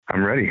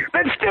I'm ready.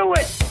 Let's do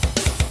it!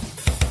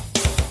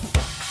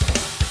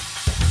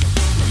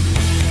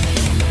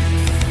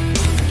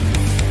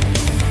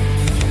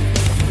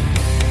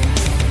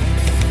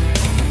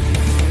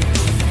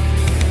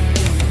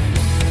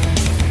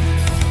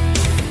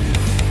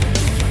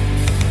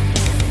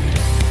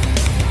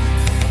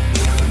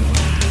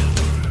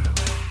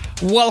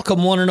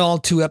 Welcome, one and all,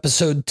 to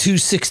episode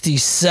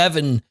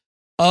 267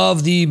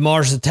 of the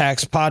Mars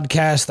Attacks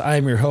podcast.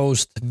 I'm your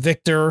host,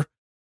 Victor,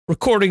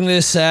 recording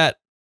this at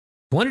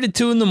 1 to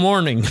 2 in the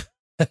morning,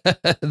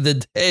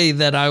 the day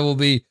that I will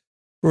be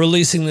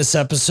releasing this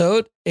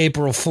episode,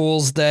 April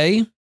Fool's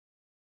Day,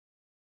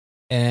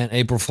 and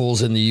April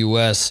Fool's in the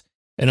U.S.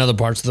 and other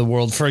parts of the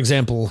world. For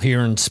example, here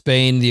in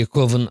Spain, the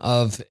equivalent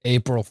of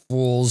April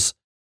Fool's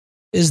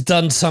is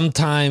done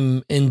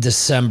sometime in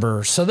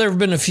December. So there have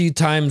been a few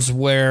times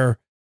where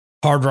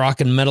hard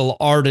rock and metal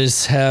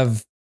artists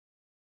have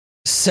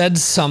said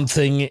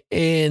something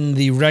in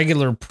the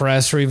regular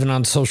press or even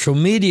on social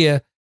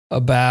media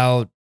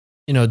about,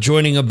 you know,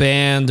 joining a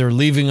band or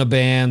leaving a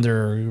band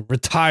or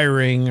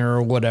retiring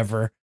or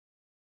whatever.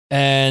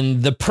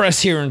 And the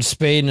press here in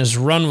Spain has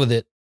run with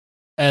it.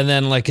 And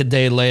then like a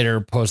day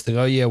later posting,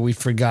 oh yeah, we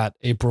forgot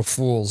April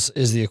Fool's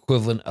is the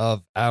equivalent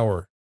of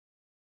our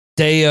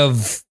Day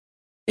of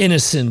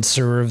Innocence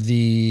or of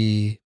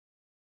the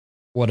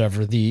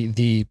whatever,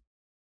 the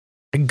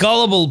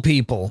gullible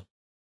people,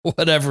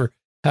 whatever,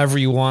 however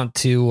you want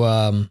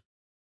to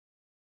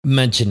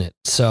mention it.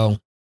 So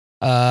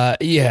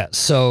yeah,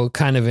 so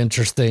kind of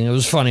interesting. It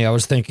was funny. I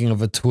was thinking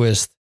of a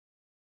twist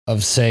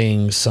of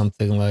saying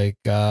something like,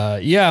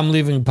 yeah, I'm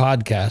leaving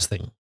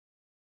podcasting.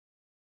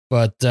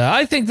 But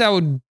I think that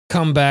would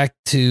come back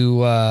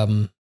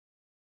to,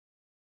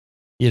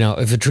 you know,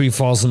 if a tree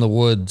falls in the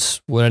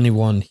woods, would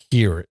anyone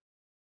hear it?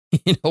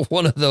 You know,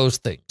 one of those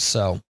things.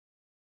 So,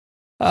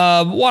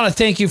 want to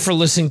thank you for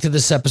listening to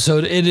this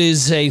episode. It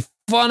is a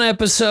fun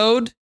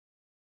episode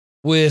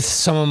with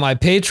some of my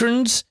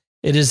patrons.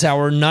 It is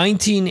our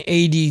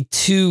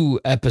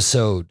 1982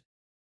 episode.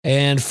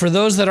 And for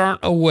those that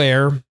aren't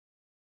aware,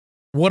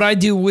 what I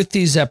do with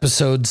these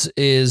episodes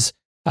is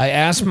I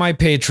ask my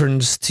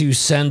patrons to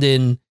send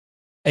in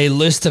a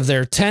list of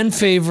their 10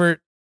 favorite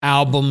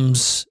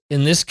albums,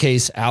 in this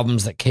case,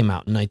 albums that came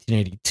out in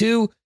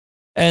 1982.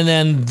 And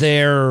then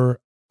they're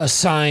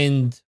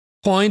assigned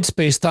points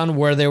based on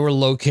where they were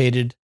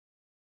located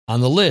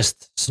on the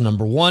list. So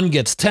number 1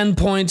 gets 10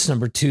 points,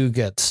 number 2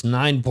 gets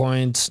 9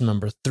 points,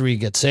 number 3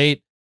 gets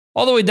 8,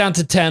 all the way down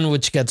to 10,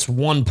 which gets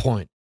 1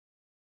 point.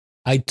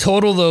 I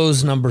total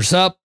those numbers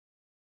up,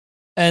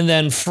 and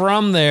then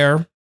from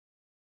there,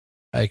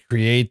 I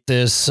create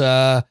this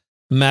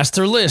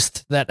master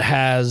list that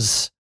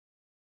has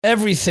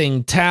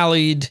everything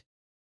tallied,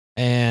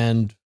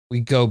 and we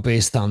go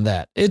based on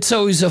that. It's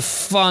always a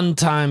fun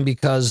time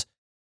because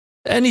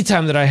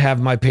anytime that I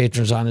have my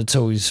patrons on, it's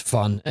always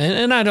fun.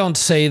 And I don't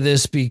say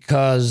this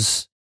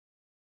because,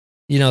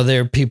 you know,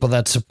 they're people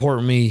that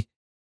support me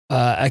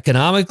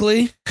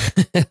economically,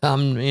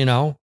 you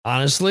know,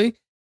 honestly.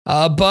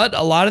 But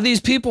a lot of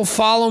these people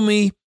follow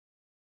me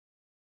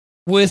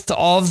with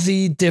all of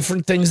the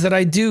different things that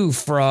I do,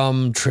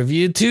 from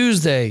Trivia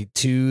Tuesday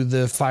to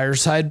the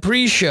Fireside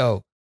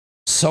Pre-Show,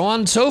 so on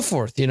and so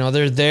forth. You know,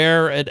 they're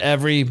there at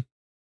every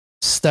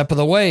step of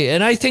the way.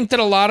 And I think that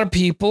a lot of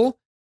people,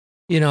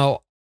 you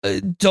know,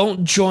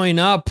 don't join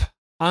up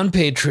on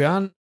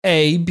Patreon,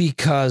 A,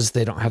 because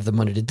they don't have the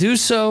money to do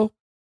so,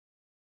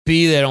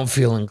 B, they don't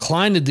feel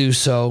inclined to do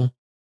so,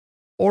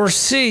 or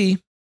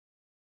C,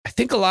 I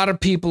think a lot of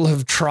people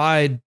have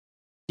tried,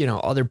 you know,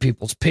 other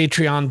people's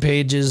Patreon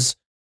pages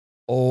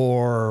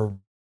or,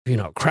 you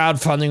know,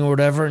 crowdfunding or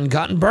whatever and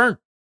gotten burnt.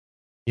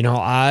 You know,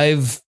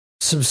 I've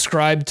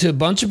subscribed to a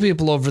bunch of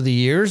people over the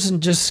years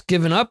and just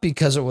given up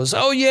because it was,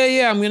 oh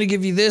yeah, I'm going to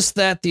give you this,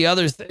 that, the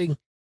other thing.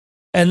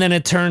 And then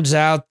it turns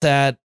out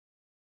that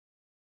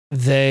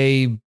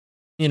they,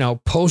 you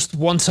know, post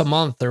once a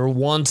month or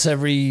once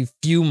every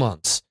few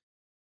months.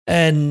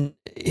 And,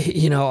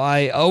 you know,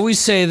 I always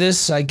say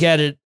this, I get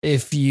it.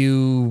 If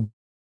you've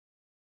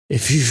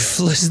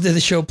listened to the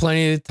show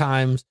plenty of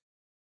times,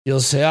 you'll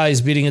say, oh,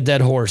 he's beating a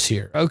dead horse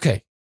here.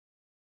 Okay,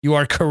 you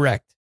are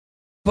correct.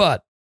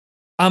 But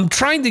I'm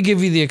trying to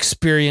give you the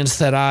experience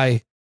that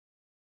I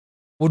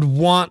would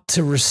want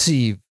to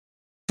receive.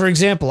 For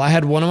example, I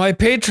had one of my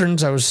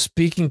patrons, I was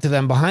speaking to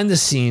them behind the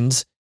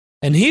scenes,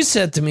 and he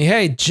said to me,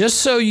 hey, just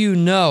so you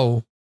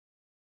know,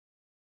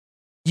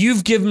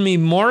 you've given me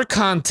more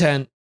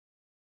content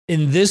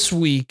in this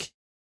week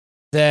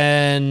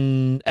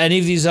than any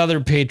of these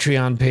other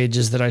Patreon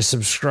pages that I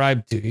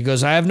subscribe to. He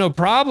goes, I have no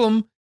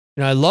problem.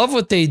 You know, I love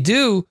what they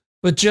do,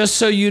 but just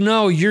so you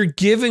know, you're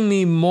giving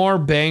me more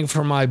bang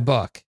for my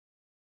buck.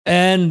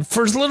 And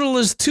for as little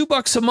as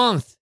 $2 a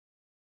month,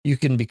 you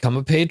can become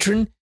a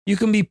patron. You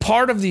can be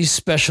part of these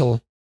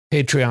special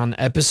Patreon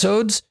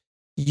episodes.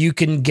 You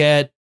can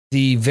get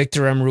the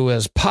Victor M.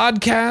 Ruiz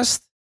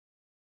podcast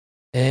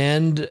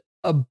and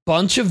a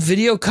bunch of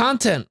video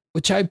content,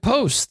 which I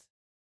post.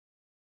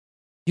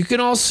 You can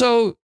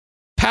also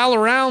pal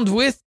around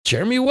with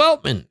Jeremy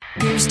Weltman.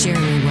 Here's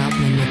Jeremy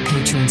Weltman with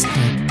Patrons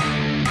Pick.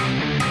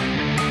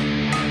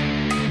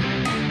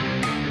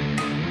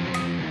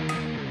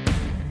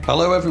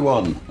 Hello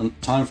everyone,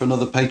 and time for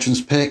another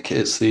Patrons Pick.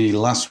 It's the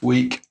last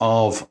week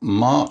of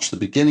March, the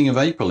beginning of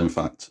April in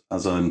fact,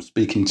 as I'm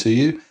speaking to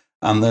you,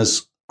 and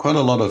there's quite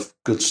a lot of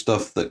good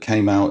stuff that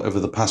came out over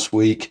the past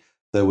week.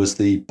 There was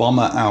the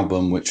Bomber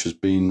album, which has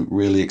been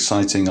really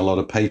exciting a lot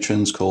of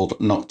patrons,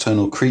 called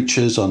Nocturnal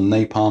Creatures on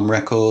Napalm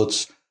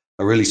Records.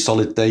 A really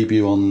solid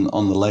debut on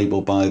the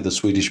label by the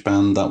Swedish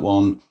band, that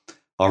one.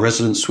 Our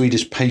resident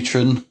Swedish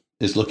patron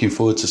is looking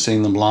forward to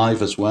seeing them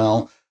live as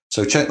well.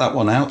 So check that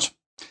one out.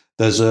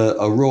 There's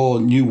a raw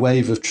new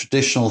wave of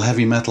traditional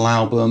heavy metal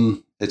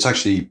album. It's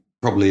actually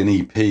probably an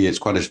EP. It's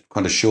quite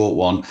a short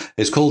one.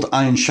 It's called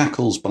Iron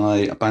Shackles by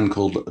a band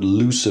called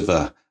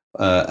Lucifer.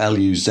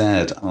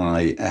 Luzifer.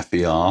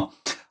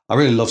 I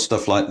really love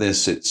stuff like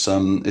this. It's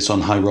on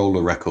High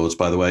Roller Records,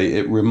 by the way.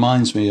 It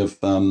reminds me of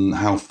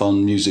how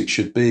fun music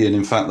should be, and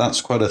in fact,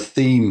 that's quite a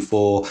theme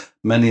for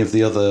many of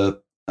the other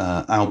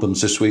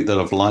albums this week that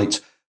I've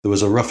liked. There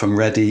was a Rough and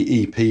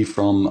Ready EP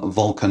from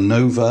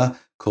Volcanova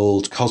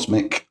called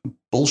Cosmic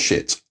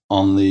Bullshit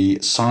on the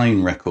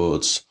Sign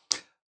Records.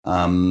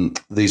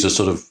 These are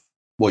sort of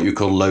what you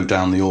call low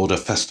down the order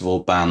festival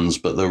bands,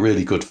 but they're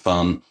really good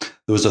fun.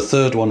 There was a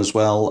third one as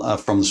well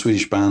from the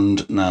Swedish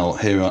band. Now,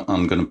 here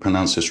I'm going to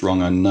pronounce this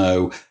wrong, I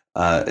know.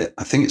 I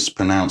think it's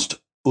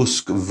pronounced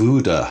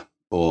Uskvuda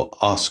or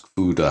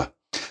Askvuda.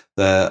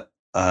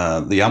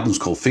 The album's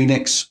called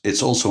Phoenix.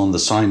 It's also on the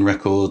Sign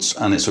Records,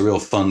 and it's a real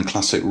fun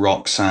classic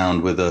rock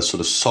sound with a sort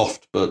of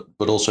soft but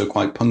also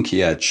quite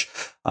punky edge.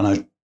 And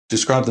I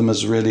describe them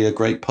as really a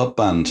great pub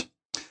band.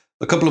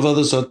 A couple of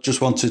others I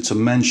just wanted to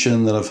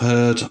mention that I've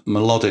heard.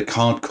 Melodic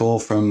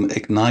Hardcore from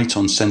Ignite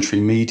on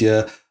Century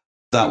Media.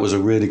 That was a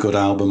really good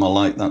album. I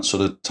like that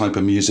sort of type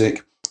of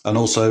music. And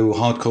also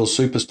Hardcore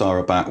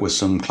Superstar are back with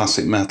some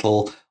classic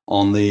metal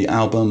on the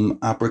album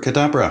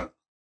Abracadabra.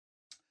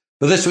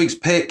 But this week's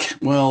pick,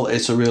 well,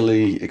 it's a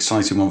really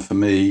exciting one for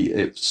me.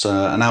 It's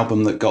an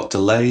album that got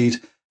delayed.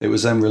 It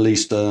was then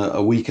released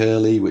a week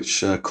early,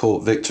 which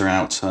caught Victor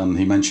out,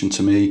 he mentioned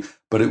to me.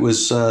 But it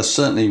was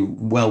certainly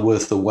well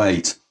worth the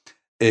wait.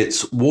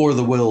 It's War of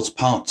the Worlds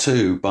Part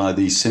 2 by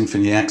the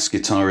Symphony X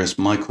guitarist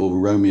Michael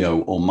Romeo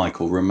or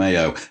Michael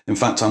Romeo. In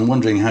fact, I'm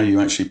wondering how you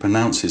actually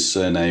pronounce his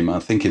surname. I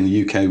think in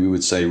the UK we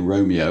would say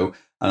Romeo,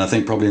 and I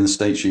think probably in the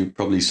States you'd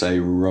probably say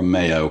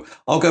Romeo.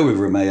 I'll go with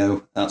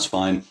Romeo, that's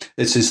fine.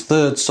 It's his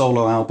third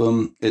solo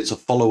album. It's a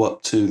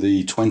follow-up to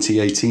the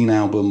 2018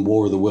 album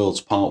War of the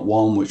Worlds Part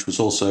 1, which was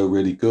also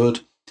really good.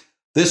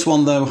 This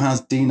one, though, has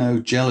Dino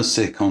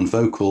Jelisic on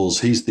vocals.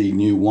 He's the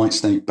new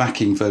Whitesnake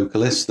backing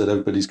vocalist that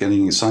everybody's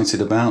getting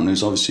excited about and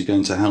who's obviously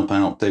going to help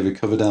out David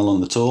Coverdale on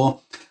the tour.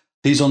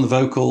 He's on the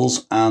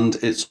vocals, and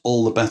it's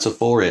all the better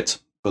for it.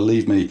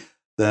 Believe me,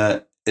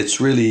 it's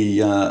really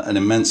an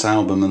immense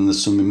album, and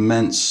there's some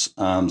immense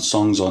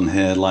songs on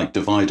here like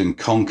Divide and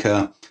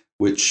Conquer,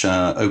 which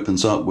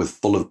opens up with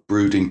full of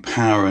brooding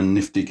power and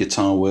nifty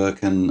guitar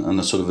work and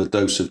a sort of a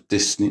dose of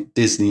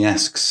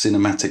Disney-esque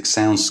cinematic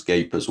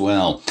soundscape as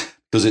well.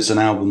 Because it's an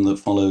album that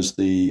follows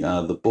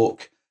the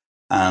book,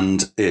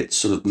 and it's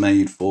sort of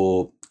made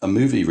for a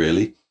movie,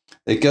 really.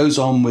 It goes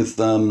on with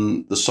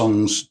the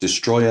songs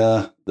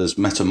Destroyer, there's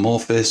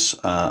Metamorphosis,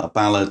 a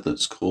ballad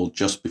that's called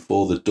Just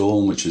Before the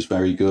Dawn, which is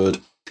very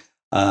good.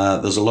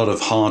 There's a lot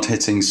of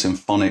hard-hitting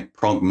symphonic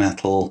prog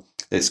metal.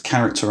 It's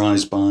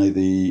characterized by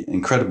the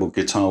incredible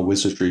guitar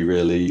wizardry,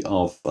 really,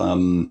 of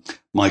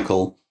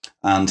Michael.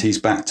 And he's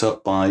backed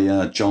up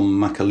by John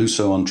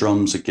Macaluso on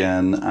drums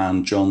again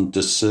and John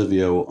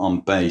DeServio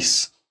on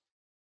bass.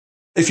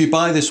 If you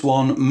buy this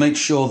one, make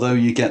sure, though,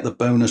 you get the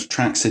bonus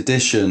tracks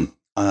edition.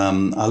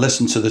 I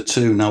listened to the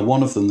two. Now,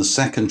 one of them, the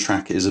second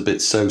track, is a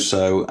bit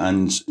so-so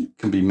and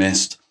can be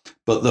missed.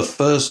 But the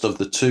first of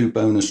the two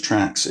bonus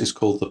tracks is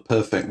called The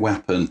Perfect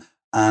Weapon,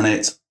 and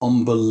it's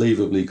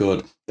unbelievably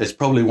good. It's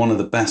probably one of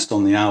the best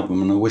on the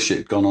album, and I wish it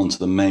had gone on to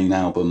the main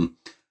album.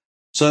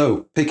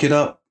 So, pick it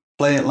up,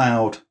 play it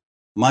loud.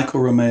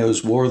 Michael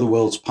Romeo's War of the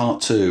Worlds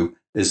Part 2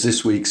 is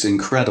this week's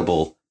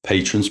incredible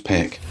Patrons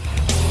Pick.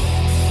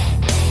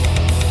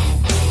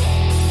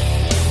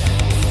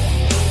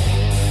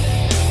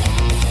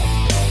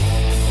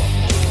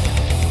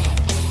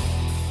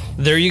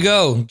 There you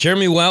go.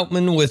 Jeremy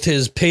Weltman with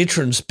his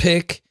Patrons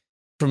Pick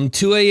from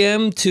 2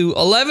 a.m. to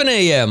 11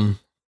 a.m.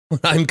 when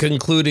I'm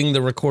concluding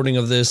the recording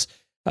of this.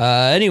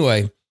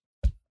 Anyway,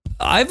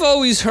 I've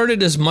always heard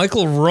it as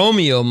Michael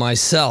Romeo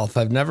myself.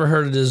 I've never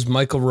heard it as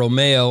Michael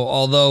Romeo,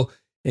 although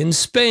in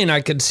Spain I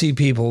could see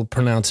people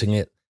pronouncing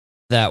it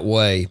that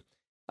way.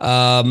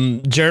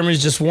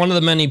 Jeremy's just one of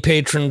the many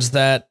patrons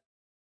that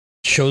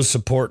shows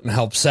support and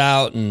helps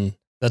out, and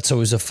that's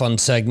always a fun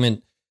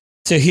segment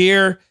to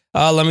hear.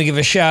 Let me give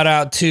a shout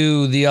out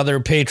to the other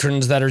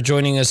patrons that are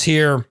joining us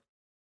here.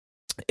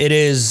 It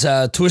is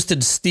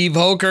Twisted Steve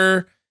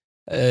Hoker.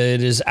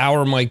 It is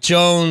Our Mike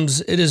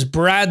Jones. It is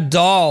Brad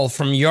Dahl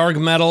from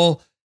Yarg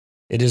Metal.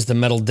 It is the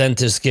metal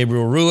dentist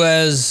Gabriel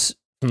Ruiz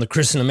from the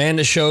Chris and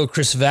Amanda Show,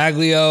 Chris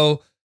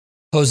Vaglio,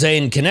 Jose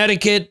in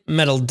Connecticut,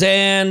 Metal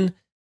Dan,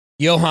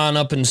 Johan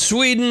up in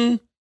Sweden.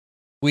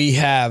 We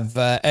have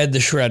Ed the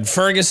Shred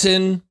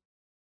Ferguson.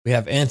 We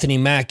have Anthony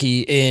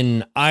Mackie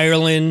in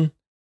Ireland.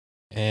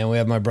 And we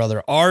have my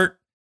brother Art.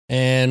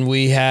 And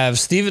we have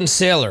Steven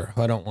Saylor,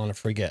 who I don't want to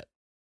forget.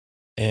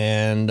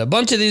 And a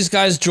bunch of these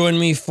guys joined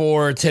me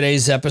for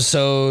today's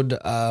episode.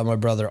 My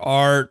brother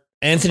Art.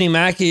 Anthony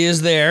Mackie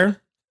is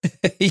there.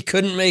 He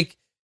couldn't make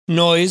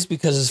noise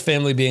because his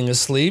family being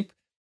asleep.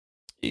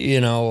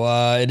 You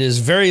know, it is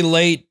very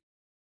late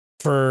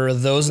for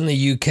those in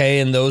the UK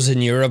and those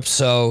in Europe.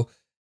 So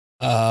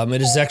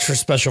it is extra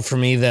special for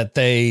me that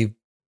they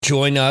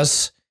join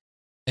us.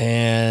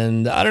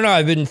 And I don't know,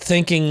 I've been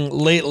thinking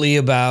lately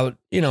about,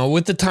 you know,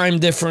 with the time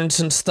difference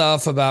and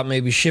stuff, about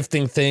maybe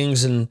shifting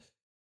things, and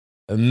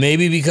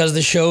maybe because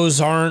the shows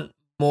aren't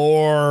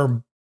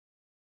more,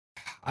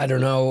 I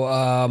don't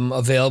know,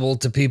 available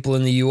to people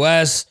in the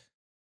US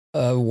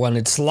when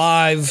it's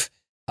live.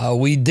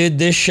 We did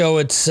this show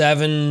at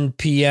 7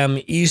 p.m.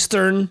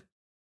 Eastern.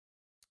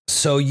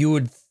 So you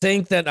would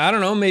think that, I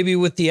don't know, maybe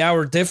with the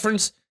hour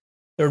difference,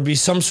 there would be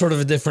some sort of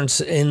a difference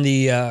in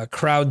the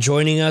crowd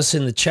joining us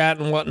in the chat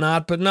and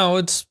whatnot. But no,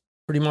 it's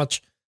pretty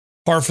much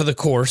par for the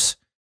course.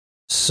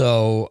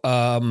 So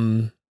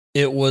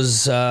it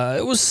was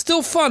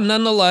still fun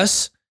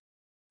nonetheless.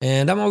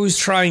 And I'm always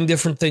trying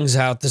different things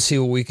out to see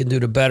what we can do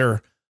to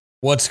better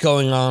what's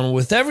going on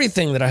with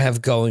everything that I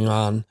have going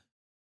on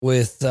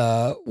with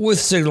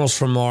Signals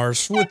from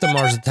Mars, with the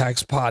Mars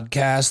Attacks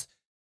podcast,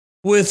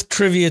 with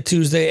Trivia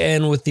Tuesday,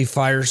 and with the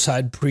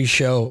Fireside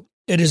pre-show.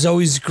 It is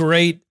always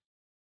great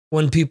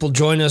when people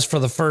join us for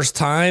the first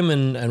time,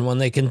 and when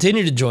they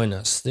continue to join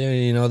us.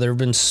 You know, there have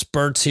been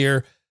spurts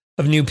here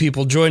of new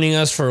people joining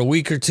us for a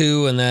week or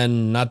two and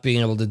then not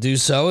being able to do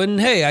so. And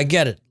hey, I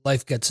get it.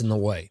 Life gets in the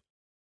way.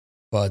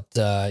 But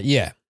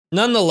yeah,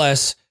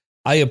 nonetheless,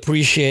 I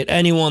appreciate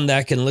anyone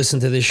that can listen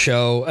to this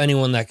show,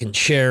 anyone that can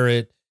share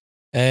it.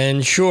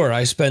 And sure,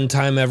 I spend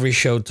time every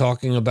show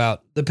talking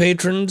about the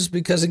patrons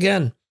because,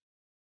 again,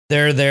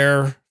 they're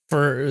there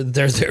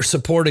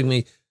supporting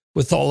me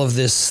with all of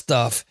this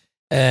stuff.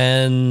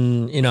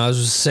 And, you know, I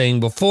was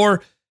saying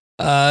before,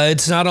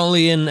 it's not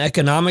only an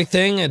economic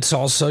thing, it's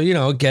also, you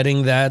know,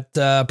 getting that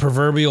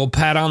proverbial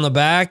pat on the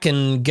back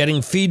and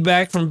getting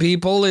feedback from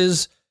people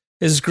is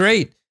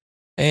great.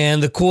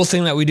 And the cool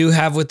thing that we do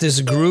have with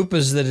this group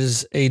is that it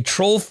is a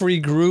troll-free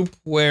group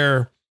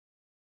where,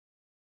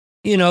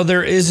 you know,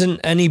 there isn't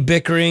any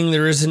bickering,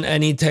 there isn't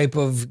any type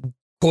of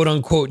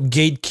quote-unquote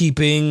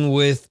gatekeeping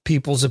with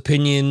people's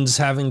opinions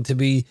having to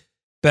be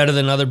better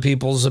than other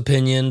people's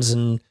opinions.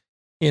 And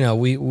you know,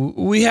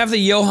 we have the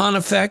Johan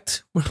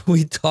effect where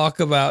we talk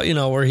about, you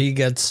know, where he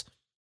gets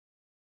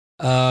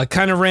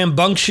kind of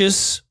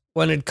rambunctious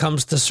when it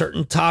comes to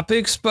certain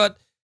topics, but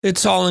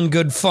it's all in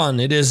good fun.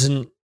 It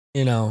isn't,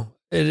 you know,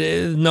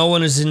 no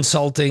one is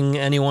insulting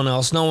anyone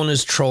else. No one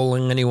is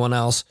trolling anyone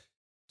else.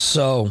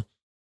 So,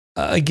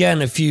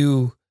 again, if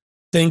you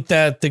think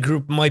that the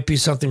group might be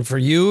something for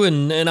you,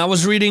 and I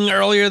was reading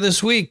earlier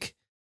this week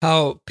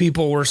how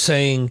people were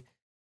saying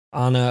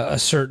on a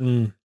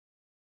certain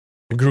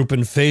group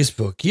in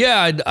Facebook,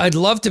 yeah, I'd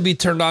love to be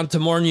turned on to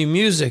more new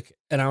music.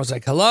 And I was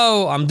like,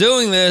 hello, I'm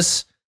doing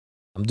this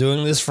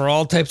for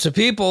all types of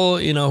people.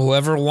 You know,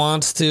 whoever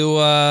wants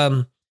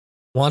to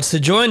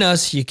join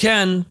us, you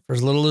can, for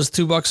as little as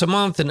 $2 a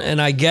month.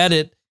 And I get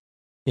it.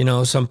 You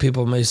know, some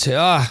people may say,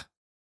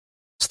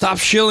 stop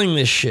shilling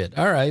this shit.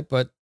 All right.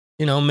 But,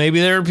 you know, maybe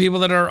there are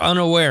people that are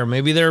unaware.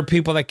 Maybe there are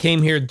people that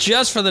came here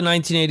just for the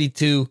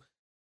 1982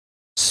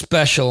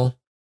 special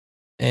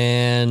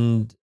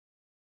and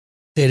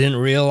they didn't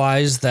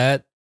realize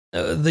that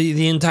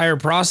the entire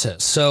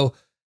process. So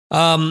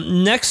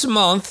next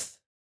month,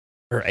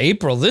 or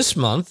April this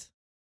month,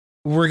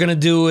 we're going to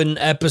do an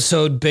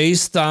episode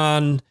based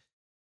on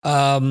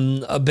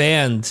a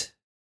band.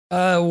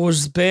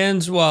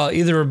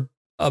 Either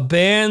a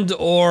band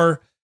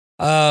or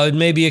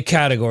maybe a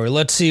category.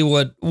 Let's see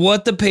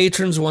what the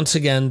patrons, once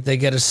again, they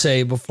get a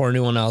say before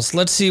anyone else.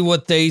 Let's see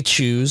what they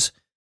choose.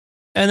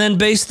 And then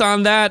based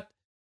on that,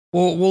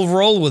 we'll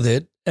roll with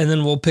it. And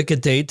then we'll pick a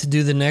date to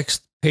do the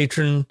next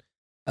patron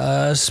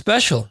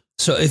special.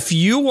 So if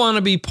you want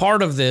to be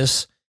part of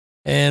this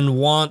and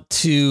want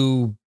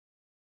to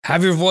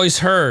have your voice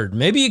heard,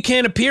 maybe you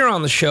can't appear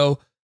on the show,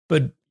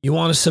 but you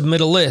want to submit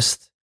a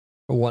list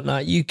or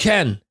whatnot, you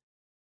can.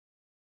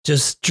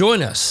 Just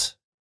join us.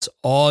 It's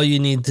all you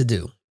need to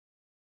do.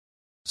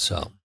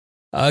 So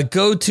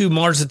go to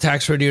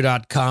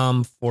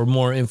MarsAttacksRadio.com for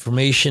more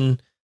information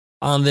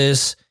on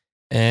this.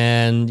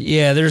 And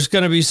yeah, there's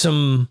going to be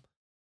some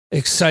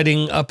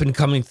exciting up and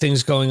coming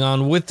things going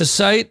on with the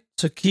site.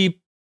 So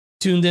keep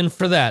tuned in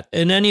for that.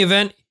 In any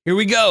event, here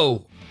we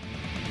go.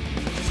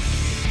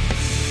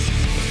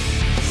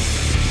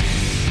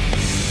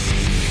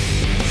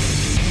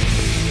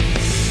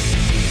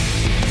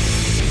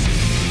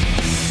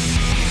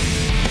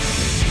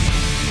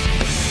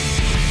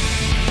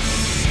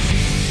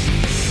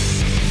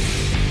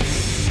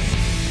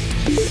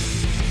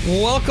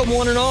 Welcome,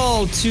 one and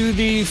all, to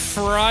the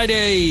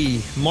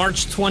Friday,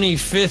 March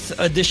 25th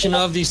edition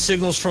of the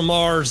Signals from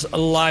Mars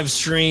live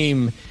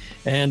stream.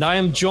 And I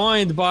am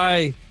joined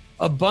by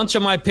a bunch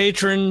of my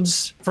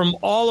patrons from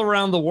all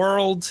around the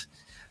world.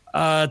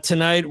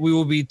 Tonight, we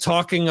will be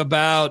talking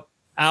about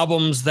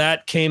albums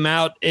that came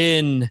out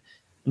in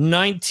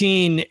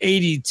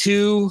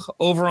 1982.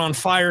 Over on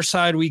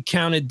Fireside, we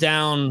counted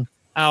down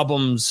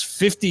albums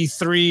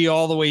 53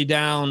 all the way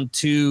down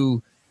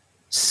to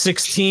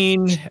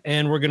 16,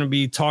 and we're going to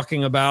be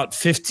talking about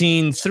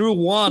 15 through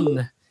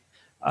 1.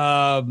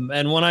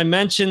 And when I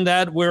mentioned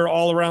that we're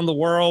all around the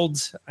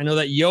world, I know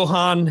that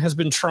Johan has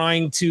been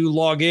trying to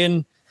log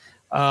in.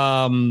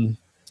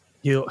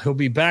 He'll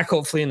be back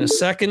hopefully in a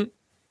second.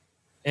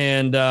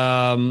 And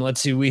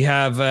let's see, we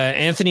have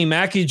Anthony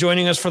Mackie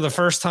joining us for the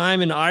first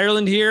time in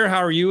Ireland here.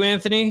 How are you,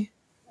 Anthony?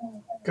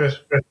 Good.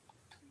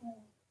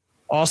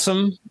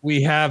 Awesome.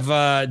 We have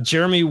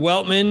Jeremy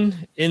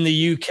Weltman in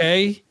the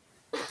UK.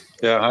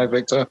 Yeah, hi,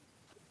 Victor.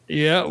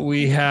 Yeah,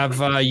 we have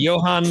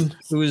Johan,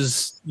 who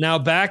is now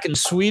back in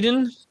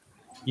Sweden.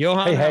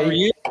 Johan, how are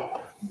you?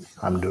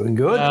 I'm doing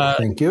good.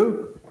 Thank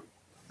you.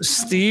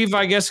 Steve,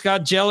 I guess,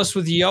 got jealous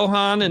with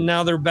Johan, and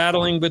now they're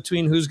battling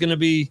between who's going to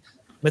be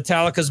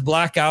Metallica's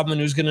Black Album and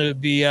who's going to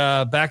be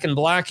Back in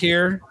Black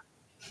here.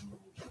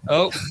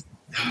 Oh,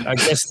 I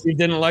guess Steve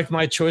didn't like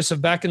my choice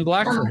of Back in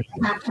Black for him.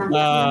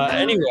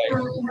 Anyway.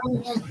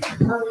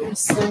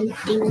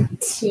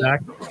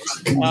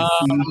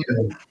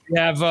 We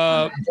have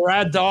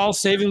Brad Dahl,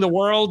 Saving the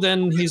World,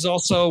 and he's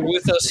also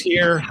with us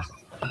here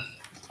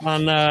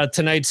on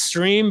tonight's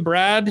stream.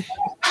 Brad,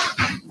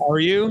 how are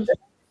you?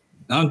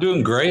 I'm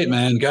doing great,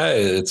 man. Guy,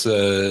 it's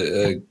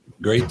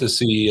great to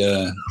see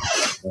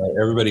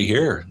everybody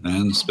here,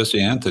 and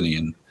especially Anthony,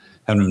 and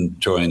having him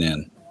join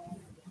in.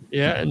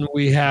 Yeah, and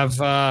we have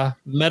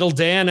Metal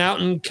Dan out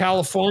in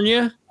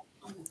California.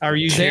 How are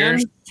you,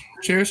 Dan?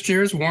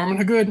 Cheers. Warm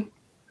and good.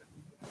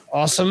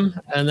 Awesome.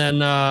 And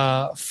then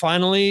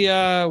finally,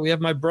 we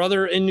have my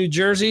brother in New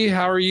Jersey.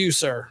 How are you,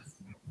 sir?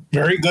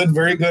 Very good.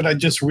 I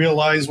just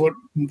realized what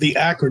the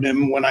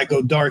acronym When I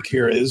Go Dark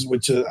here is,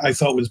 which I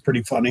thought was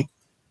pretty funny.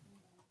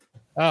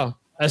 Oh,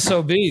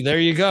 SOB. There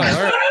you go. All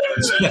right.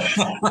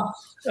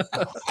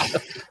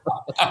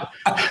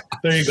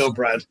 There you go,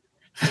 Brad.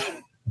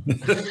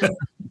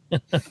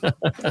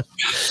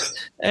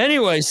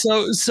 Anyway,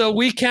 so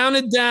we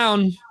counted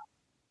down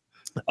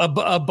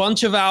a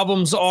bunch of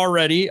albums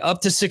already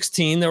up to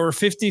 16. There were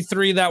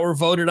 53 that were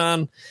voted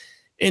on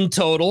in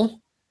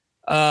total.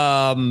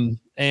 And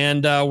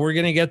we're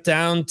going to get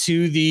down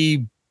to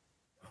the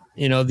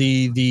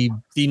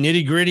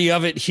nitty gritty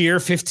of it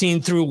here,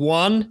 15 through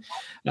 1.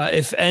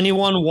 If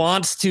anyone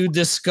wants to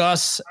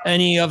discuss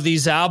any of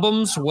these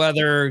albums,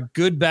 whether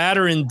good, bad,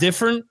 or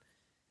indifferent,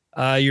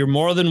 you're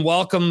more than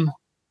welcome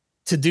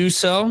to do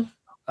so.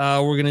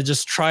 We're going to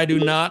just try to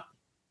not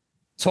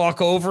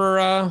talk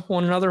over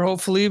one another,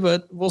 hopefully,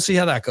 but we'll see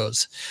how that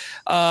goes.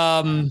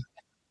 And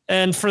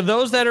for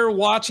those that are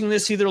watching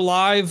this either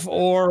live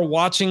or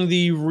watching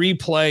the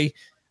replay,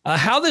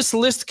 how this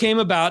list came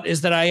about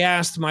is that I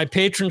asked my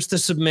patrons to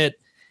submit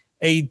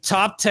a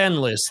top 10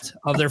 list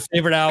of their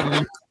favorite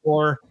albums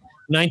for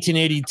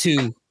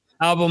 1982.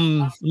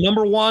 Album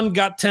number 1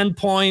 got 10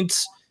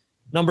 points.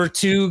 Number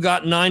 2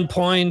 got 9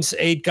 points.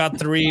 8 got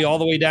 3, all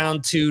the way down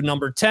to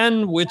number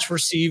 10, which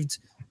received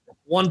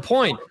 1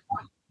 point.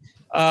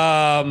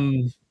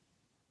 No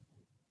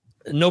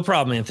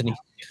problem, Anthony.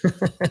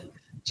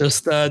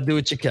 Just do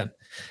what you can.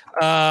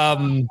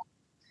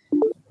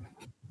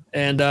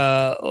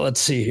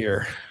 Let's see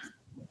here.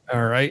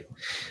 All right.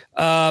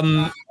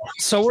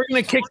 So we're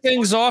going to kick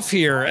things off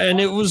here. And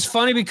it was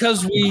funny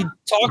because we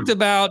talked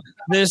about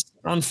this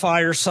on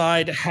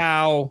Fireside,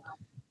 how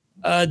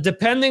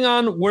depending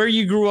on where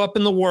you grew up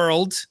in the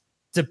world,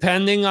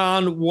 depending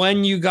on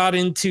when you got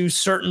into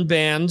certain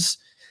bands,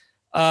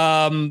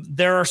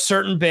 there are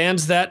certain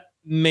bands that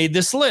made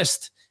this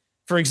list.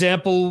 For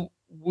example,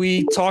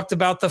 we talked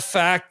about the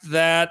fact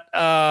that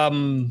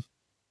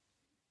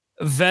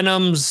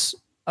Venom's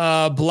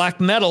Black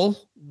Metal,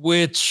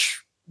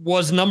 which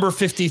was number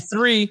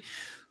 53,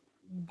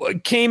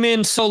 came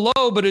in so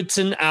low, but it's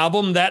an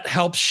album that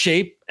helped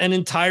shape an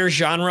entire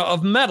genre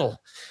of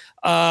metal.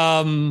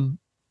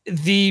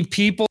 The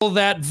people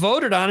that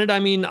voted on it, I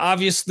mean,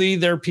 obviously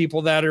there are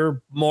people that are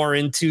more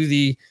into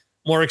the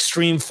more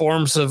extreme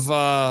forms of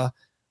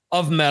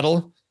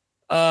metal.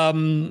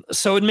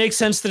 So it makes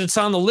sense that it's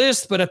on the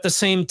list, but at the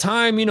same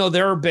time,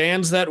 there are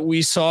bands that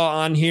we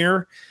saw on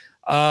here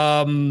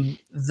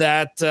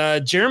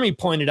that Jeremy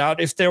pointed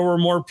out. If there were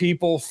more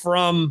people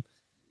from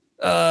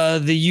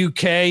the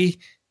UK,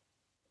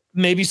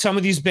 maybe some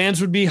of these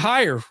bands would be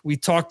higher. We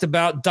talked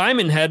about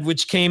Diamond Head,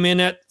 which came in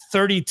at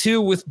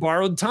 32 with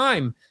Borrowed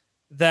Time.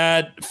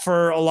 That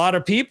for a lot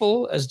of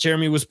people, as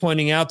Jeremy was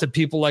pointing out, that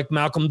people like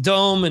Malcolm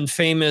Dome and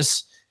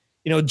famous,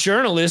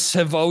 journalists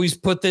have always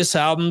put this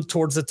album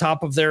towards the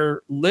top of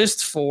their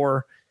list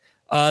for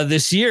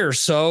this year.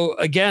 So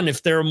again,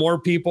 if there are more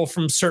people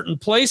from certain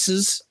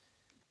places,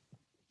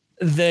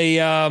 they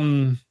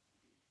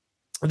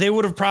they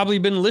would have probably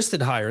been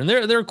listed higher. And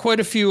there are quite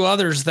a few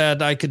others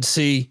that I could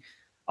see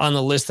on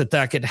the list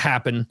that could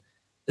happen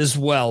as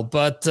well.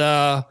 But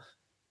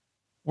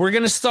we're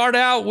going to start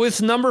out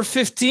with number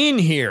 15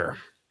 here.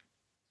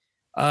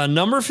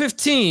 Number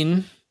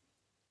 15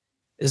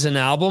 is an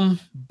album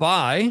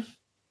by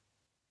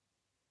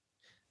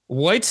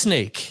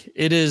Whitesnake.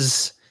 It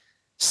is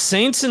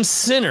Saints and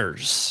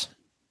Sinners.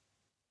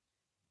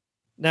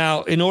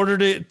 Now, in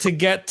order to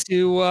get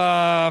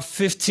to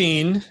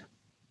 15,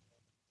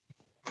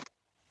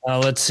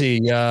 let's see.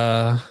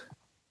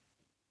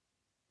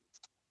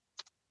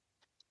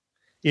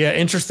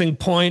 Interesting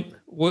point.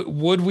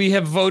 Would we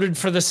have voted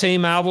for the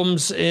same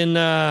albums in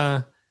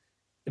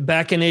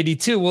back in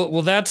 '82?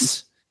 Well,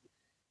 that's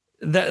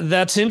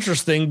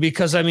interesting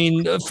because I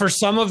mean, for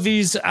some of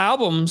these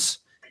albums,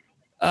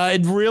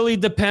 it really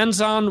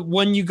depends on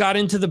when you got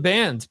into the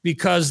band,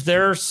 because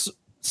there's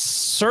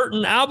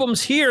certain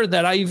albums here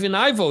that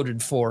I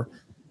voted for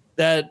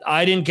that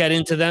I didn't get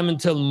into them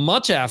until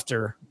much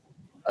after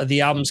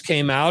the albums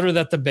came out or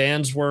that the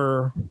bands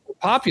were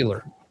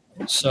popular.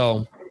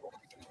 So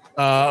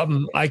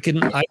I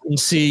can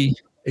see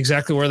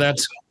exactly where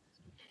that's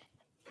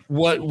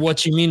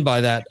what you mean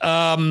by that.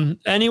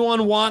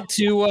 Anyone want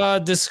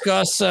to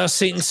discuss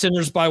Saints and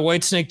Sinners by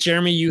Whitesnake?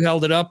 Jeremy, you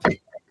held it up.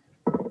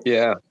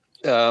 Yeah.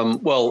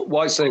 Well,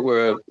 Whitesnake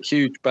were a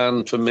huge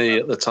band for me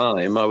at the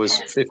time. I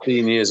was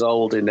 15 years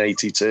old in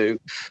 '82,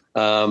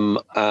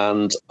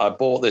 and I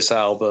bought this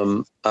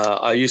album.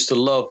 I used to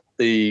love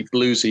the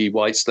bluesy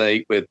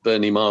Whitesnake with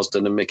Bernie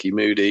Marsden and Mickey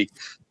Moody,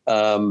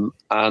 and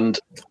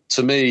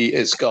to me,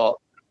 it's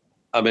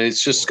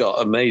just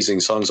got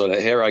amazing songs on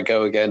it. Here I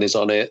Go Again is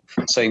on it.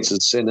 Saints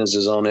and Sinners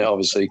is on it.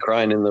 Obviously,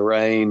 Crying in the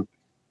Rain.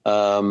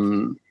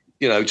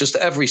 Just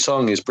every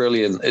song is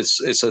brilliant. It's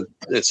a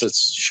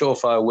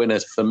surefire winner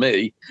for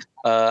me,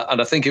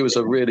 and I think it was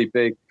a really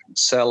big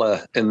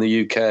seller in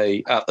the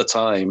UK at the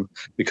time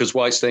because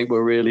Whitesnake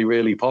were really,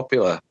 really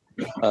popular.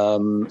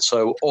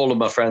 So all of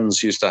my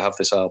friends used to have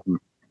this album.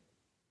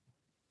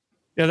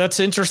 Yeah, that's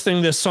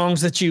interesting, the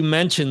songs that you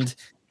mentioned,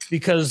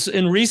 because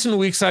in recent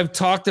weeks I've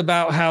talked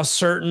about how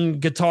certain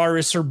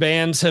guitarists or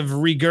bands have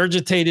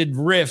regurgitated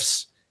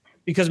riffs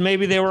because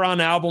maybe they were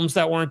on albums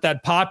that weren't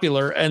that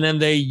popular and then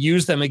they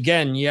use them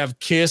again. You have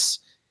Kiss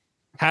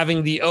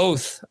having The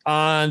Oath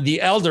on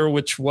The Elder,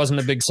 which wasn't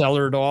a big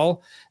seller at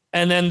all.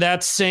 And then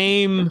that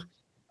same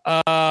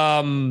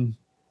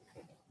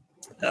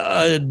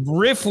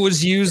riff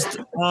was used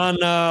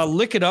on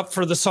Lick It Up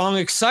for the song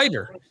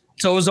Exciter.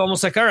 So it was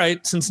almost like, all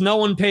right, since no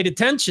one paid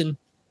attention,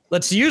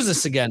 let's use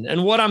this again.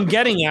 And what I'm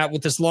getting at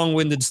with this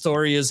long-winded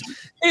story is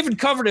David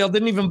Coverdale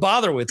didn't even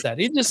bother with that.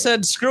 He just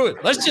said, screw it.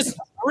 Let's just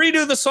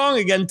redo the song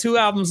again 2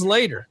 albums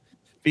later,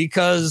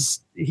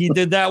 because he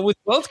did that with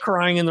both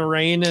Crying in the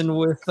Rain and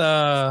with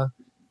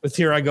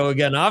Here I Go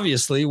Again,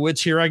 obviously,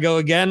 which Here I Go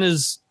Again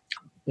is,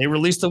 they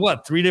released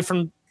three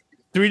different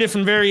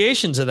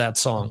variations of that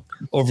song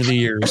over the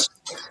years.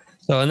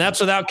 So, and that's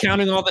without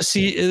counting all the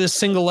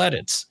single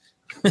edits.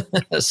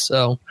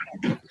 So,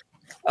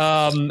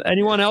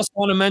 anyone else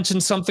want to mention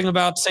something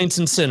about Saints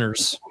and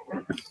Sinners?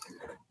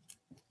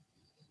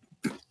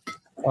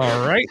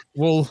 All right,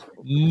 we'll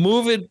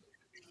move it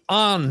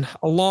on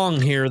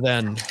along here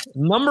then.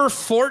 Number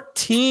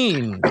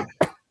 14.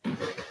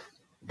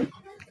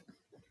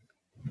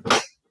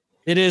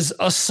 It is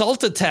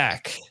Assault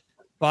Attack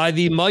by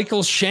the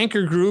Michael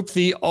Schenker Group,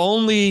 the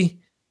only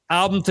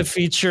album to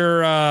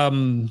feature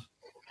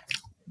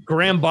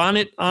Graham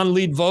Bonnet on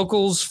lead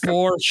vocals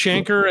for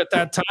Schenker at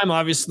that time.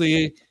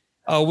 Obviously,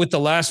 with the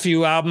last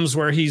few albums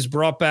where he's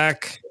brought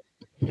back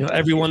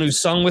everyone who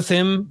sung with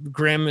him,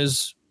 Graham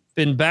has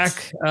been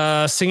back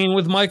singing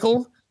with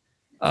Michael.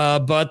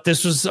 But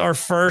this was our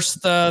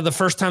the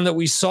first time that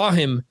we saw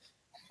him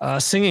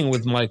singing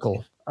with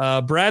Michael.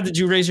 Brad, did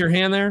you raise your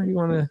hand there? You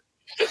want to?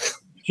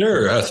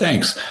 Sure.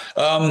 Thanks.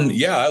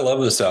 I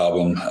love this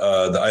album.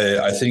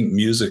 I think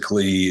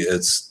musically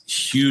it's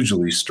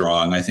hugely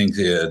strong. I think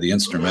the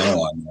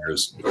instrumental on there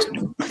is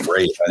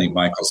great. I think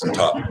Michael's in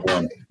top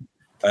form.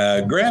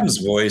 Graham's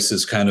voice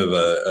is kind of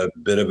a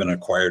bit of an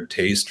acquired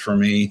taste for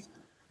me.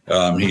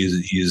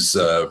 He's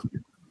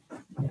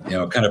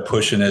kind of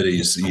pushing it.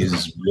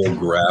 He's real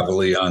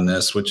gravelly on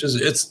this, which is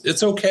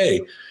it's okay.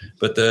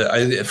 But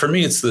for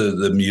me, it's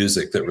the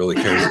music that really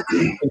carries.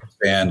 The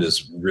band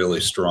is really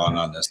strong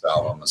on this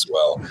album as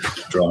well.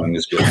 Drumming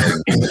is good.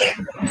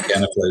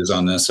 Piano plays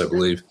on this, I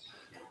believe.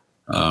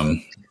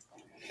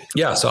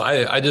 So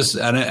I just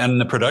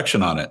and the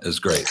production on it is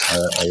great. I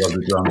love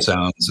the drum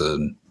sounds,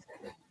 and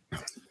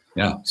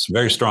it's a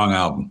very strong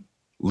album.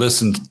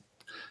 Listened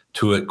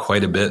to it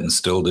quite a bit and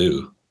still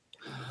do.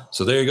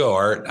 So there you go,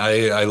 Art.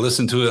 I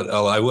listened to it.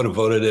 I would have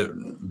voted it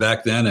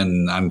back then,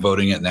 and I'm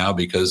voting it now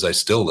because I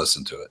still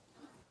listen to it.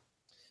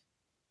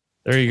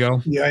 There you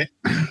go. Yeah,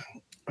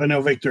 I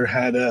know Victor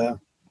had a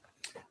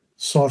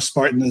soft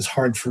spot in his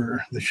heart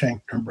for the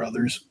Schenker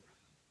brothers.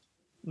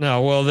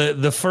 No, well,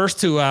 the first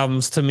 2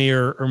 albums to me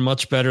are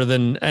much better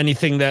than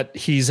anything that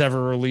he's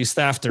ever released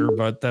after,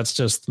 but that's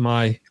just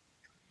my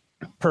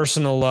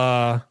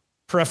personal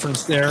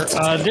preference there.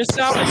 This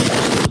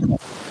album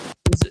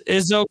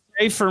is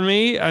okay for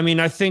me. I mean,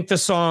 I think the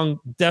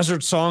song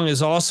Desert Song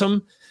is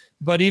awesome,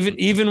 but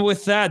even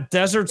with that,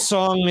 Desert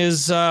Song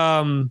is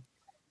to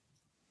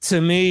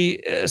me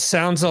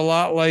sounds a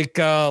lot like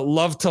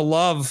Love to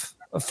Love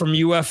from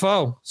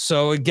UFO.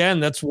 So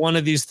again, that's one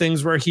of these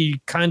things where he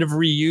kind of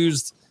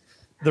reused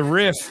the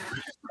riff,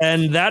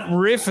 and that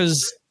riff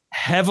is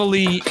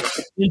heavily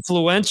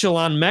influential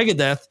on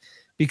Megadeth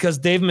because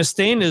Dave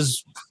Mustaine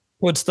has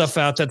put stuff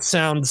out that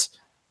sounds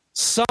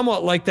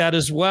somewhat like that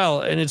as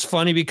well. And it's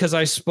funny because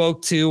I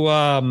spoke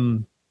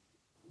to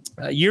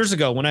years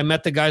ago when I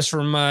met the guys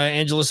from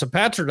Angelus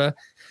Apatrida.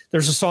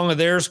 There's a song of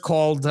theirs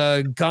called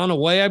Gone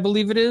Away, I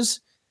believe it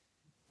is.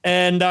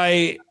 And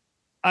I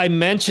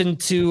mentioned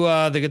to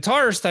the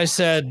guitarist, I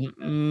said,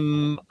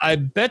 I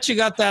bet you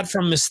got that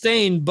from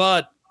Mustaine,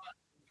 but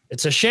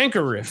it's a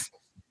Schenker riff.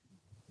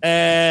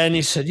 And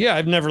he said, yeah,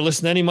 I've never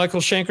listened to any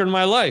Michael Schenker in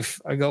my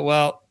life. I go,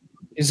 well,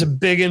 he's a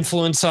big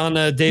influence on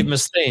Dave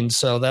Mustaine.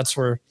 So that's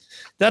where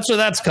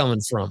that's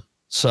coming from.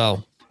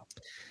 So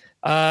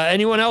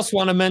anyone else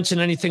want to mention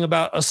anything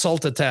about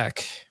Assault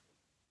Attack?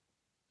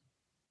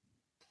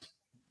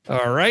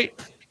 All right.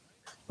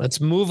 Let's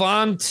move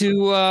on to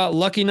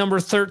lucky number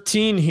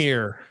 13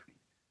 here.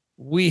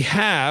 We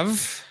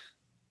have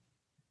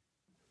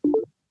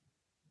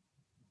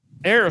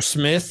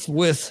Aerosmith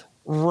with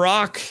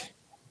Rock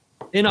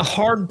in a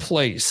Hard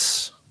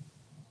Place.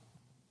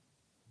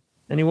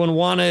 Anyone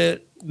want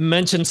to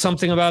mention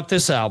something about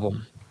this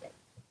album?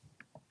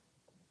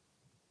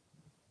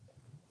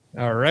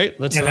 All right,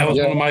 that was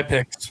one of my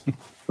picks.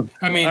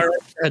 I mean, right,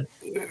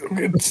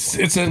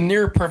 it's a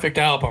near perfect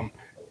album.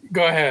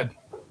 Go ahead.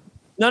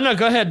 No,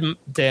 go ahead,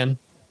 Dan.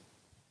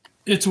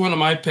 It's one of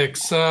my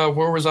picks.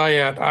 Where was I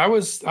at? I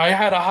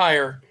had a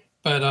higher,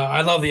 but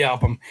I love the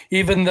album,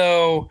 even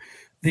though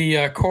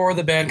the core of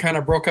the band kind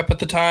of broke up at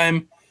the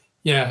time.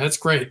 Yeah, that's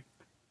great.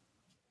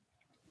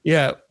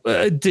 Yeah,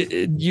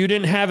 you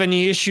didn't have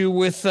any issue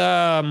with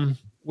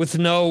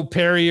no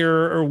Perry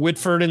or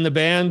Whitford in the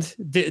band?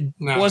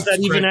 No, was that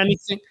even great.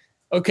 Anything?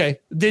 Okay.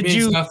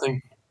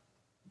 Nothing.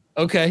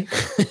 Okay.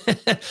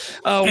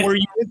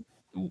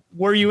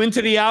 Were you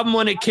into the album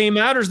when it came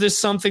out, or is this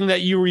something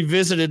that you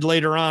revisited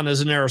later on as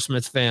an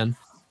Aerosmith fan?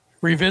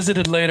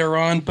 Revisited later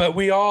on, but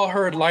we all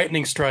heard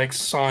Lightning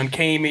Strikes on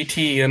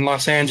KMET in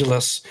Los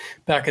Angeles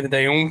back in the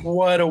day. And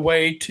what a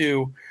way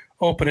to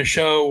open a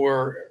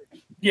show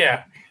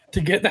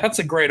that's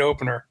a great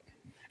opener.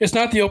 It's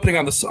not the opening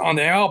on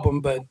the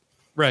album, but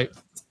right.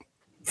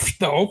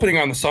 The opening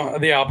on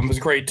the album was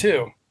great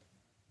too.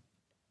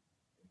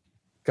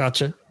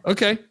 Gotcha.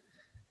 Okay.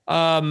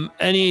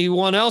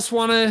 Anyone else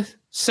want to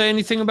say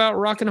anything about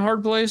Rockin'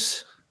 Hard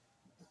Place?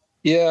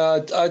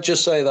 Yeah, I'd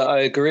just say that I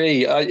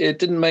agree. It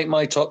didn't make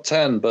my top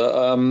 10, but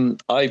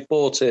I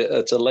bought it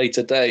at a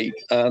later date,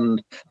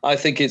 and I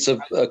think it's a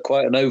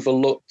quite an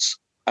overlooked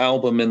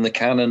album in the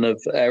canon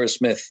of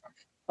Aerosmith.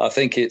 I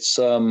think it's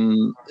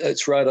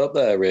right up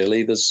there,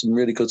 really. There's some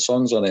really good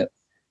songs on it,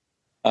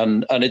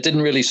 and it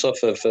didn't really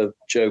suffer for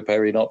Joe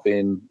Perry not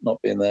being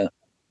there.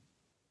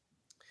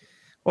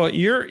 Well,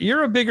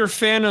 you're a bigger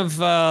fan of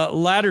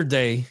latter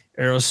day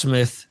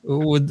Aerosmith.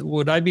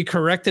 Would I be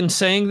correct in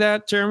saying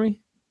that,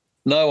 Jeremy?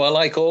 No, I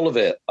like all of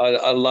it.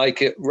 I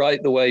like it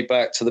right the way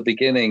back to the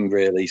beginning,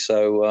 really.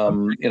 So, I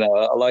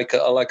like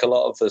a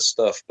lot of this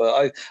stuff,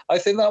 but I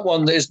think that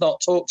one is not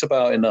talked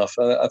about enough.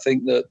 I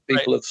think that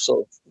people have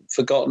sort of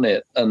forgotten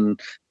it, and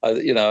I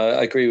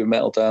agree with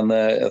Metal Down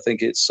there. I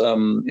think it's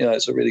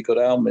it's a really good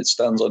album. It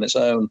stands on its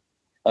own.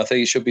 I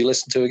think it should be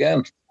listened to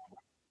again.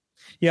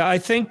 Yeah, I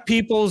think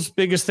people's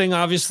biggest thing,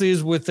 obviously,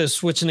 is with the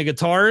switching to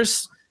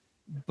guitarists,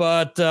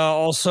 but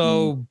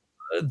also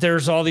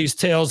there's all these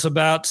tales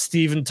about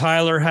Steven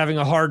Tyler having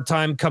a hard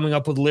time coming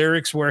up with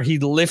lyrics, where he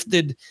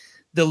lifted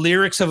the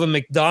lyrics of a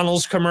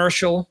McDonald's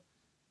commercial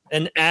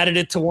and added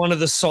it to one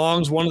of the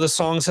songs. One of the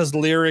songs has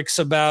lyrics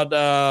about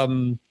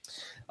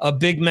a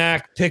Big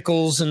Mac,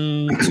 pickles,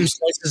 and 2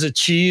 slices of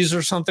cheese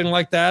or something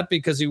like that,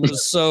 because he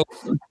was so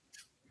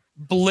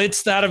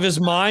blitzed out of his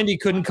mind he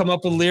couldn't come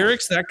up with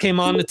lyrics. That came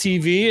on the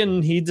TV,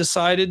 and he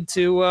decided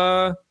to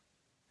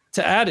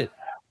add it.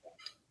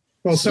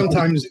 Well,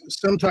 sometimes,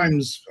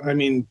 I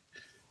mean,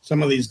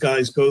 some of these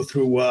guys go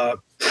through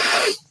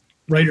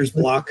writer's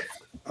block,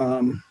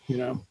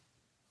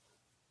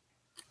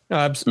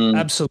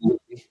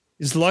 Absolutely.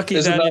 He's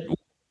lucky that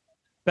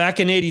back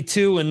in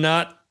 82 and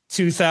not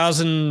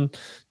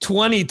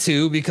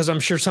 2022, because I'm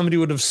sure somebody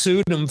would have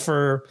sued him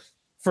for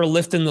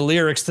lifting the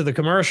lyrics to the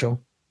commercial.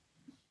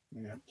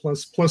 Yeah.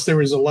 Plus there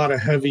was a lot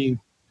of heavy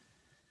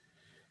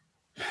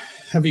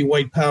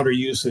white powder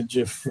usage,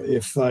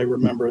 if I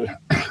remember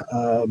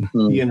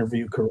the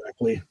interview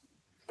correctly.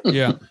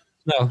 Yeah,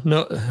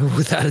 no,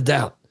 without a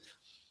doubt.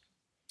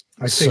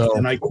 I think,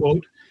 and I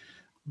quote,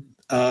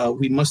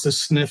 "We must have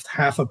sniffed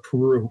half of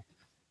Peru."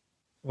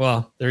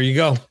 Well, there you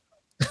go.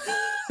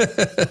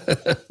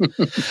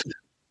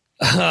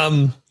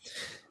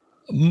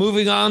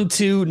 Moving on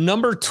to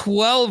number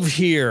 12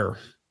 here,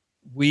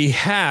 we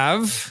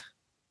have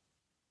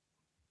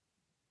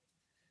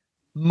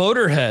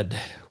Motorhead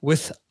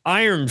with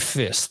Iron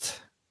Fist.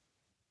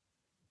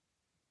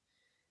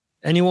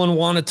 Anyone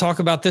want to talk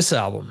about this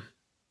album?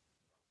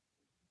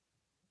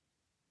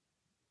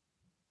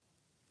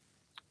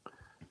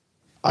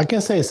 I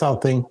can say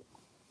something.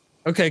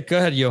 Okay, go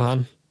ahead,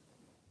 Johan.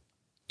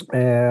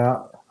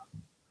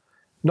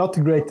 Not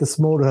the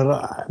greatest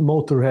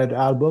Motorhead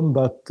album,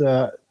 but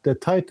the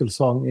title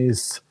song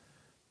is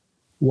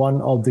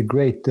one of the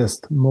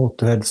greatest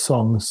Motorhead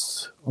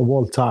songs of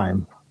all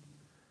time.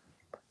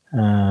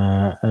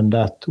 And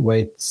that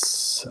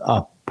weights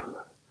up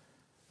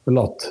a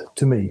lot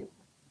to me.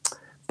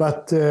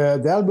 But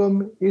the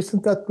album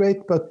isn't that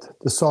great, but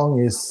the song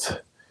is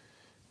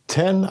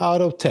 10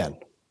 out of 10.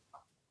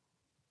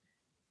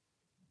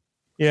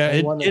 Yeah,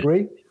 Anyone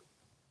agree?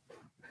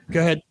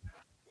 Go ahead.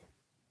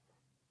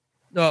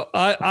 No,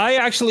 I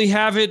actually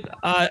have it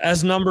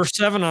as number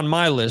 7 on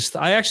my list.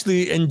 I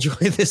actually enjoy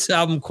this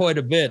album quite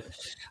a bit.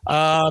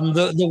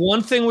 The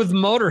one thing with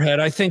Motorhead,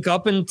 I think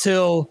up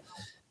until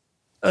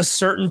a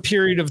certain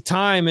period of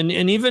time, and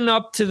even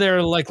up to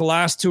their like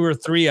last 2 or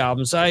 3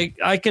 albums,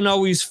 I can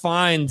always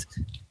find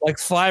like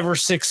 5 or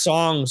 6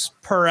 songs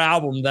per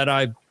album that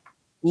I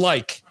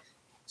like.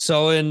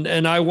 So,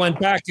 and I went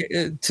back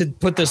to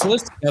put this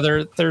list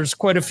together. There's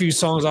quite a few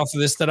songs off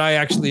of this that I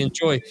actually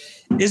enjoy.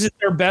 Is it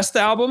their best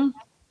album?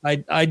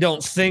 I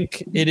don't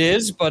think it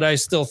is, but I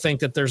still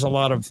think that there's a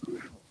lot of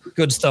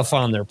good stuff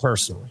on there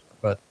personally.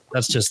 But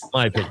that's just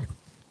my opinion.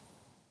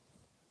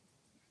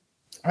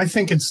 I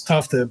think it's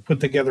tough to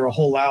put together a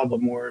whole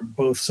album where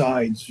both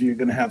sides you're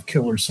going to have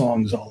killer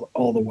songs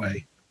all the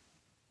way.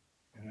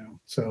 You know,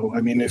 so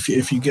I mean, if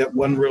you get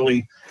one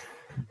really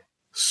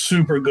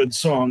super good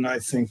song, I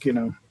think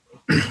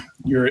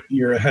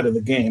you're ahead of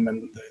the game,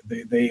 and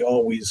they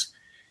always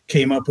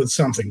came up with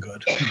something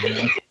good. You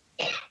know?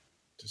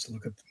 Just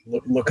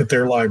look at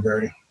their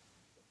library.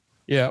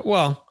 Yeah,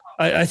 well,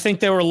 I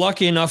think they were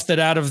lucky enough that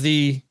out of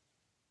the,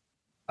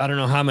 I don't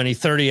know how many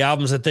 30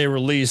 albums that they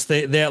released,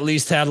 they at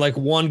least had like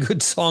one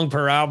good song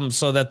per album,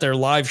 so that their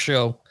live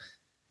show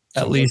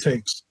at least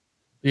takes.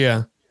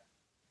 Yeah.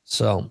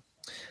 So,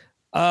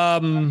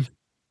 coming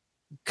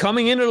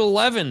in at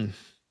 11.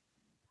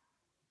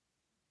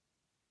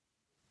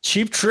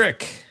 Cheap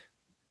Trick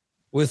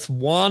with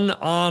One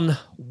on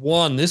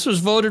One. This was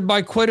voted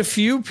by quite a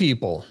few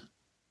people.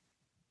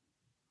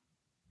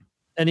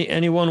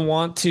 Anyone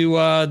want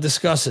to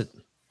discuss it?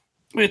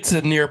 It's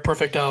a near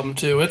perfect album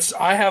too.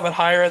 I have it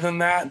higher than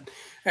that,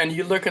 and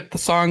you look at the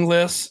song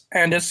list,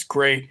 and it's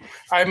great.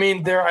 I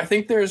mean, I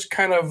think there's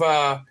kind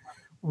of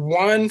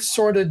one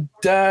sort of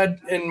dud,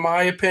 in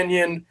my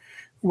opinion,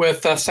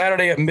 with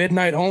Saturday at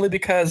Midnight, only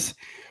because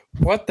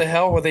what the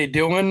hell were they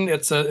doing?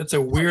 It's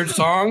a weird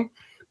song.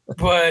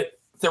 But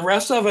the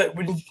rest of it,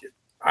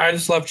 I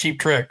just love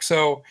Cheap Trick.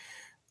 So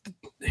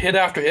hit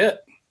after hit.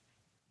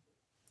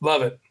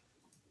 Love it.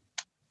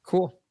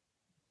 Cool.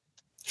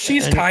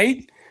 She's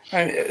tight.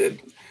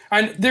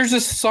 There's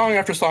just song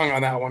after song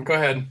on that one. Go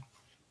ahead.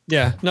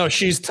 Yeah. No,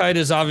 She's Tight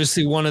is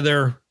obviously one of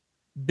their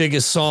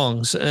biggest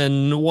songs,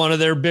 and one of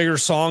their bigger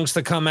songs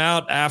to come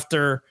out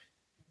after,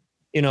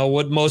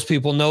 what most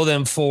people know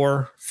them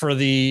for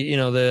the,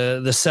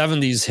 the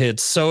 70s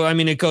hits. So, I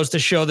mean, it goes to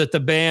show that the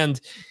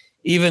band,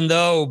 even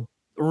though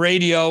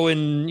radio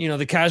and,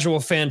 the casual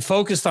fan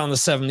focused on the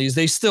 70s,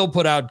 they still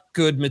put out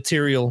good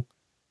material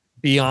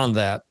beyond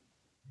that.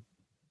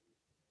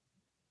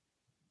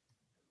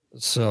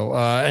 So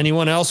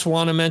anyone else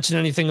want to mention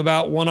anything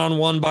about One on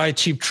One by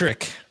Cheap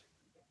Trick?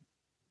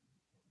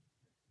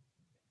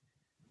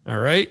 All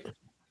right.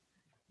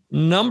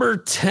 Number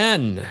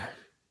 10.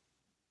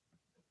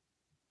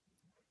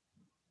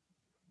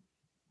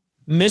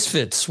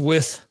 Misfits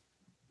with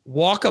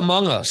Walk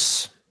Among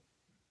Us.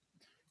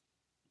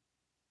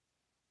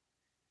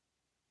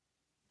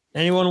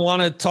 Anyone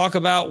want to talk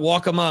about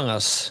Walk Among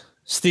Us?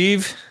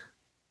 Steve?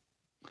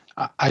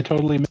 I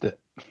totally missed it.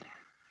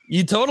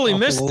 You totally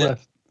missed it.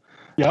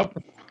 Yep.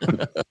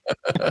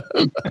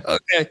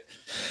 Okay.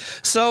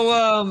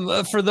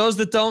 So for those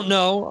that don't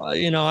know,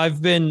 I've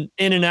been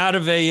in and out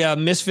of a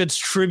Misfits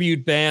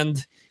tribute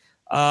band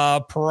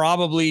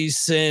probably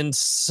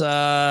since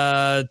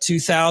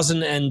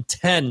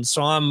 2010.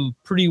 So I'm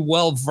pretty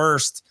well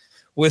versed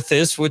with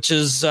this, which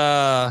is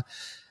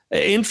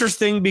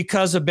interesting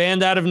because a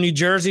band out of New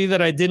Jersey that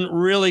I didn't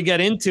really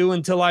get into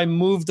until I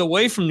moved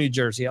away from New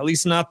Jersey, at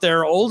least not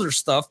their older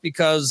stuff,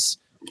 because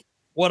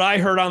what I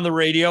heard on the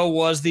radio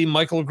was the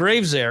Michael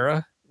Graves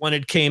era when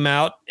it came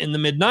out in the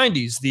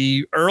mid-90s.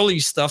 The early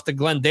stuff, the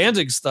Glenn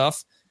Danzig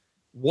stuff,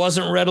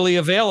 wasn't readily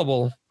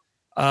available,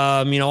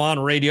 on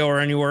radio or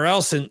anywhere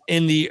else. And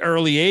in the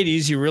early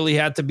 80s, you really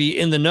had to be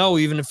in the know,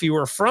 even if you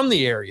were from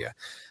the area.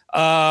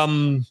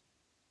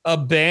 A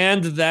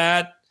band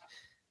that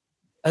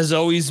has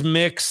always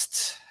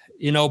mixed,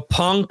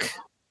 punk,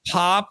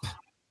 pop,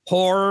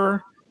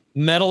 horror,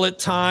 metal at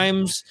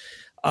times.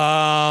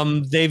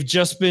 They've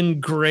just been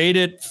great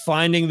at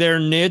finding their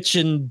niche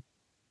and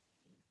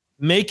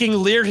making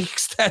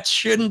lyrics that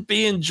shouldn't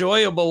be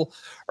enjoyable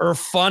or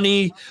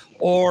funny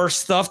or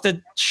stuff that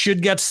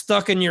should get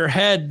stuck in your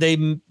head.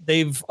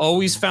 They've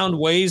always found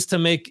ways to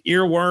make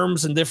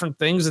earworms and different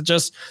things that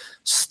just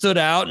stood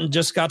out and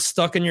just got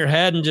stuck in your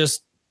head and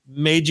just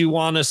made you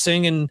want to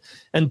sing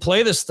and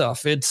play this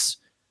stuff. It's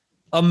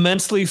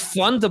immensely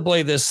fun to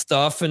play this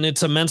stuff, and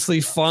it's immensely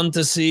fun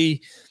to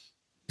see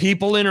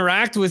people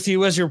interact with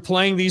you as you're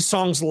playing these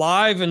songs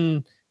live,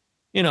 and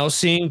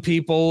seeing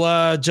people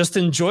just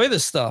enjoy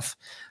this stuff.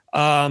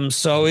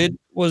 So it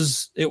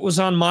was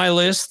on my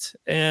list,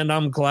 and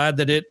I'm glad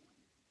that it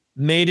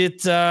made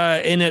it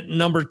in at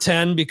number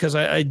 10, because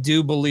I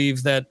do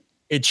believe that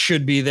it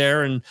should be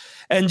there. And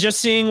just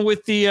seeing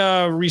with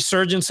the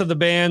resurgence of the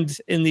band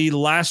in the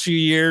last few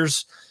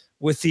years,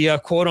 with the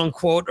quote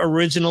unquote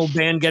original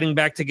band getting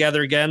back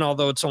together again,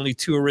 although it's only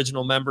 2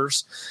 original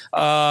members.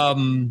 I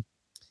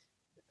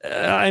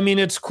mean,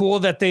 it's cool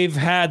that they've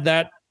had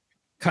that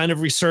kind of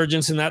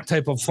resurgence and that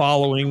type of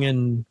following,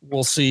 and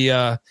we'll see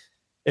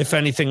if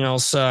anything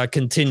else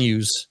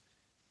continues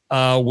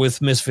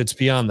with Misfits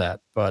beyond that.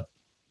 But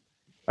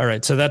all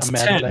right, so that's I'm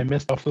mad 10. that I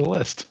missed off the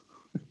list.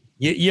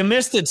 You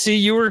missed it. See,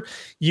 you were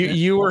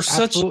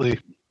such. Absolutely.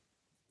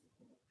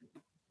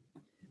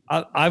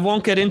 I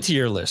won't get into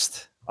your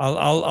list.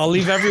 I'll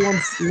leave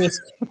everyone's list.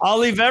 I'll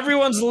leave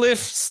everyone's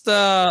list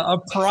a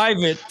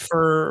private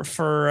for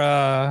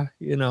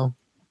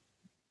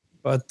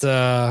But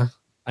I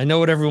know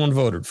what everyone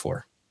voted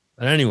for.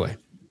 But anyway,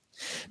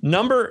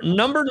 number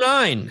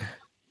 9.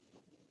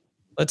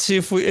 Let's see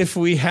if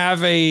we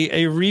have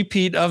a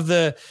repeat of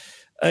a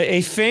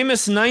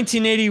famous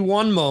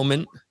 1981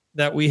 moment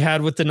that we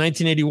had with the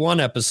 1981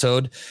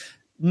 episode.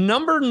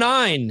 Number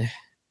 9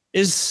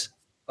 is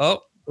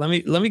let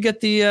me get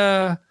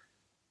the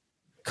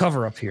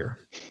cover up here.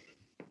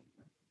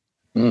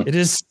 It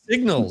is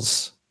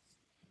Signals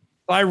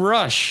by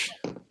Rush.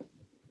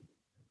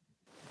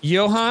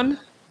 Johan?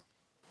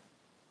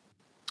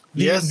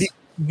 Yes.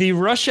 The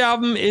Rush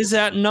album is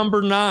at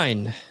number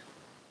 9.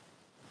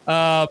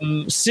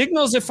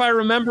 Signals, if I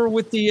remember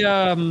with the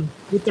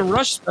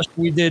Rush special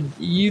we did,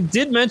 you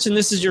did mention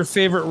this is your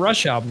favorite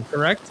Rush album,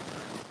 correct?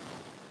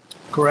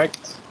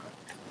 Correct.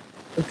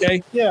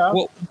 Okay. Yeah.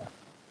 Well,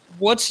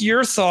 what's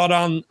your thought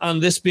on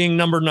this being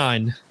number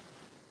 9?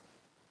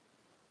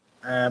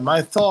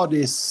 My thought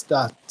is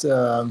that,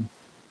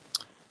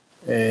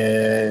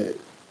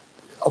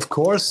 of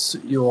course,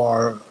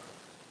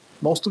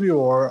 most of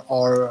you are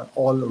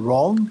all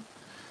wrong.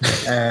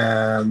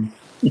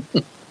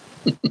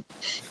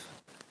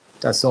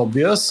 That's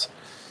obvious.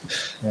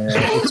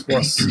 It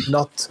was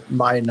not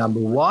my number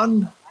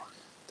 1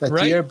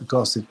 that year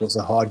because it was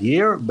a hard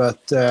year,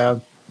 but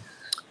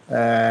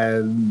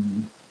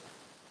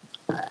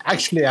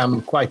actually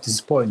I'm quite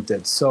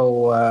disappointed.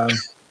 So I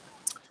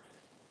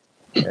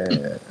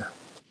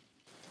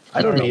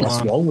don't know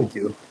what's wrong with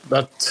you,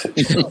 but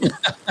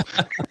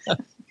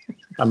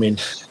I mean,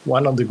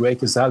 one of the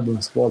greatest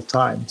albums of all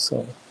time.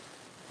 So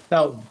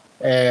no,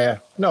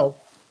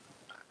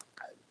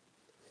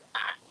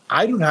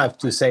 I don't have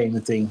to say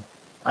anything.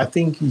 I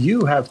think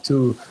you have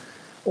to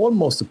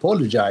almost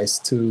apologize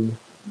to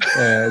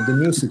the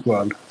music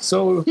world.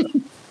 So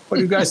what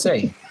do you guys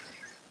say?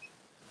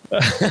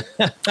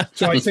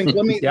 So I think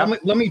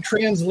let me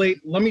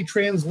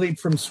translate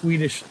from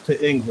Swedish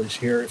to English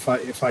here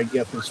if I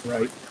get this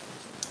right.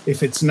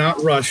 If it's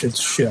not Rush, it's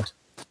shit.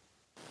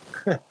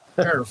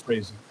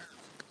 Paraphrasing.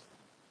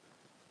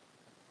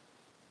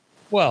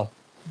 Well,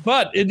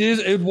 but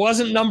it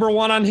wasn't number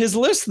 1 on his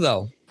list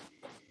though.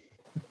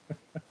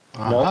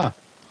 Uh-huh.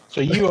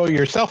 So you owe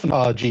yourself an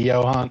apology,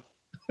 Johan.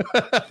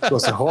 It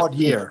was a hard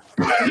year.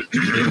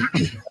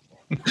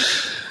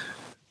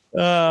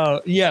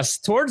 Yes,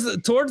 towards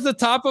the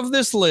top of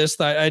this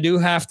list, I do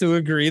have to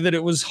agree that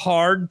it was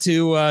hard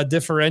to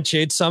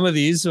differentiate some of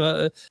these.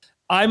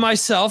 I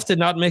myself did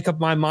not make up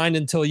my mind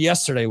until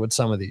yesterday with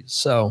some of these.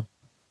 So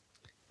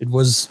it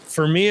was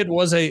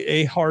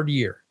a hard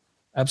year.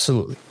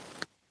 Absolutely.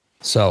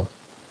 So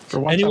for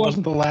once, I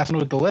wasn't the last one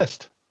with the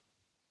list.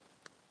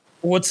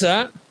 What's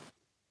that?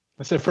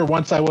 I said for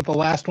once I was the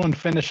last one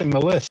finishing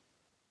the list.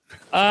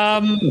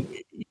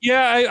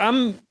 Yeah,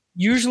 I'm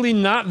usually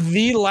not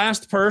the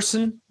last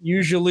person.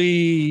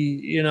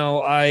 Usually,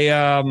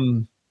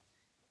 I'm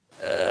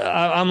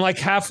like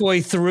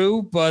halfway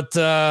through, but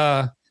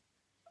there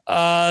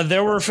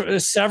were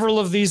several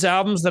of these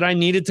albums that I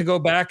needed to go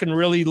back and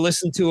really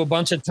listen to a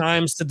bunch of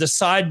times to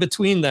decide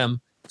between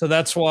them. So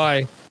that's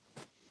why,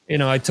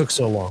 I took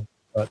so long.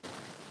 But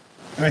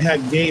I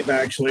had Gabe,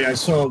 actually. I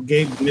saw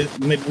Gabe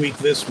midweek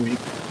this week.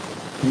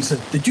 He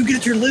said, "Did you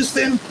get your list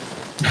in?"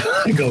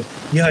 I go,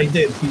 "Yeah, I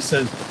did." He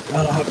said,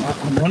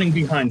 "I'm running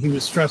behind." He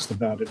was stressed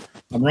about it.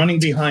 I'm running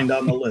behind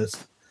on the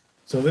list.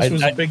 So this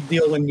was a big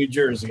deal in New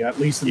Jersey, at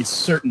least in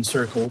certain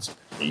circles.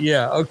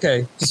 Yeah,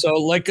 okay. So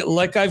like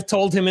I've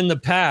told him in the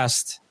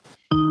past,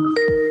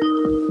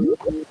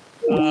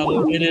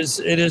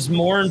 it is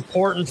more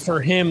important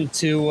for him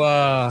to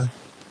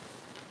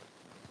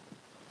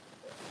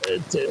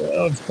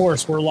of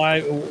course we're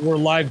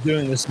live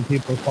doing this and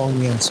people are calling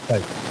me on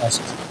Skype.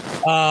 Awesome.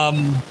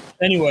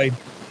 Anyway,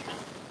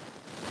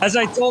 as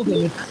I told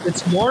him,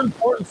 it's more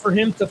important for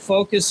him to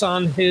focus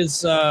on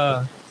his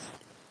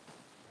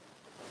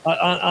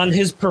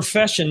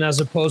profession as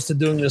opposed to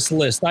doing this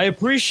list. I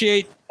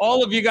appreciate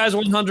all of you guys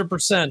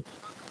 100%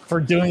 for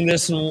doing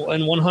this, and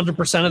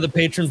 100% of the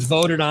patrons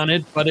voted on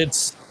it, but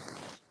it's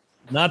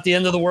not the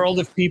end of the world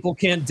if people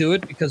can't do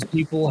it, because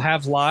people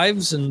have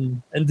lives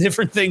and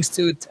different things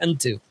to attend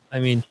to. I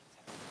mean,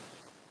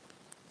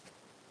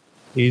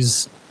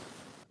 he's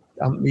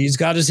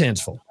got his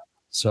hands full,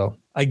 so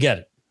I get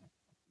it.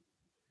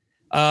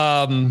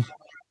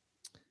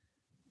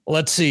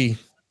 Let's see.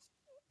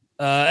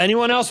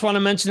 Anyone else want to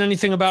mention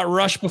anything about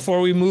Rush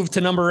before we move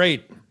to number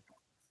 8?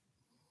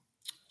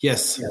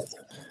 Yes.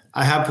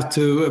 I have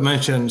to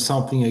mention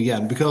something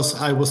again, because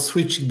I was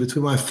switching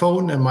between my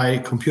phone and my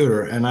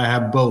computer, and I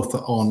have both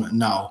on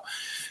now.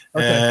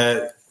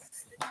 Okay.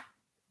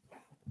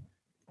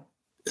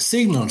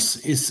 Signals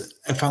is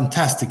a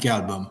fantastic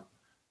album,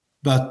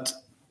 but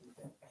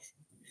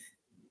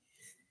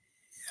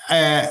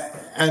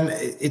and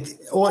in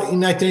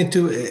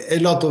 1982 a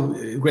lot of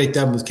great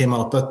albums came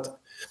out, but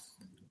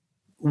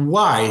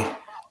why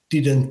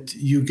didn't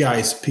you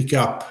guys pick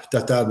up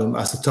that album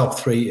as a top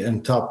 3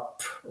 and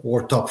top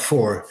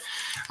 4?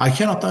 I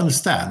cannot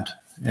understand.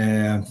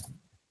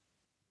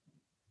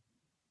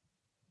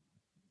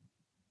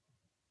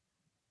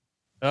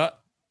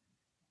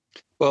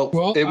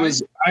 Well, it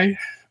was. I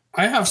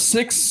have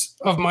 6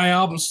 of my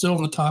albums still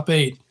in the top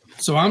 8,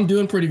 so I'm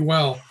doing pretty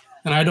well,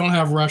 and I don't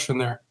have Rush in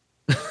there.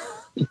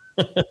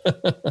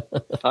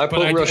 I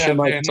put Rush in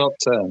my top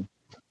 10.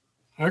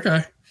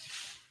 Okay.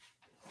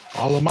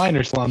 All of mine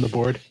are still on the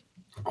board.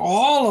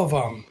 All of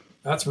them.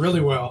 That's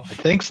really well. I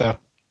think so.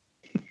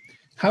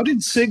 How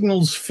did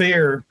Signals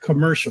fare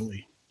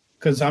commercially?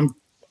 Because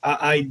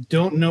I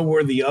don't know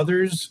where the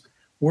others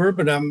were,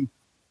 but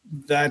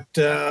that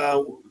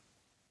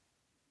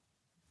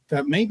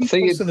may be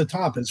close to the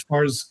top as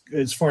far as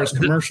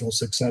commercial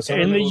success.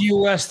 In the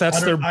U.S.,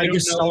 that's their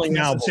biggest selling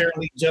album.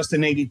 Necessarily just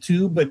in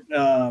 '82, but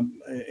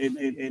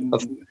in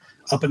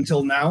up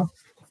until now.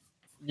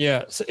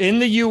 Yeah, so in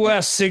the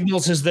U.S.,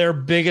 Signals is their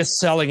biggest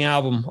selling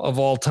album of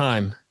all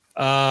time.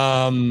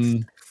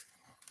 I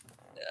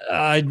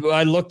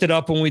looked it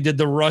up when we did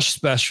the Rush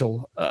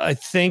special. I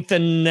think the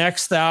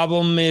next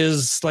album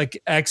is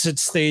like Exit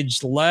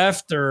Stage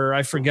Left, or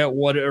I forget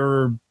what,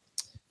 or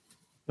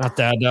not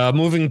that.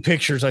 Moving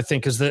Pictures, I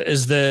think, is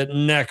the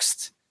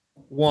next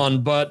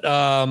one. But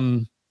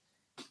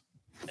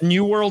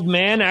New World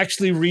Man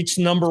actually reached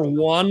number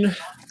 1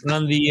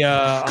 on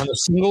the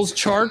singles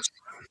chart.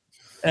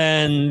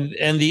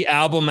 And the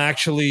album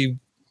actually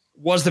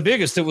was the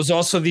biggest. It was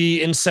also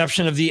the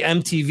inception of the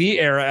MTV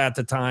era at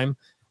the time.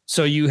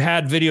 So you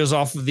had videos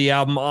off of the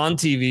album on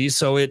TV.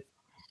 So it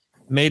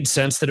made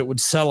sense that it would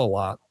sell a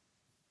lot.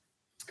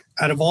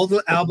 Out of all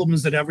the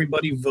albums that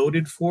everybody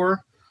voted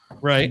for,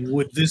 right,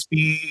 would this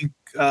be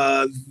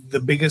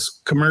the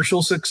biggest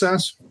commercial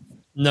success?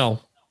 No.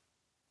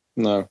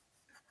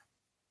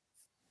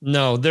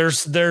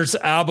 There's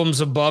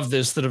albums above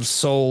this that have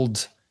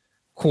sold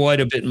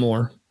quite a bit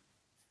more.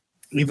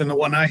 Even the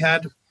one I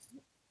had?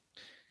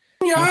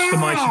 Yeah. Much to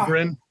my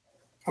chagrin.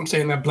 I'm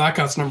saying that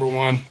Blackout's number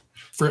 1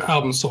 for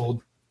albums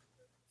sold.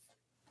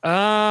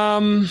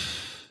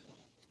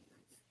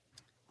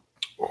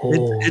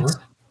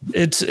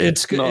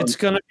 It's gonna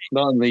be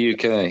not in the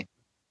UK.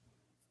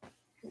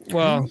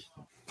 Well,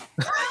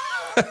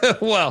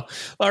 well,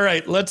 all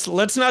right. Let's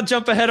not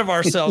jump ahead of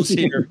ourselves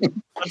here.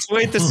 Let's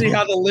wait to see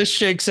how the list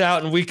shakes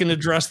out, and we can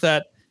address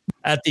that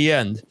at the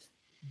end.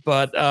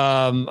 But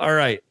all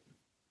right.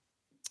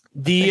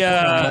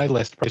 My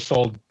list probably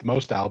sold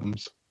most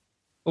albums.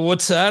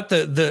 What's that?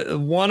 The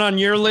one on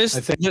your list?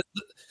 I think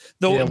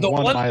the one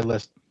on my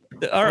list.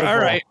 All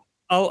right.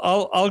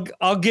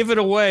 I'll give it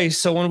away.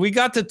 So when we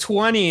got to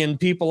 20 and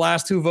people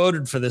asked who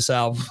voted for this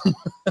album,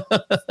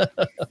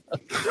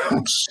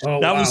 ouch.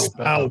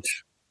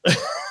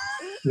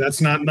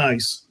 That's not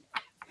nice.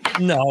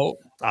 No,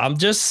 I'm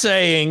just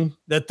saying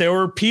that there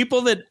were people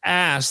that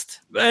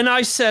asked, and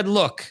I said,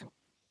 look,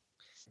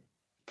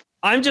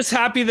 I'm just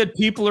happy that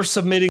people are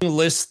submitting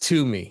lists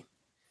to me.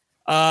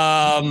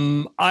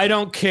 I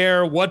don't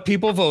care what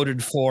people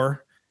voted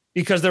for,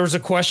 because there was a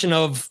question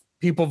of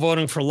people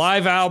voting for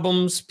live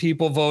albums,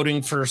 people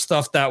voting for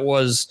stuff that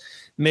was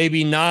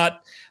maybe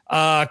not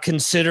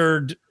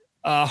considered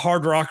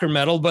hard rock or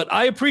metal. But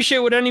I appreciate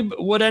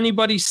what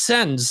anybody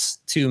sends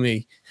to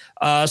me.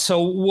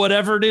 So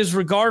whatever it is,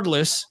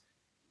 regardless,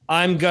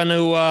 I'm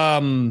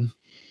gonna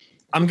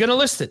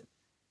list it.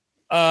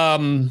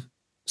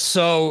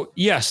 So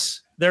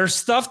yes, there's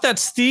stuff that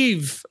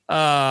Steve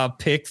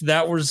picked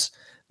that was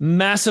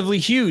massively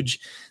huge.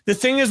 The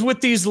thing is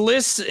with these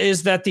lists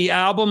is that the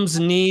albums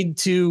need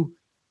to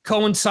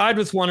coincide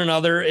with one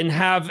another and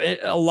have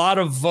a lot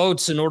of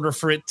votes in order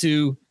for it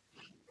to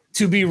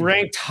be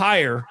ranked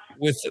higher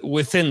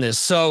within this.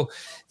 So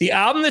the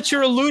album that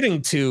you're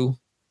alluding to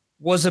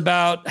was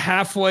about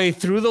halfway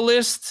through the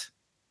list.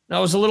 That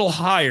was a little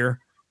higher.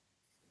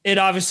 It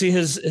obviously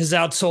has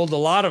outsold a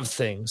lot of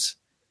things.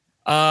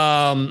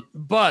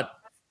 But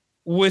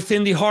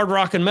within the hard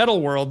rock and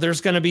metal world,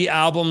 there's going to be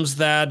albums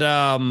that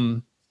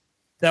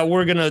that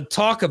we're going to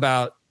talk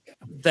about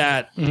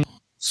that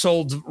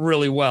sold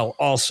really well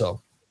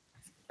also.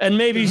 And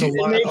maybe There's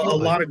a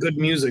lot of good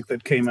music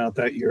that came out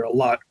that year, a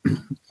lot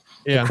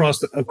across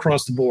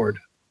the board.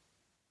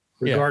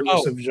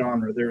 Regardless of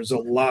genre, there's a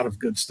lot of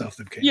good stuff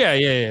that came out.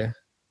 Yeah.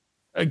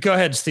 Go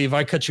ahead, Steve.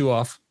 I cut you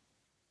off.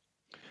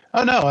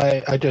 Oh, no,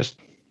 I just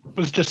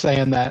was just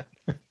saying that.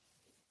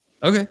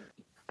 Okay.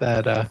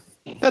 That's,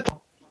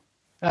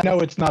 I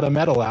know it's not a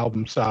metal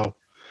album, so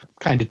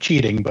kind of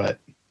cheating, but.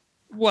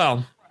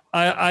 Well,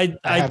 I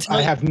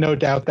have no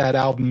doubt that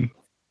album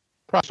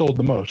probably sold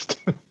the most.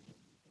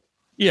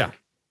 Yeah.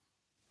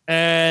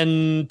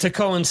 And to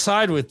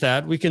coincide with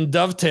that, we can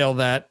dovetail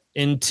that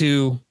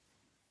into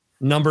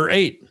number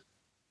 8.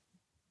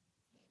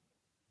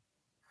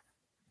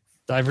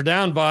 Diver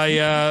Down by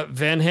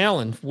Van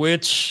Halen,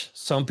 which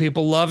some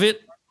people love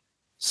it,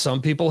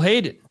 some people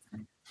hate it.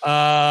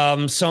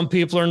 Some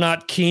people are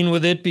not keen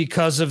with it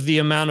because of the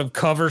amount of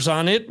covers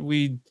on it.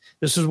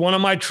 This was one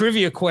of my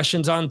trivia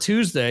questions on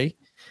Tuesday.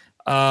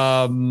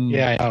 Yeah,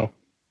 I know.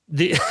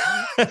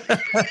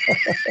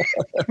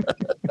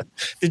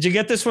 Did you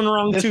get this one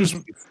wrong too?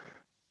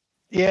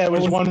 Yeah, it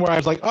was one where I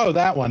was like, "Oh,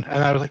 that one,"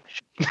 and I was like,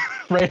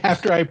 right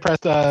after I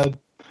pressed the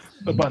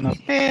button, I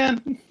was,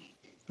 man.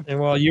 And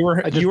well, you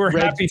were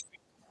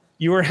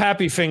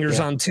happy fingers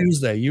on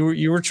Tuesday.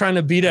 You were trying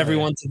to beat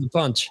everyone to the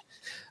punch.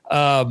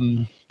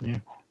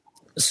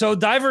 So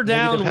Diver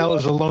Down. Negative Hell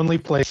is a lonely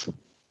place.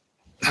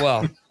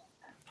 Well,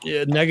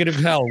 yeah, Negative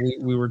Hell.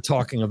 We were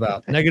talking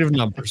about negative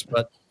numbers,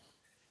 but.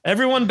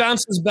 Everyone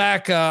bounces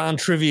back on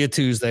Trivia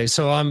Tuesday,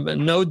 so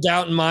I'm no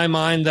doubt in my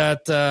mind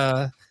that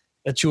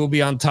that you will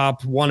be on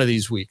top one of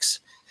these weeks.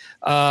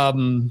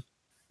 Diver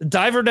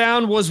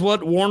Down was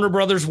what Warner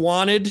Brothers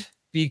wanted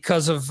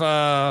because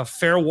of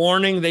Fair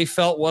Warning they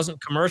felt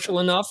wasn't commercial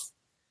enough.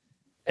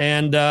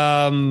 And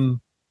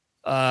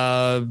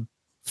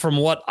from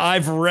what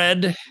I've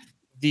read,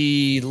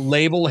 the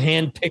label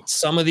handpicked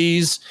some of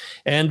these,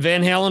 and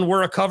Van Halen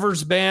were a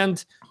covers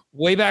band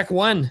way back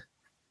when.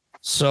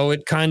 So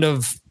it kind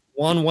of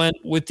one went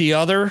with the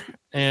other,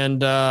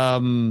 and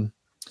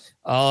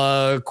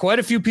quite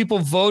a few people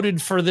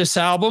voted for this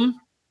album.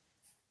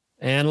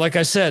 And like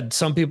I said,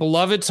 some people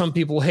love it, some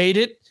people hate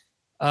it.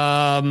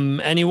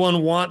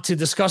 Anyone want to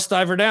discuss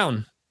Diver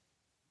Down?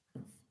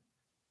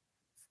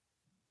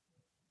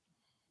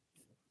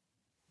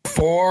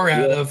 4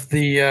 out of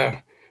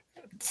the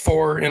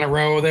 4 in a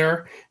row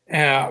there.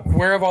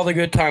 Where have all the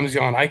good times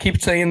gone? I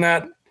keep saying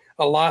that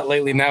a lot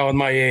lately now in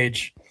my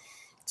age.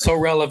 So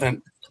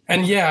relevant.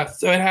 And yeah,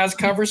 so it has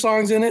cover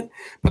songs in it,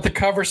 but the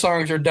cover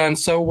songs are done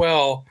so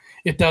well,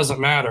 it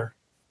doesn't matter.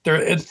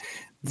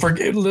 For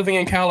living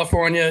in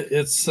California,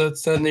 it's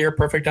a near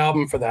perfect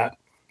album for that,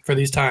 for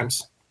these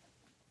times.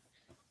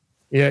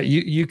 Yeah,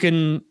 you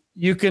can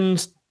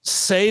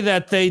say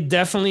that they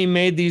definitely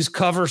made these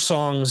cover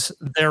songs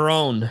their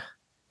own.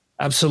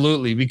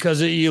 Absolutely,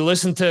 because you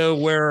listen to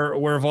where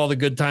have all the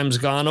good times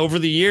gone over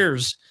the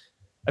years.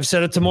 I've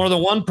said it to more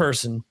than one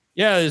person.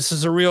 Yeah, this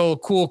is a real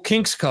cool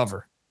Kinks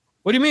cover.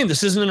 What do you mean?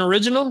 This isn't an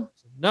original?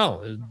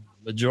 No, the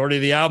majority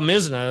of the album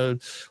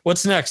isn't.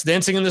 What's next?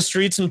 Dancing in the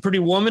Streets and Pretty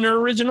Woman are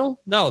original?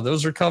 No,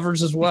 those are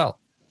covers as well.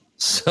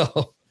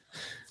 So,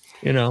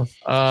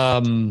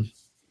 I've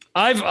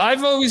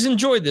always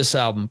enjoyed this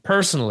album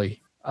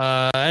personally.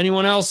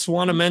 Anyone else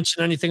want to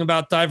mention anything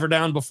about Diver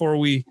Down before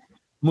we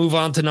move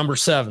on to number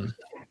 7?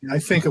 I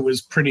think it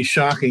was pretty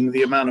shocking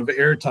the amount of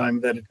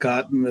airtime that it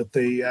got and that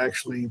they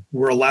actually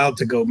were allowed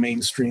to go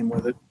mainstream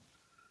with it.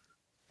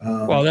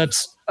 Well,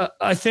 that's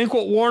I think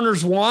what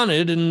Warner's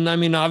wanted. And I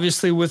mean,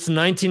 obviously with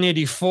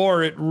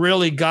 1984, it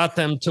really got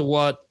them to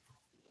what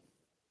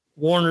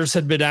Warner's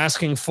had been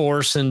asking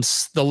for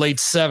since the late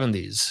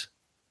 70s.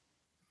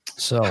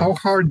 So how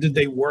hard did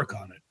they work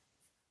on it?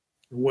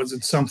 Was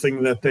it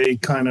something that they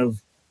kind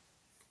of,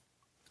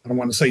 I don't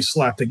want to say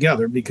slapped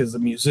together because the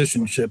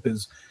musicianship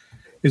is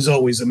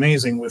always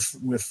amazing with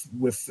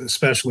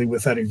especially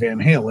with Eddie Van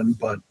Halen,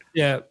 but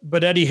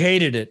Eddie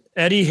hated it.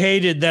 Eddie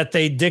hated that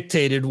they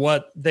dictated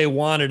what they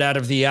wanted out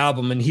of the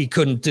album, and he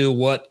couldn't do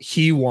what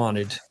he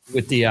wanted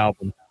with the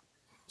album.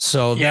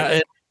 So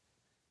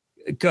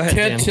go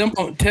ahead.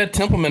 Ted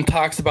Templeman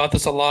talks about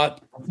this a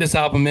lot, this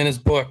album in his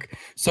book.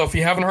 So if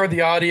you haven't heard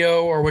the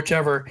audio or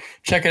whichever,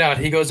 check it out.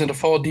 He goes into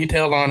full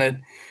detail on it.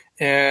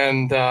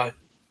 And go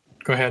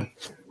ahead.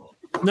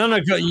 No,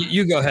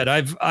 you go ahead.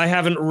 I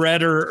haven't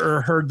read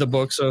or heard the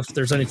book, so if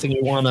there's anything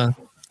you want to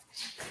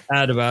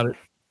add about it.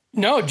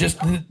 No, just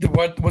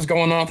what was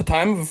going on at the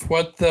time of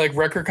what the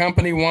record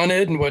company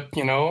wanted and what,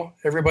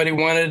 everybody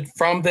wanted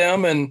from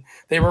them, and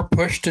they were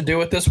pushed to do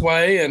it this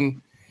way,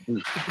 and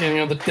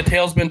the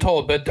tale's been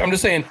told. But I'm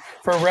just saying,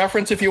 for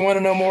reference, if you want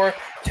to know more,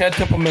 Ted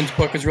Templeman's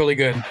book is really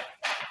good.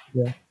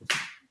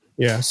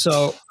 Yeah.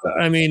 So,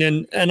 I mean,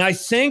 and I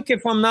think,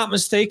 if I'm not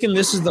mistaken,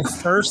 this is the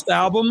first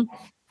album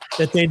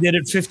that they did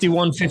at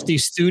 5150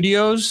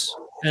 Studios.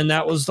 And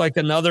that was like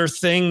another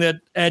thing that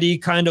Eddie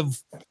kind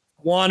of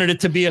wanted it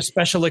to be a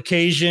special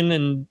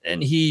occasion,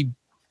 and he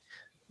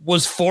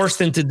was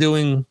forced into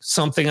doing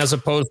something as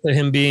opposed to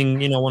him being,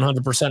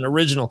 100%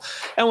 original.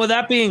 And with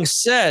that being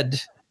said,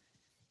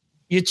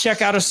 you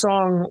check out a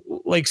song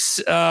like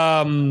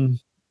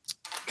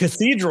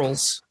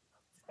Cathedrals,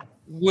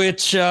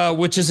 which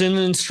is an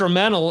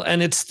instrumental,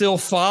 and it still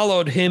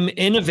followed him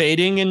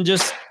innovating and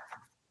just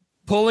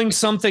pulling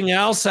something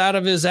else out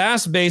of his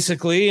ass,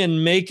 basically,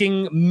 and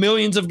making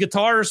millions of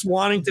guitarists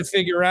wanting to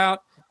figure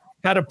out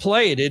how to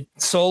play it. It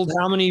sold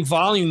how many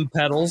volume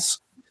pedals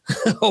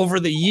over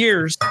the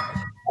years.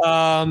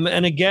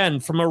 And again,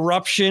 from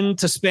Eruption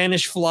to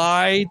Spanish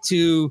Fly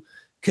to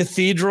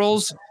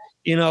Cathedrals,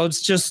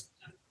 it's just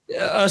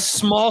a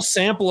small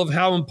sample of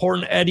how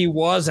important Eddie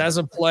was as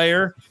a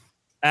player,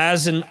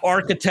 as an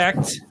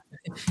architect,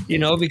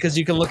 because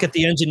you can look at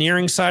the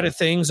engineering side of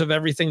things of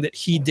everything that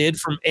he did,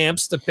 from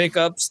amps to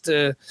pickups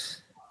to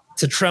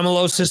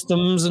tremolo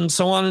systems and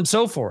so on and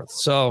so forth.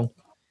 So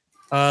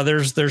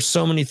there's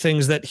so many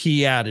things that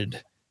he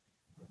added.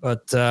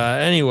 But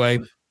anyway,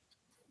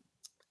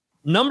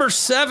 number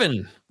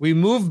 7, we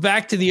move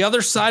back to the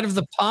other side of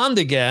the pond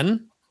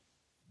again.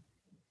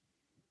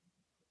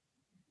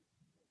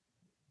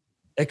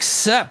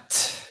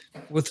 Except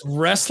with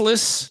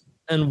Restless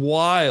and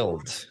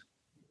Wild.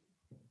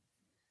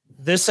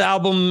 This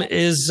album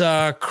is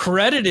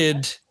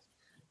credited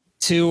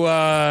to,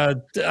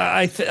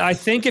 I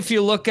think if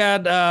you look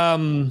at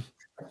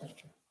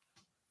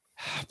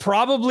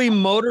probably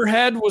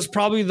Motorhead was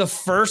probably the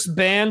first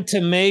band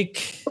to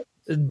make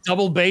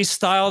double bass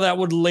style that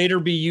would later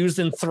be used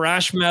in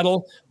thrash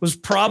metal, was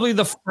probably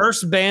the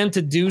first band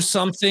to do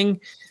something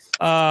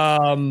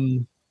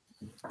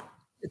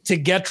to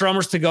get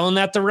drummers to go in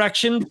that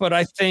direction. But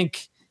I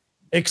think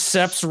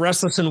Accept's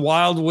Restless and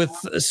Wild with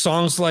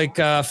songs like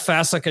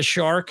Fast Like a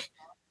Shark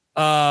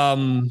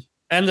and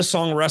the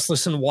song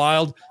Restless and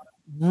Wild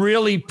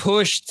really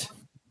pushed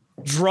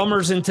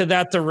drummers into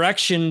that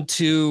direction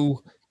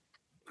to,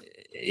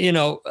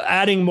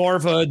 adding more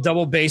of a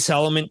double bass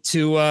element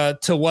to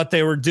what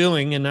they were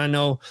doing. And I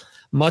know,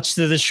 much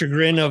to the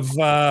chagrin of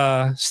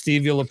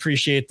Steve, you'll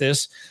appreciate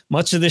this,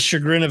 much to the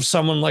chagrin of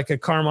someone like a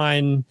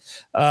Carmine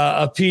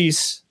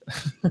Appice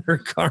or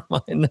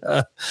Carmine.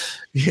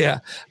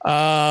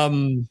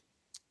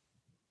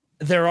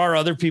 There are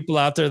other people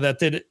out there that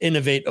did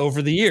innovate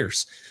over the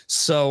years.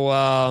 So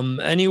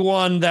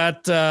anyone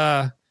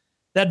that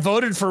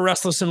voted for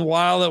Restless and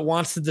Wild that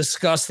wants to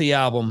discuss the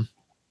album.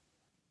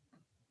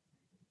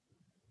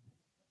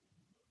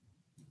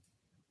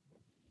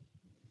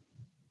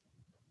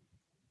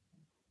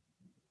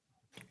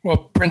 Well,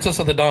 Princess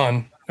of the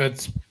Dawn,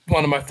 it's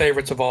one of my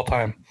favorites of all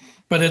time,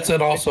 but it's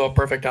also a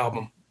perfect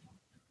album.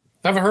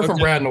 I haven't heard from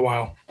Brad in a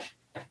while.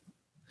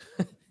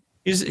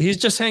 He's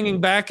just hanging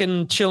back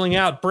and chilling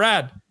out.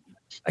 Brad,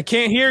 I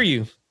can't hear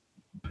you.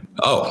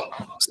 Oh,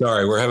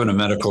 sorry. We're having a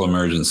medical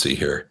emergency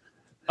here.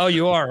 Oh,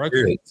 you are?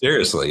 Okay.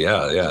 Seriously.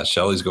 Yeah.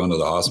 Shelly's going to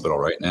the hospital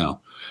right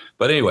now.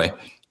 But anyway,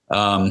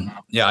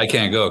 I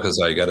can't go because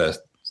I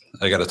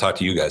gotta talk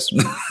to you guys.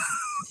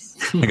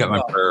 I got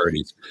my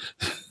priorities.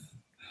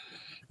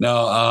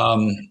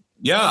 No,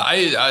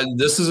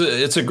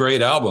 it's a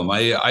great album.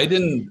 I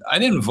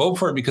didn't vote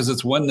for it because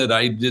it's one that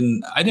I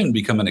didn't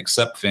become an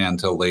Accept fan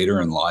till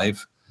later in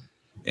life.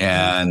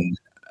 And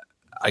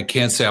I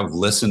can't say I've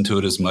listened to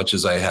it as much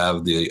as I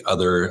have the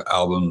other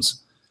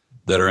albums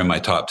that are in my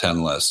top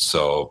 10 list.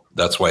 So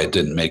that's why it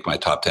didn't make my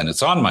top 10.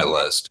 It's on my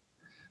list,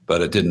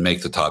 but it didn't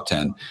make the top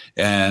 10.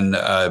 And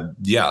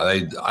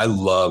I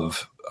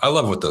love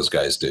what those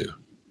guys do.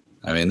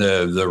 I mean,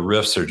 the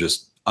riffs are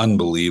just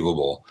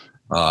unbelievable.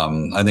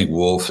 I think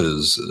Wolf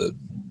is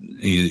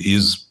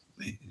he's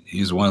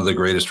one of the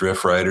greatest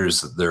riff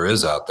writers that there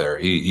is out there.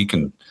 He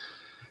can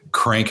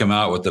crank them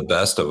out with the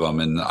best of them,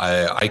 and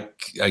I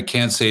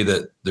can't say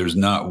that there's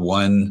not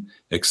one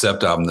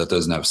Accept album that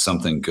doesn't have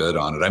something good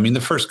on it. I mean,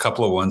 the first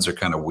couple of ones are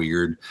kind of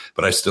weird,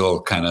 but I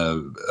still kind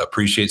of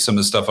appreciate some of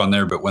the stuff on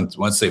there. But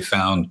once they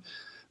found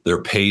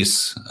their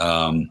pace,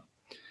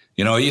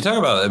 you talk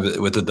about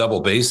with the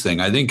double bass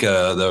thing. I think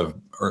the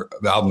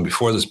album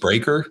before this,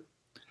 Breaker.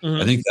 Mm-hmm.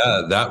 I think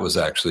that was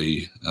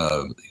actually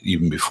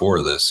even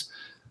before this,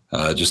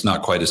 just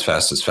not quite as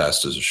fast as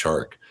a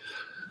shark.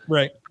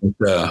 Right.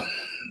 But,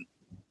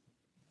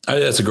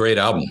 it's a great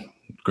album,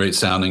 great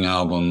sounding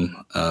album.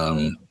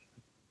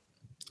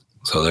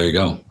 So there you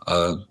go.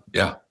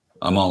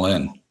 I'm all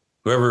in.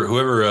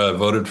 Whoever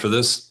voted for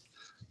this,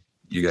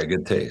 you got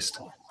good taste.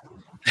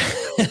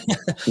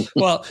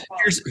 Well,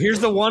 here's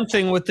the one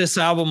thing with this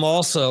album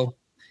also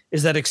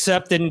is that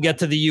Accept didn't get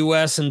to the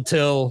U.S.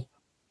 until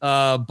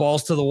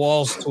Balls to the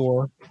Walls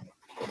tour,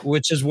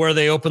 which is where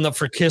they opened up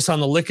for Kiss on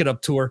the Lick It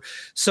Up tour.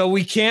 So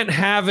we can't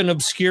have an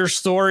obscure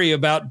story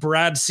about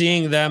Brad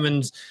seeing them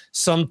in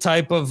some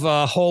type of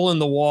hole in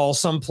the wall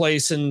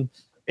someplace in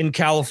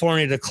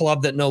California at a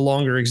club that no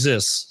longer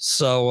exists.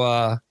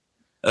 So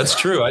that's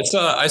true. I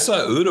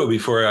saw Udo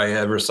before I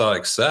ever saw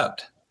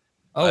Accept.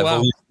 Oh,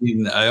 wow.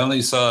 I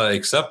only saw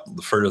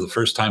Accept for the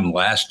first time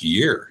last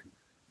year.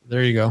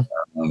 There you go.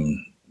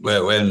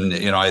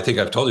 when I think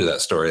I've told you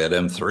that story at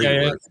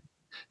M3.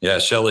 Yeah,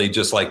 Shelley,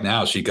 just like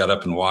now, she got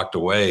up and walked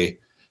away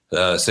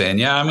saying,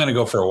 yeah, I'm going to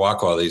go for a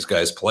walk while these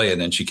guys play. And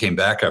then she came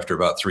back after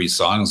about 3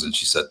 songs and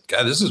she said,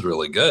 God, this is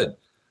really good. I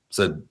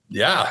said,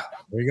 yeah.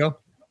 There you go.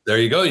 There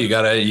you go. You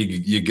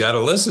gotta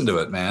listen to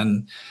it,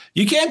 man.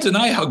 You can't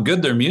deny how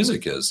good their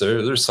music is.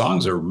 Their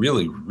songs are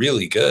really,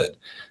 really good.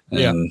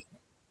 And,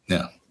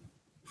 yeah.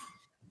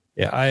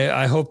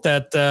 I hope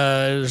that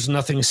there's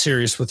nothing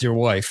serious with your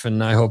wife,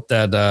 and I hope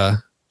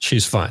that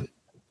she's fine.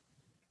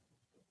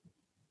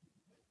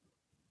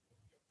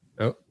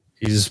 Oh,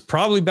 he's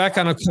probably back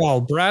on a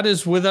call. Brad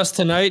is with us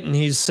tonight, and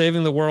he's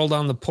saving the world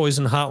on the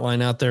Poison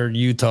Hotline out there in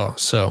Utah.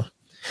 So,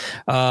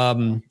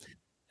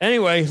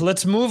 anyway,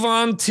 let's move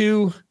on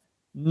to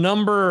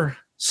number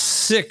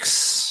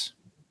 6.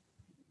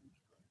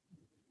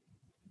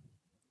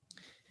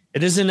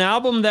 It is an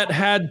album that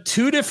had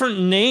 2 different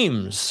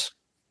names.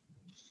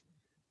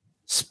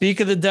 Speak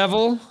of the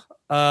Devil,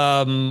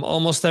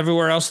 almost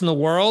everywhere else in the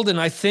world. And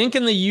I think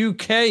in the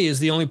UK is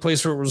the only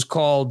place where it was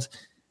called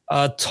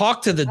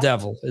Talk to the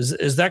Devil.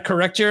 Is that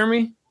correct,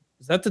 Jeremy?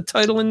 Is that the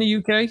title in the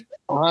UK?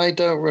 I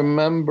don't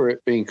remember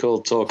it being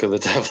called Talk of the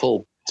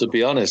Devil, to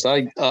be honest.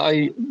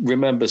 I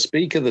remember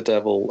Speak of the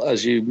Devil,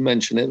 as you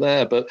mentioned it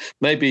there, but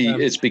maybe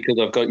it's because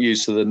I've got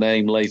used to the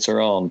name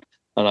later on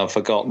and I've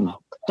forgotten.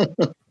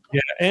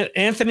 Yeah,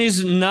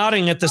 Anthony's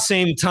nodding at the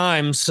same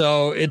time,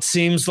 so it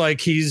seems like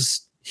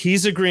he's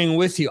agreeing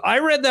with you. I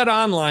read that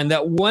online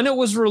that when it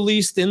was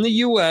released in the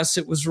US,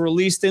 it was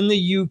released in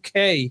the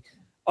UK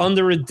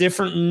under a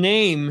different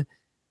name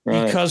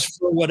because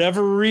for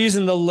whatever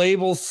reason, the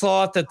label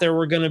thought that there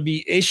were going to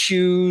be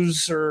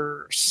issues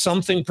or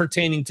something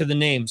pertaining to the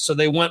name. So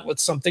they went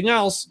with something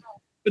else.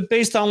 But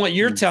based on what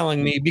you're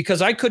telling me,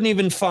 because I couldn't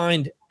even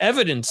find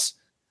evidence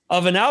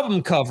of an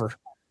album cover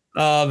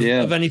of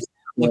anything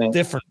that looked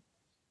different.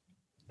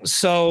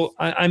 So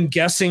I'm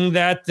guessing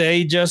that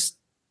they just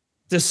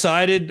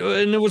decided,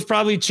 and it was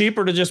probably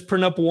cheaper to just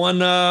print up one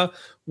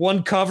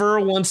cover,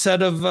 one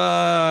set of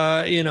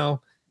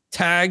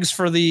tags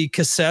for the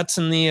cassettes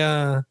and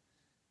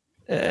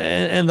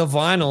the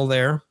vinyl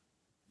there.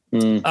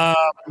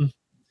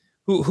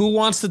 Who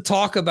wants to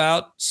talk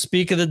about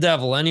Speak of the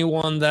Devil?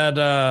 Anyone that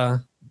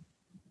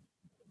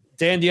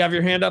Dan, do you have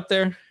your hand up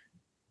there?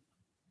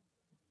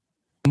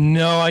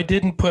 No, I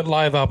didn't put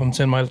live albums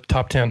in my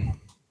top 10.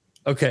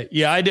 Okay.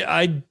 Yeah, I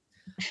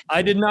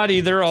did not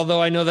either,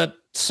 although I know that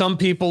some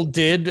people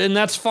did, and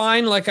that's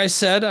fine. Like I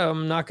said,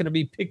 I'm not going to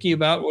be picky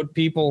about what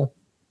people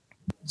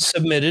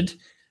submitted.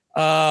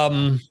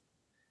 I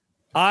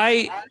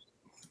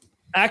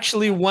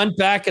actually went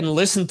back and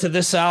listened to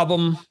this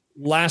album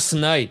last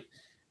night.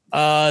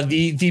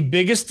 The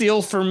biggest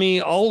deal for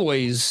me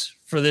always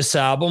for this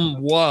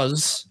album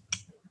was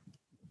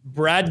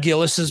Brad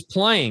Gillis's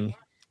playing.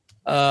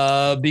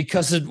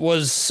 Because it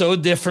was so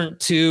different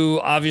to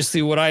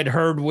obviously what I'd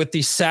heard with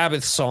the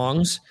Sabbath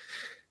songs.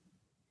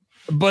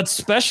 But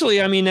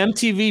especially, I mean,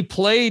 MTV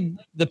played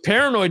the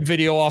Paranoid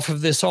video off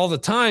of this all the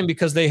time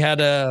because they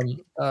had an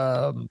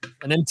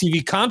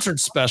MTV concert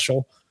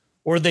special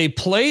where they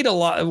played a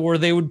lot, where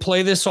they would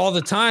play this all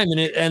the time.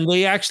 And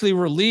they actually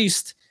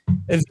released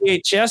a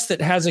VHS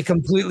that has a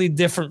completely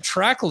different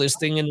track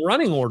listing and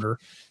running order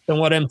than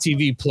what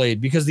MTV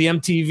played, because the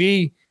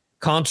MTV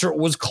concert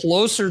was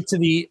closer to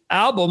the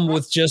album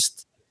with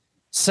just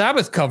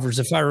Sabbath covers,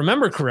 if I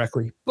remember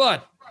correctly.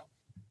 But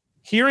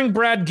hearing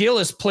Brad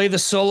Gillis play the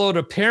solo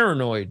to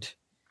Paranoid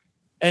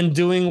and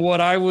doing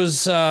what I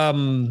was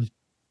told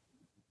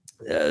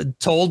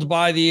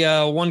by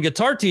the one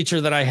guitar teacher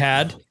that I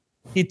had,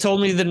 he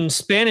told me that in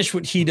Spanish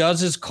what he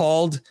does is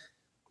called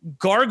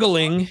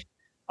gargling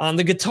on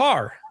the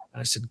guitar.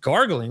 I said,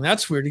 gargling?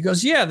 That's weird. He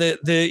goes, yeah,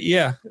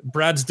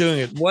 Brad's doing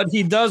it. What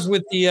he does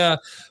with the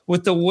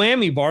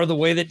whammy bar, the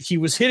way that he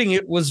was hitting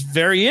it, was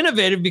very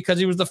innovative because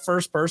he was the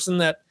first person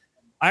that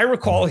I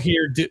recall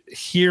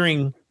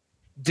hearing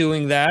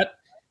doing that,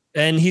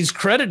 and he's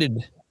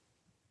credited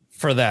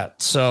for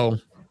that. So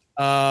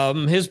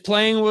his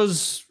playing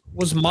was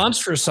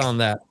monstrous on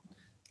that.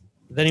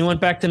 Then he went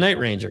back to Night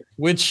Ranger,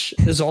 which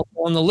is also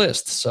on the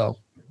list. So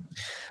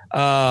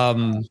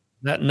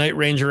that Night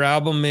Ranger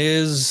album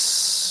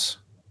is...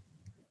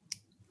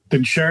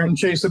 Did Sharon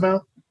chase him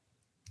out?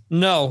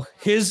 No,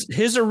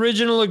 his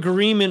original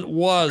agreement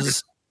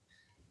was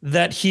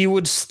that he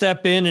would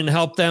step in and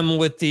help them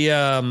with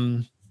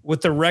the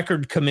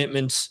record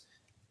commitments,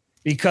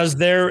 because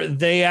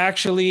they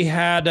actually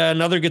had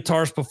another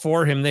guitarist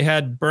before him. They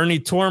had Bernie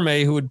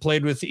Torme, who had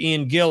played with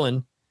Ian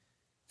Gillan,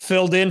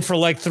 filled in for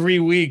like 3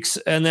 weeks,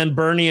 and then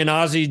Bernie and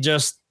Ozzy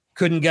just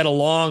couldn't get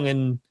along,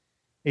 and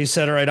he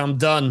said, all right, I'm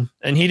done.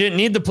 And he didn't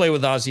need to play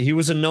with Ozzy. He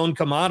was a known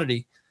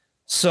commodity.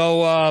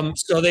 So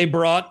they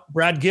brought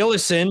Brad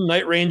Gillis in.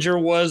 Night Ranger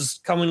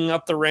was coming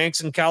up the ranks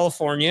in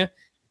California,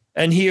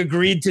 and he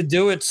agreed to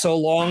do it so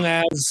long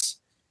as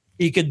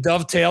he could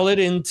dovetail it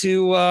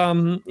into,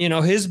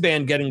 his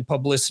band getting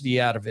publicity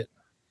out of it.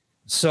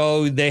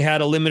 So they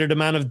had a limited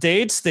amount of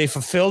dates. They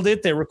fulfilled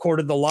it. They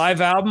recorded the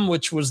live album,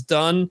 which was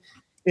done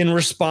in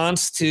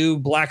response to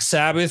Black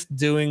Sabbath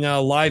doing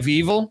Live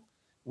Evil,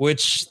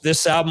 which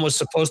this album was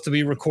supposed to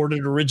be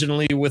recorded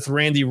originally with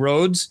Randy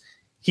Rhoads.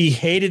 He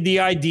hated the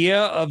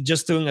idea of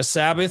just doing a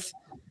Sabbath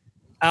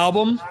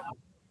album,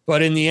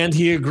 but in the end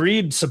he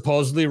agreed,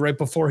 supposedly right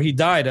before he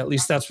died. At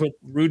least that's what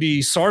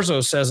Rudy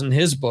Sarzo says in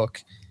his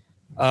book,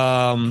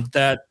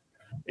 that,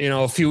 you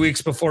know, a few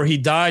weeks before he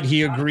died,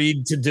 he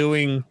agreed to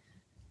doing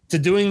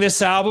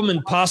this album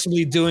and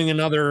possibly doing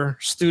another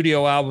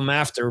studio album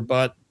after.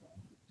 But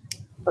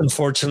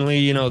unfortunately,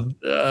 you know,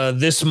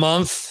 this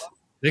month, I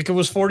think it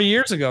was 40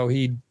 years ago,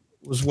 he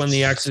was when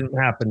the accident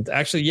happened.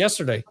 Actually,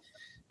 yesterday.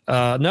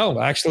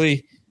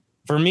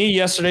 For me,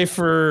 yesterday,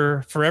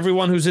 for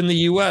everyone who's in the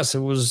U.S., it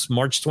was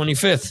March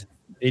 25th,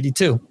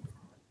 82.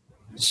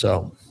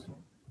 So,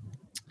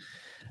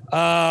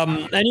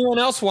 anyone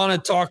else want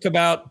to talk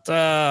about,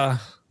 or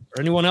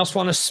anyone else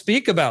want to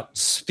speak about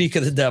Speak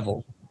of the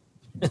Devil?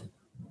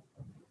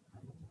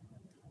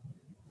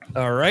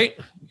 All right.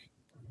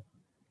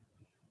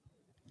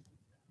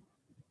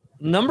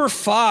 Number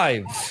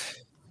 5.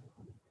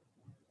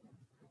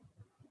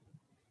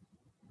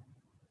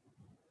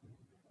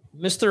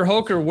 Mr.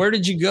 Hoker, where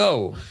did you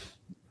go?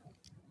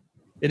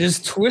 It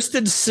is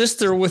Twisted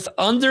Sister with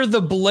Under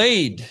the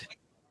Blade.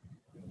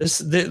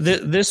 This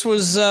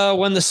was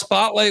when the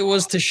spotlight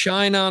was to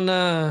shine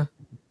on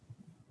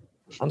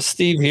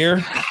Steve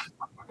here.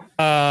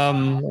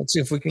 Let's see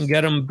if we can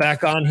get him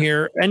back on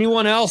here.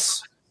 Anyone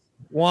else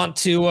want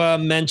to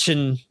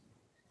mention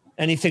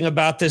anything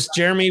about this?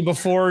 Jeremy,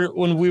 before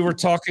when we were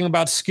talking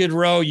about Skid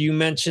Row, you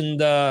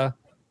mentioned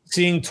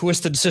seeing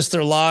Twisted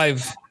Sister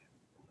live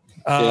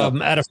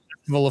at a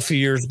festival a few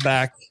years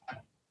back.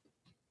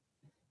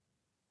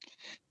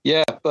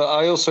 Yeah, but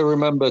I also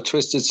remember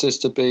Twisted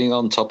Sister being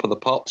on Top of the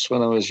Pops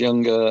when I was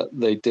younger.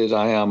 They did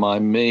I Am,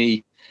 I'm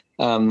Me,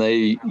 and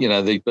they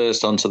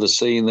burst onto the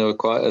scene. They were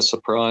quite a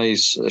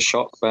surprise, a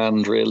shock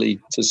band, really,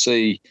 to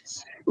see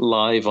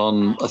live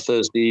on a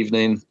Thursday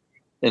evening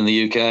in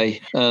the UK.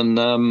 And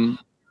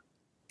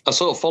I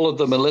sort of followed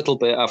them a little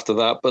bit after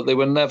that, but they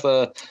were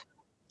never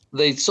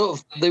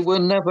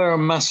a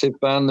massive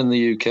band in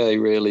the UK,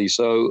 really.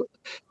 So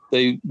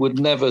they would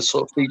never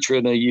sort of feature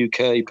in a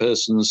UK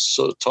person's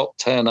sort of top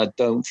 10, I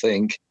don't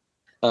think,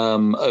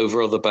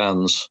 over other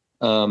bands.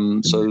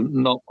 So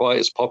not quite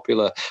as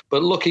popular.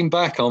 But looking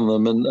back on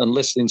them and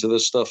listening to the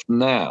stuff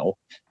now,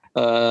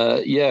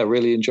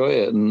 really enjoy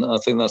it. And I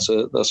think that's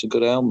a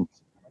good album.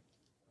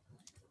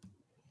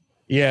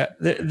 Yeah,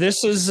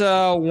 this is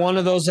one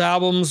of those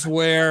albums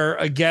where,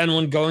 again,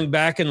 when going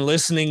back and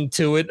listening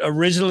to it,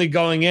 originally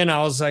going in,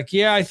 I was like,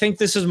 yeah, I think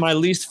this is my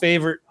least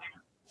favorite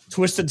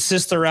Twisted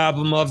Sister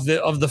album of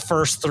the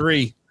first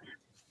 3.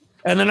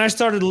 And then I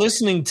started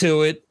listening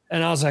to it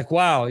and I was like,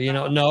 wow,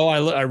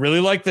 I really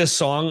like this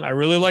song. I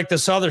really like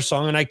this other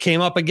song. And I came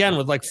up again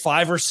with like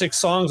 5 or 6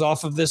 songs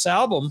off of this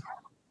album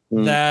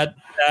that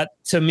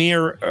to me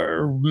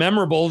are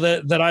memorable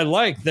that I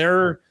like. There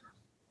are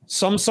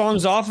some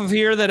songs off of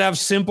here that have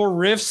simple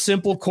riffs,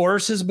 simple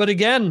choruses, but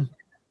again,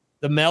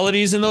 the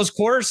melodies in those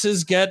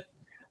choruses get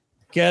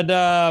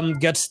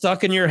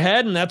stuck in your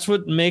head, and that's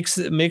what makes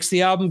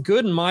the album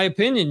good, in my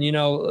opinion.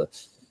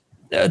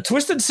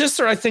 Twisted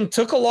Sister, I think,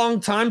 took a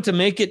long time to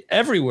make it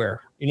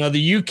everywhere.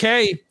 The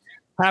UK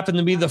happened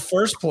to be the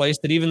first place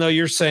that, even though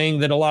you're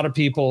saying that a lot of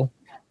people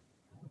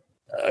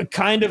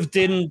kind of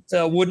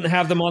wouldn't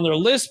have them on their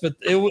list, but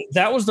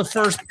that was the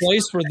first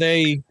place where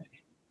they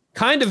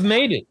kind of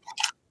made it.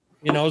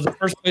 It was the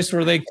first place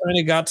where they kind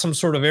of got some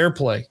sort of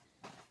airplay,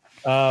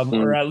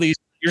 or at least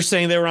you're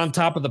saying they were on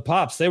Top of the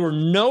Pops. They were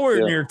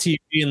nowhere near TV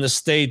in the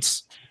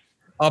States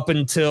up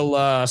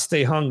until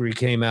Stay Hungry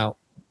came out.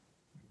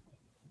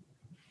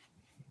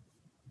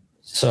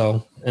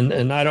 So,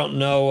 and I don't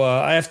know.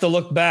 I have to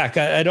look back.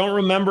 I don't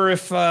remember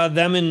if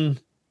them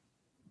and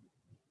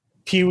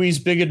Pee-wee's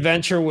Big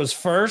Adventure was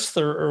first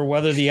or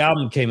whether the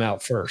album came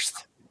out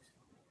first.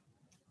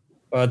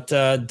 But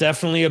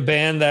definitely a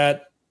band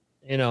that,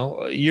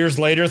 years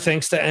later,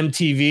 thanks to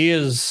MTV,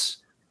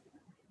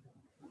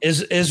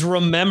 is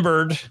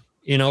remembered,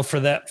 for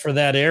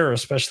that era,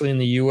 especially in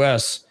the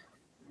US.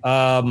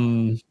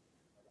 And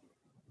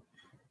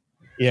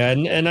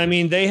I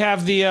mean, they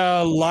have the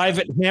Live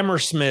at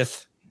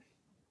Hammersmith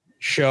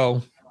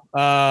show,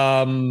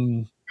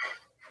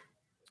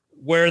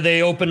 where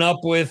they open up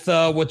with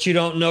What You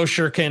Don't Know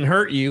Sure Can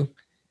Hurt You.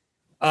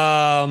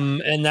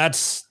 And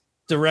that's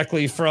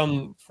directly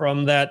from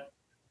that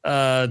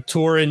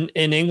tour in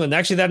England.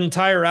 Actually, that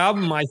entire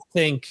album, I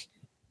think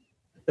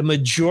the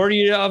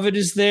majority of it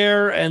is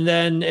there. And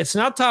then it's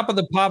not Top of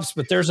the Pops,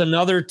 but there's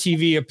another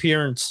TV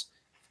appearance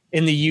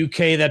in the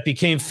UK that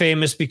became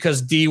famous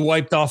because Dee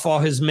wiped off all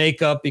his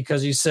makeup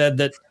because he said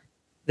that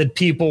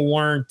people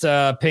weren't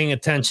paying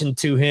attention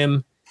to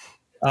him.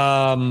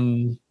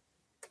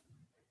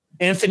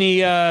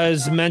 Anthony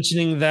is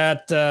mentioning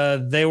that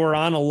they were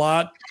on a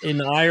lot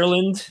in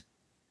Ireland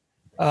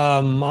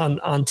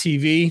on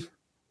TV.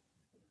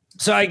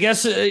 So I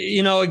guess,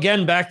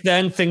 again, back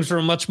then things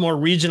were much more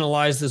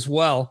regionalized as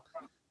well.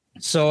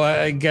 So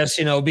I guess,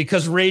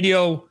 because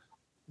radio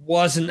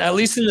wasn't, at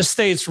least in the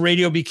States,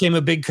 radio became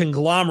a big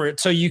conglomerate.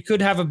 So you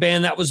could have a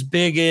band that was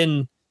big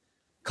in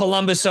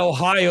Columbus,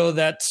 Ohio,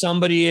 that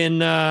somebody in,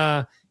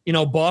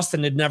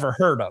 Boston had never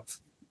heard of,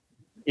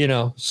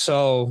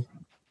 so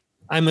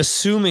I'm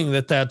assuming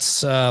that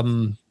that's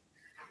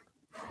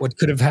what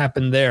could have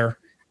happened there.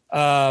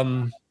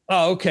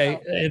 Okay.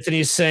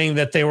 Anthony's saying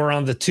that they were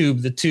on The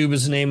Tube. The Tube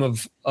is the name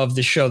of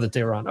the show that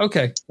they were on.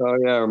 Okay. Oh,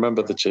 yeah, I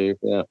remember The Tube,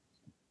 yeah.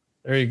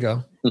 There you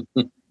go.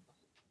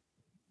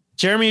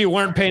 Jeremy, you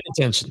weren't paying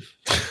attention.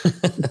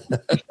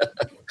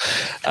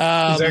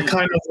 Is that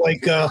kind of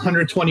like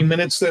 120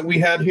 minutes that we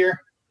had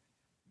here?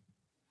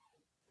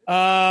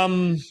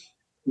 No.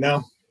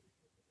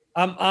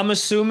 I'm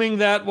assuming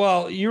that.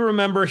 Well, you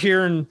remember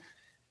here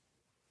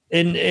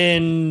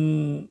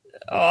in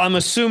I'm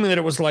assuming that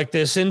it was like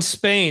this in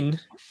Spain.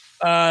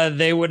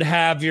 They would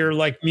have your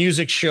like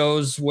music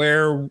shows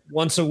where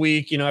once a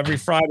week, every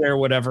Friday or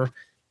whatever,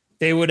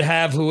 they would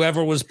have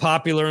whoever was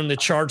popular in the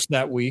charts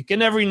that week.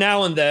 And every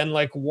now and then,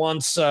 like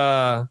once in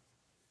a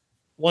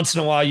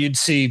while, you'd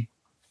see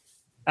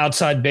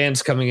outside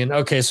bands coming in.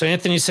 Okay. So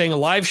Anthony's saying a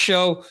live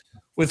show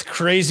with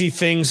crazy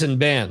things and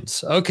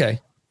bands. Okay.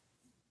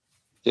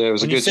 Yeah, it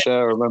was a good show.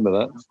 I remember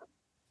that.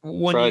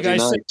 When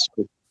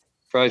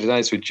Friday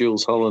nights with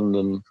Jules Holland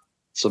and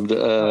some,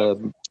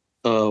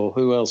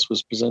 who else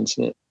was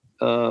presenting it?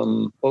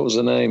 What was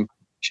her name?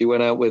 She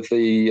went out with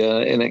the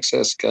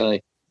INXS guy.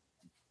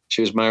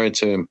 She was married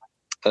to him.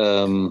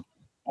 Anthony,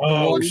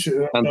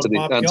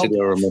 I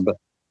remember.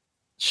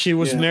 She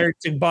was married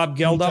to Bob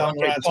Geldof.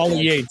 Okay,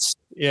 Paulie Yates.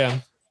 Yeah.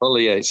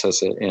 Paulie Yates,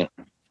 that's it, yeah.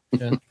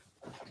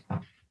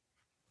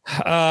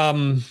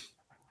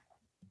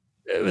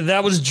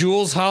 That was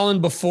Jules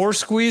Holland before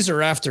Squeeze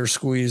or after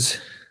Squeeze?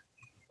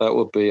 That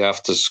would be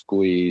after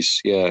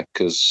Squeeze, yeah,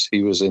 because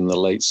he was in the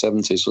late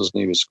 70s,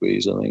 wasn't he, with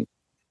Squeeze, I think.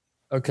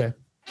 Okay.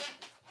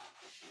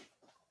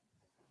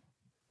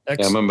 Excellent.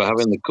 Yeah, I remember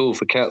having the Cool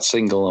for Cat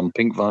single on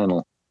pink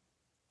vinyl.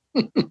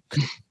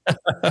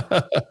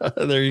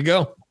 There you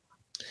go.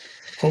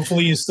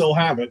 Hopefully you still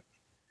have it.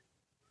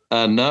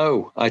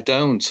 No, I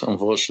don't,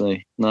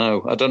 unfortunately.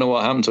 No, I don't know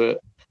what happened to it.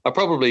 I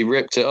probably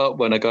ripped it up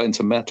when I got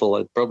into metal.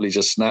 I probably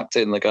just snapped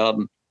it in the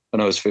garden when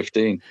I was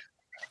 15.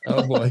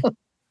 Oh, boy.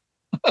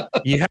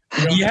 You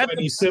have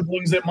any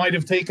siblings that might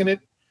have taken it,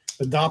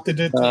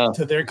 adopted it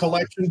to their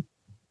collection?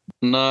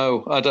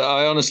 No,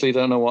 I honestly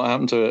don't know what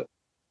happened to it.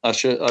 I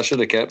should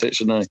have kept it,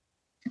 shouldn't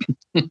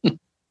I?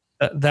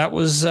 That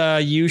was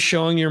you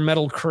showing your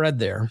metal cred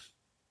there.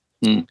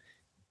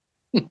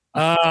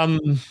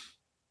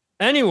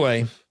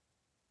 Anyway,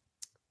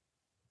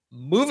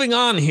 moving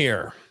on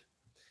here.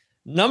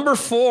 Number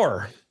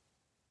 4,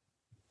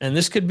 and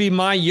this could be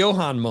my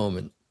Johan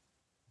moment.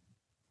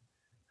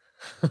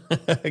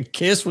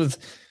 Kiss with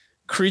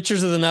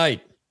Creatures of the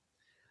Night.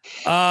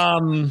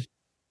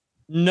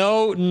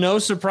 No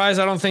surprise,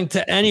 I don't think,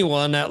 to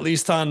anyone, at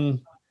least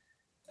on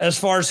as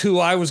far as who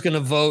I was going to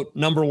vote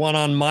number 1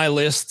 on my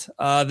list.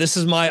 This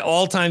is my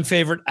all-time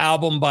favorite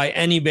album by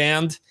any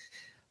band.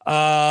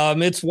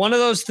 It's one of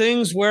those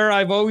things where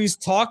I've always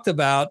talked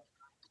about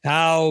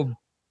how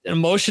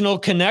emotional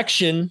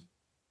connection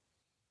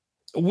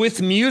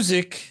with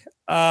music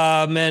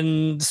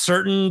and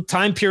certain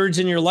time periods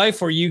in your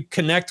life where you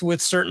connect with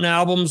certain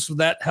albums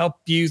that help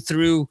you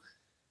through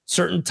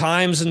certain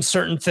times and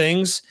certain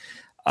things.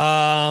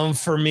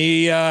 For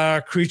me,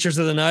 Creatures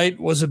of the Night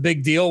was a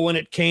big deal when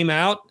it came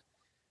out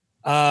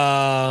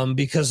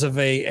because of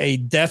a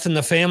death in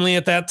the family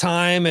at that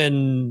time.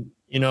 And,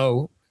 it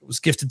was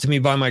gifted to me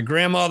by my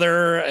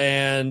grandmother.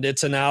 And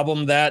it's an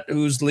album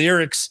whose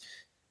lyrics,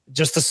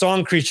 just the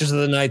song Creatures of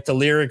the Night, the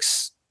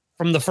lyrics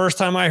from the first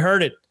time I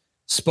heard it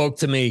spoke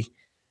to me.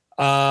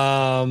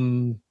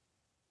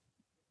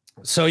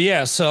 So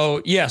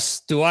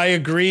yes. Do I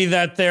agree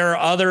that there are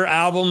other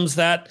albums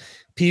that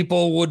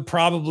people would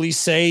probably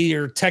say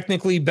are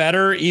technically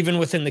better, even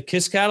within the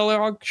Kiss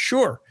catalog?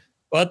 Sure.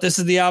 But this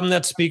is the album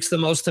that speaks the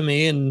most to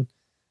me and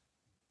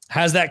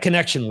has that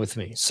connection with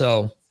me.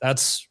 So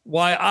that's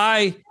why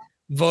I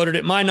voted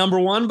it my number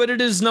 1, but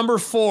it is number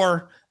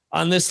 4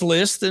 on this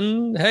list.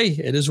 And hey,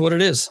 it is what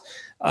it is.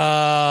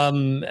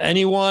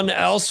 Anyone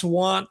else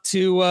want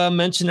to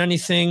mention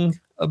anything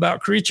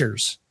about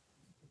Creatures?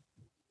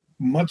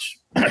 Much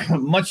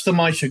to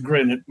my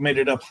chagrin, it made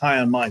it up high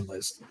on my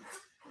list.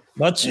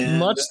 Much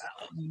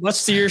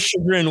to your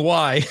chagrin.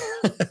 Why?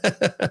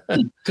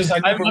 Because I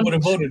never would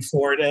have voted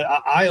for it.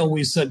 I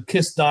always said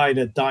Kiss died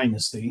at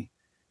Dynasty,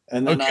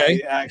 and then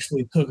I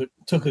actually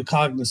took a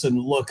cognizant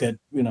look at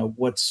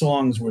what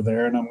songs were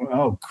there, and I'm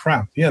oh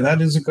crap, yeah,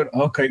 that is a good.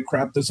 Okay,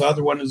 crap, this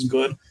other one is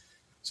good.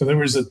 So there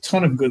was a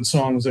ton of good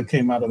songs that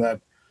came out of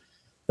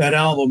that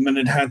album, and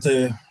it had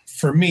to,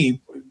 for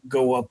me,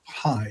 go up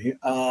high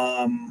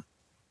on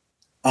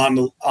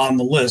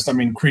the list. I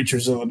mean,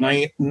 Creatures of the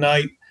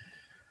Night.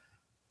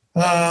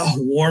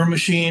 War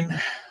Machine,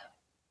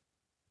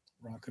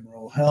 Rock and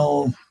Roll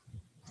Hell,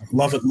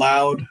 Love It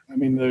Loud. I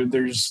mean,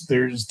 there's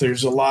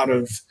a lot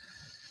of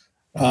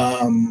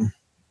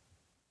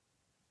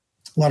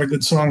lot of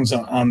good songs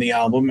on the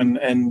album,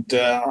 and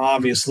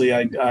obviously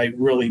I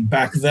really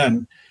back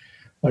then,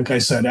 like I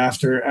said,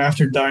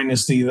 after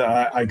Dynasty,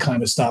 I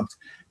kind of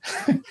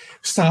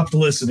stopped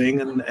listening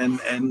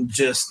and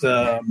just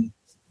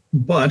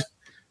but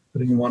I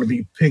didn't want to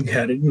be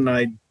pig-headed, and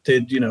I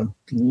did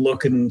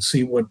look and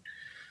see what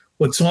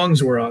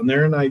songs were on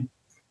there, and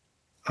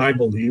I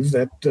believe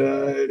that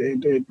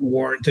it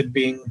warranted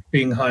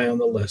being high on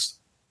the list.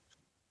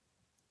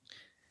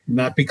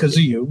 Not because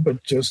of you,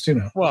 but just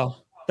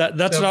Well,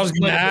 that's what I was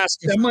going to ask.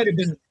 That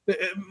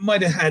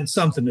might have had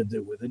something to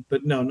do with it,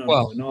 but no.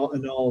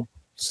 In all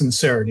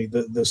sincerity,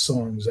 the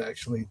songs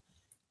actually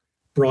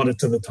brought it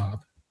to the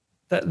top.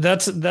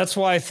 That's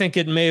why I think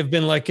it may have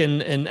been like an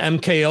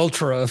MK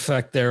Ultra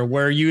effect there,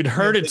 where you'd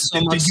heard it so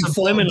much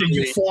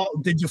subliminally.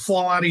 Did you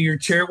fall out of your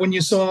chair when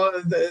you saw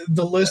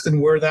the list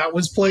and where that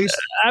was placed?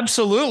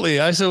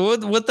 Absolutely. I said,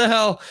 what the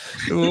hell?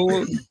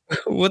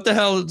 What the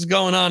hell is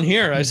going on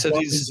here? I said,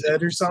 he's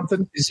dead or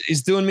something.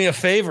 He's doing me a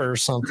favor or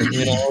something.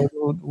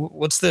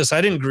 What's this? I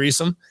didn't grease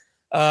him.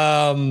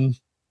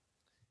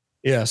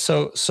 Yeah.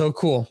 So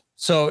cool.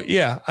 So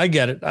yeah, I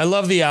get it. I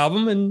love the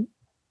album, and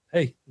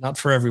hey, not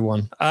for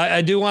everyone.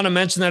 I do want to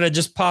mention that I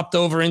just popped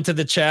over into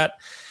the chat,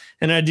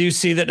 and I do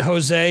see that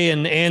Jose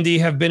and Andy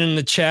have been in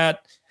the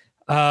chat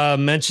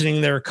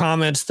mentioning their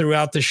comments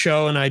throughout the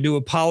show, and I do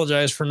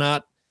apologize for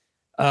not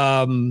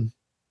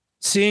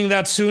seeing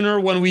that sooner.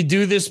 When we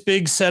do this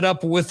big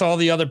setup with all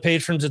the other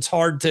patrons, it's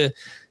hard to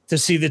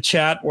see the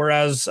chat,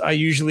 whereas I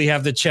usually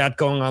have the chat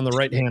going on the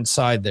right-hand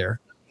side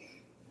there.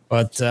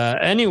 But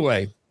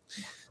anyway,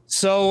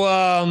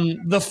 so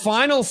the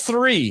final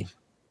three.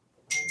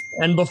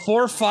 And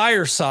before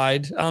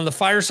Fireside, on the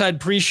Fireside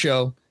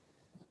pre-show,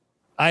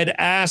 I'd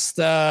asked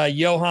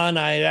Johan,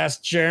 I had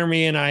asked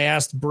Jeremy, and I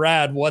asked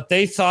Brad what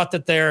they thought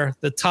that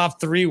the top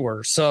three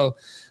were. So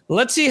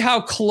let's see how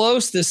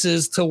close this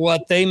is to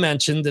what they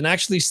mentioned. And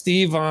actually,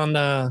 Steve on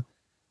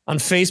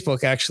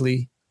Facebook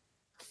actually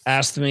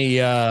asked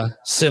me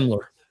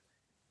similar.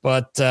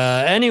 But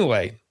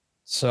anyway,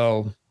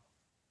 so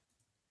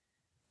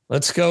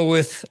let's go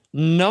with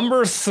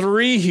number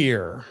 3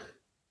 here.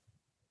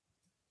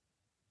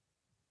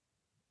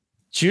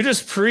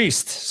 Judas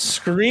Priest,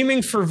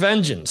 Screaming for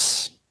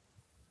Vengeance.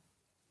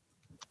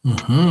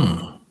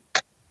 Mm-hmm.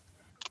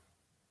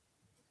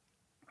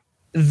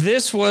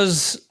 This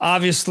was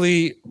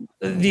obviously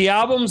the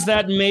albums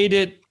that made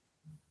it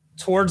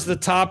towards the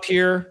top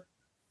here.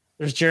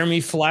 There's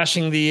Jeremy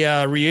flashing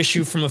the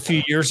reissue from a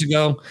few years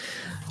ago.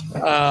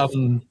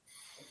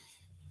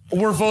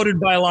 Were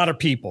voted by a lot of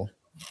people.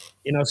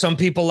 Some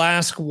people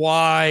ask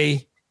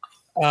why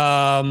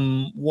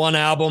one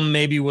album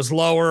maybe was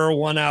lower,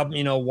 one album,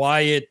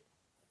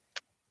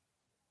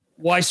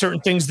 why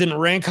certain things didn't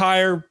rank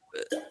higher.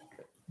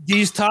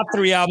 These top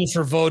 3 albums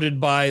were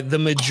voted by the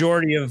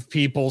majority of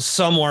people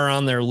somewhere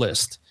on their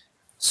list.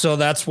 So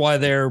that's why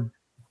you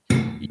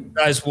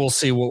guys will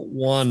see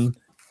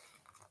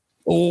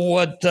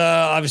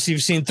obviously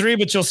you've seen 3,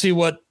 but you'll see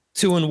what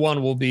 2 and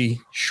 1 will be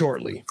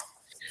shortly.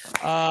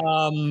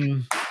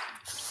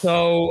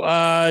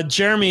 So,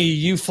 Jeremy,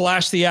 you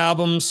flashed the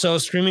album. So,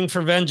 Screaming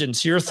for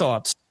Vengeance, your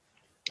thoughts?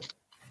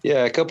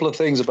 Yeah, a couple of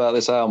things about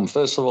this album.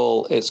 First of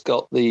all, it's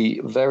got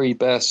the very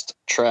best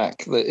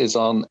track that is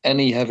on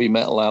any heavy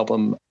metal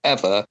album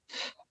ever.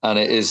 And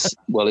it is,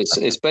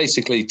 it's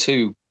basically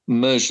 2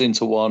 merged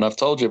into one. I've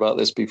told you about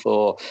this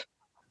before.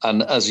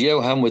 And as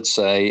Johan would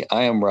say,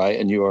 I am right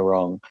and you are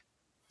wrong.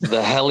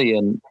 The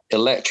Hellion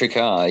Electric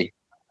Eye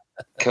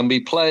can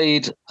be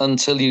played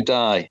until you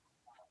die.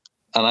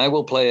 And I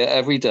will play it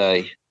every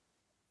day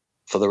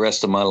for the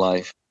rest of my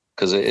life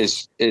because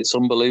it's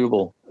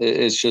unbelievable. It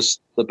is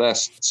just the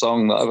best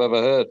song that I've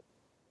ever heard.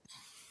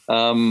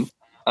 And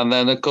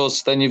then, of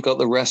course, you've got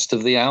the rest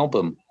of the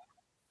album,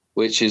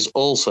 which is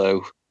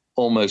also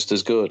almost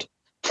as good.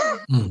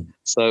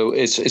 So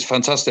it's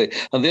fantastic.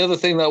 And the other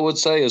thing that I would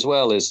say as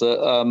well is that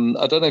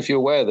I don't know if you're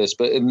aware of this,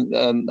 but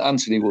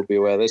Anthony will be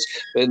aware of this.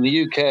 But in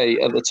the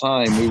UK at the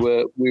time,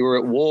 we were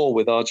at war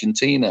with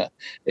Argentina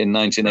in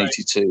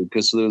 1982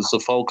 because there was the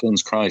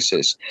Falklands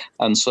crisis,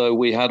 and so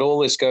we had all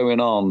this going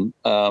on.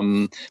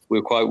 We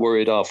were quite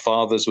worried our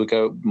fathers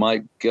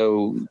might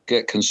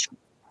get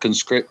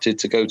conscripted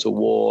to go to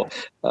war.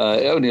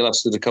 It only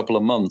lasted a couple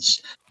of months,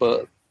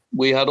 but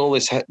we had all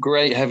this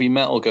great heavy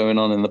metal going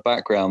on in the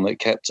background that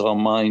kept our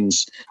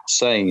minds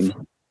sane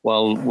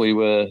while we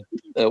were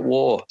at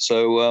war.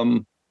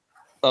 So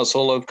that's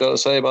all I've got to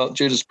say about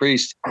Judas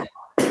Priest.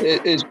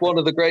 It is one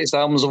of the greatest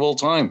albums of all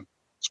time,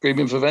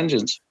 Screaming for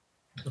Vengeance.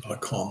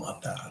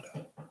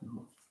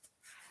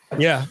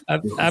 Yeah,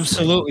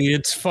 absolutely.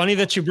 It's funny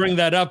that you bring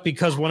that up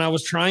because when I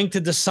was trying to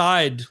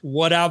decide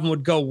what album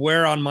would go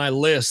where on my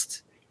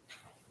list,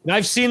 and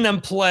I've seen them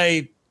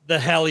play the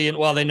Hellion.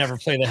 Well, they never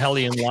play the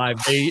Hellion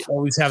live. They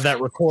always have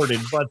that recorded,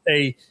 but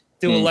they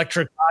do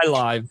Electric Eye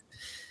live.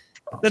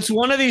 That's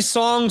one of these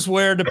songs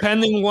where,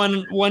 depending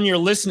when you're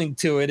listening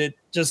to it, it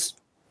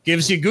just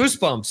gives you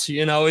goosebumps,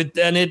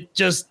 and it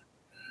just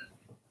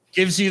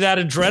gives you that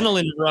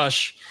adrenaline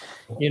rush,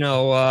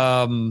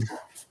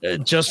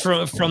 just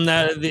from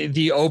that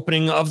the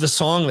opening of the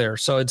song there.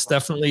 So it's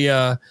definitely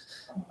a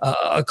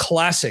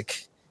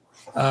classic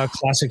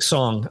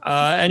song.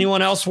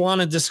 Anyone else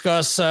want to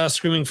discuss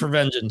Screaming for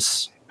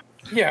Vengeance?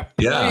 Yeah.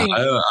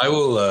 I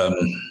will.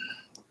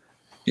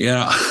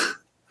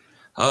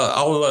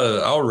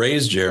 I'll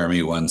raise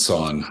Jeremy one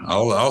song.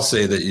 I'll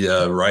say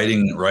that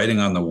riding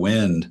on the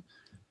wind.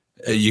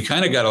 You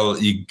kind of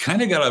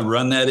gotta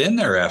run that in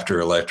there after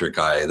Electric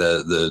Eye.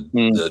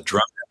 The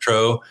drum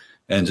intro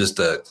and just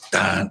the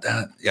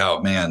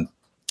man.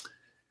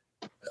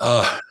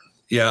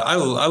 I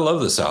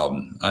love this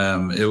album.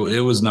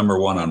 It was number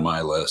one on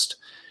my list,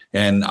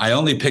 and I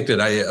only picked it.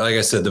 Like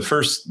I said,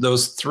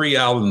 those 3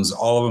 albums,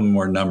 all of them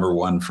were number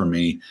one for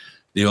me.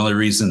 The only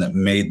reason that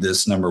made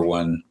this number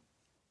one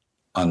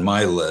on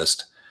my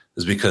list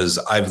is because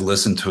I've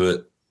listened to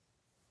it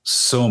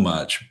so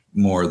much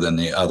more than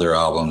the other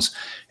albums,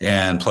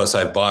 and plus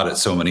I've bought it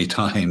so many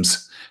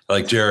times.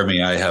 Like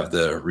Jeremy, I have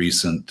the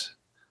recent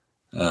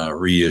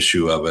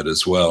reissue of it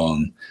as well,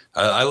 and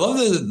I love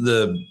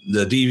the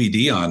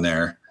DVD on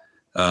there.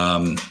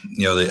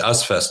 The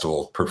US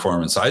Festival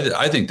performance.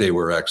 I think they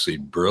were actually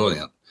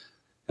brilliant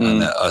on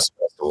that US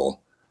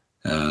Festival,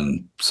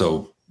 and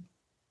so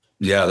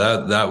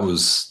that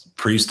was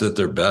Priest at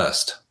their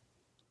best.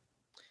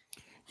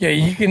 Yeah,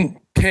 you can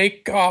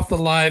take off the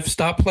live,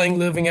 stop playing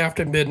Living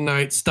After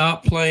Midnight,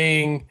 stop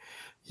playing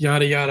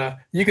yada yada.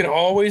 You can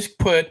always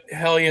put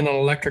Hellion and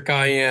Electric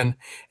Eye in,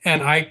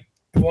 and I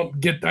don't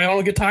get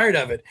tired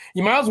of it.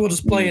 You might as well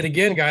just play it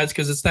again, guys,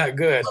 because it's that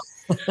good.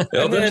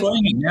 They're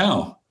playing it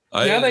now.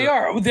 They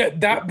are.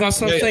 That's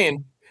what I'm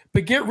saying.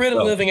 But get rid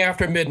of Living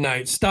After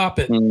Midnight. Stop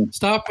it.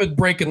 Stop with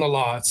breaking the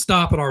law.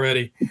 Stop it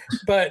already.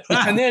 But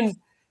and then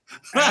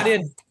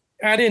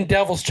add in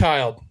Devil's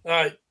Child.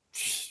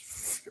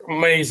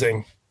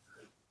 Amazing.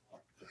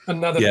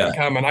 Another thing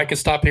coming. I could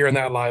stop hearing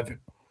that live.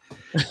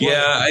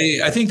 Yeah,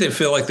 I think they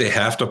feel like they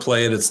have to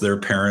play it. It's their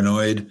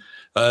paranoid.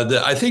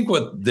 I think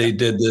what they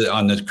did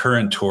on the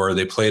current tour,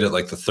 they played it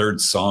like the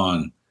 3rd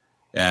song,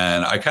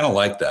 and I kind of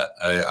like that.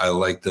 I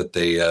like that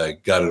they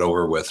got it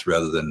over with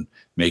rather than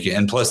make it.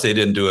 And plus, they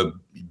didn't do a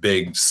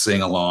big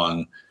sing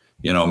along,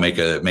 make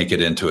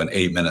it into an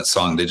 8-minute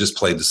song. They just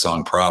played the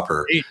song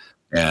proper,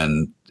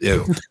 and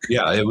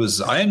it was.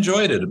 I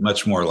enjoyed it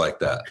much more like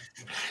that.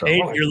 So. Hey,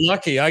 you're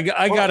lucky. I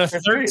got a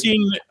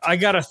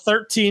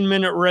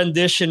 13-minute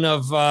rendition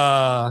of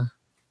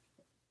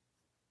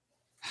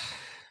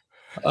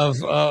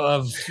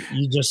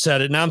you just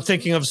said it. Now I'm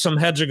thinking of Some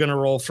Heads Are Gonna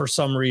Roll for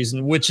some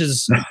reason, which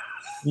is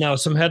no,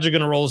 Some Heads Are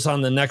Gonna Roll is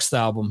on the next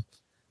album.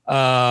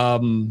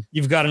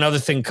 You've Got Another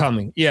Thing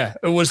Coming. Yeah,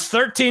 it was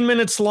 13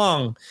 minutes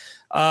long.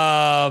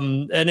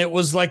 And it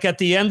was like at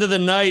the end of the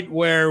night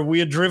where we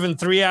had driven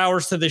 3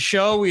 hours to the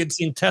show. We had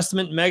seen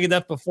Testament and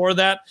Megadeth before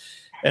that.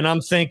 And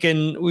I'm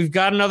thinking, we've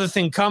got another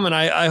thing coming.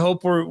 I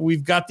hope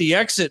we've got the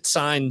exit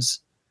signs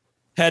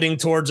heading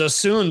towards us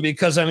soon,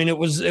 because I mean it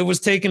was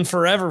taking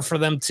forever for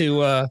them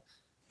to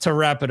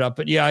wrap it up.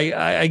 But yeah,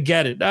 I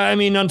get it. I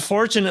mean,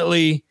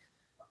 unfortunately,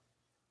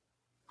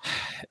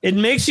 it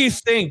makes you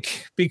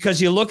think,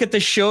 because you look at the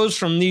shows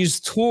from these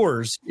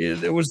tours.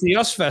 It was the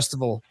US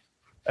Festival.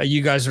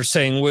 You guys are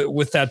saying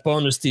with that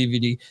bonus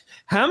DVD.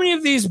 How many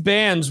of these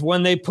bands,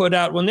 when they put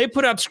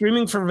out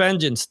Screaming for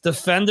Vengeance,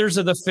 Defenders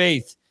of the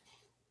Faith,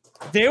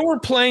 they were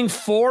playing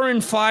 4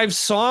 and 5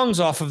 songs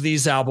off of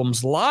these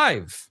albums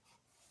live.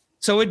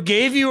 So it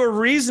gave you a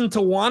reason to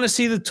want to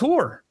see the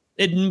tour.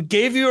 It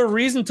gave you a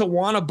reason to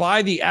want to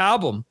buy the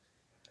album.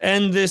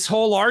 And this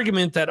whole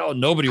argument that,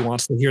 nobody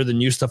wants to hear the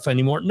new stuff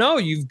anymore. No,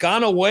 you've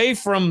gone away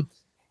from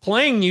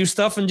playing new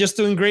stuff and just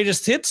doing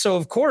greatest hits. So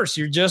of course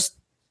you're just,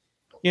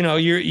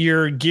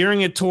 you're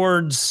gearing it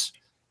towards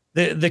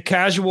the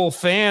casual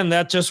fan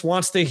that just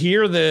wants to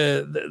hear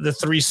the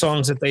 3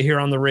 songs that they hear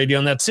on the radio,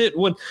 and that's it.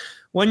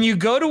 When you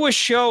go to a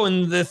show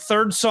and the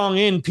 3rd song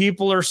in,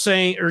 people are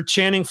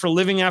chanting for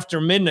Living After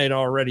Midnight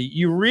already,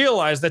 you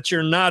realize that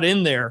you're not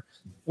in there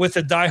with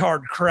a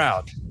diehard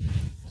crowd.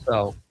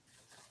 So,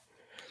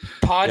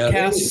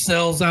 podcast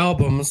sells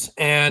albums,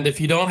 and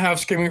if you don't have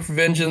Screaming for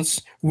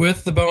Vengeance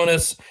with the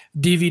bonus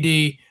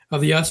DVD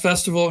of the US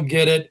Festival,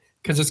 get it,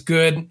 because it's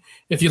good.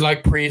 If you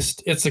like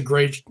Priest, it's a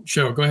great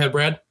show. Go ahead,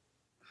 Brad.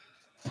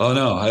 Oh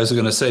no, I was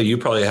going to say you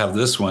probably have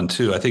this one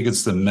too. I think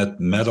it's the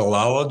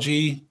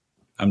Metallology.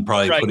 I'm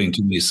probably putting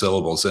too many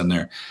syllables in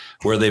there,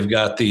 where they've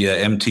got the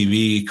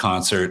MTV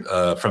concert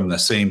from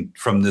this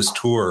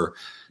tour.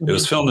 Mm-hmm. It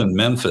was filmed in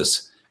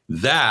Memphis.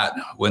 That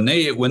when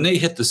they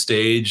hit the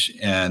stage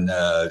and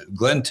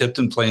Glenn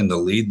Tipton playing the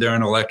lead there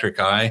in Electric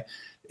Eye,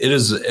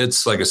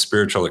 it's like a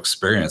spiritual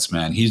experience,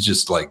 man. He's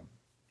just like,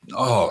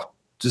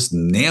 just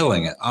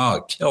nailing it,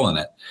 killing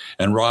it.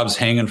 And Rob's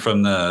hanging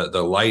from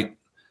the light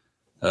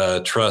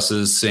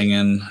trusses,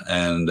 singing,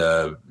 and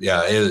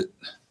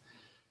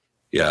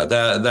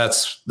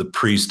that's the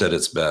Priest at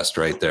its best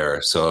right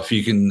there. So if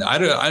you can, I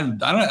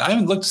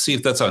haven't looked to see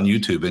if that's on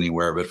YouTube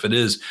anywhere, but if it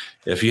is,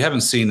 if you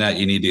haven't seen that,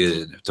 you need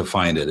to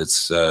find it.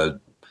 It's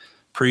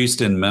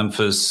Priest in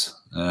Memphis.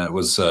 It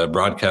was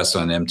broadcast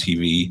on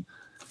MTV.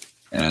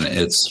 and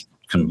it's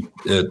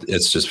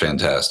just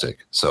fantastic.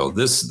 So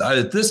this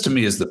to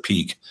me is the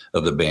peak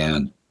of the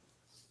band.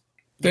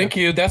 Thank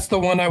you. That's the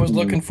one I was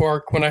looking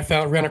for when I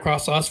ran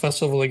across Oz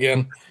Festival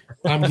again.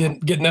 I'm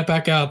getting that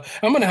back out.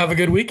 I'm going to have a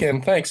good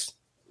weekend. Thanks.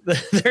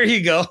 There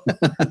you go.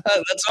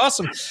 That's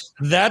awesome.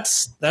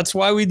 That's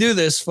why we do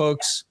this,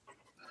 folks.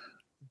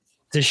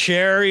 To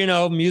share,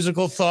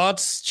 musical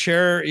thoughts,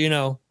 share,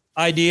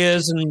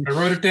 ideas, and I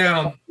wrote it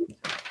down.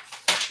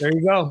 There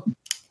you go.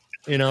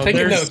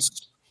 Taking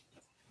notes.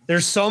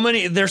 There's so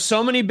many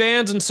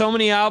bands and so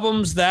many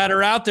albums that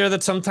are out there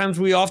that sometimes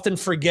we often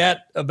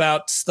forget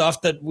about stuff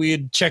that we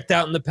had checked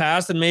out in the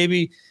past. And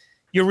maybe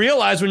you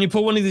realize when you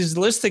put one of these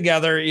lists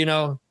together,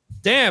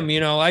 damn,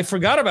 I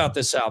forgot about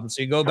this album.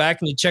 So you go back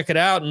and you check it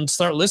out and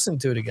start listening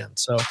to it again.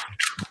 So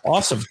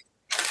awesome.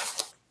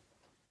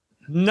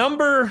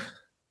 Number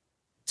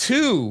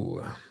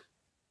 2.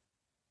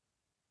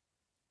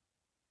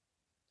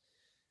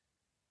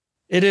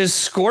 It is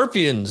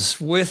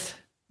Scorpions with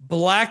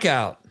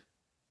Blackout.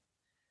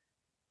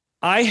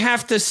 I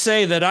have to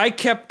say that I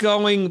kept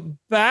going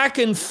back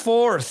and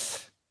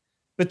forth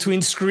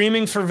between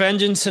Screaming for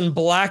Vengeance and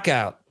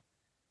Blackout.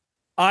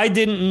 I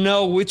didn't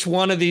know which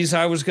one of these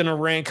I was going to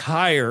rank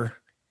higher.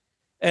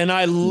 And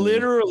I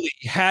literally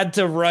had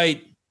to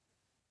write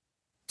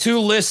 2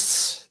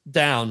 lists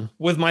down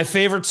with my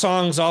favorite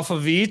songs off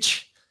of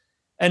each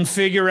and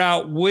figure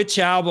out which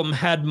album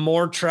had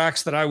more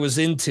tracks that I was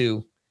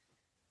into.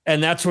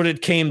 And that's what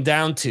it came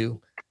down to.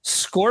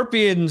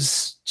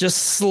 Scorpions just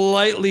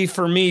slightly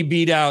for me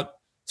beat out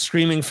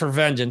Screaming for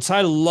Vengeance.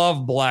 I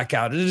love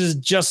Blackout. It is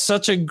just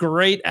such a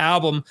great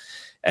album.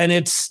 And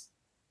it's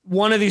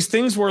one of these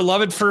things where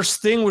Love at First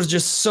Sting was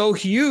just so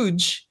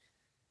huge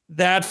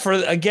that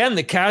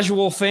the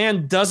casual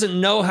fan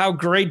doesn't know how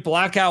great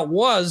Blackout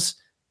was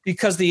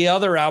because the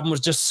other album was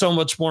just so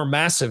much more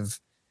massive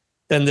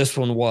than this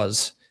one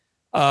was.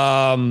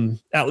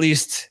 At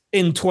least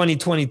in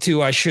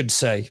 2022, I should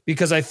say,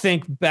 because I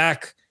think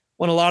back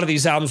when a lot of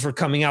these albums were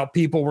coming out,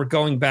 people were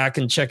going back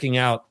and checking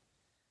out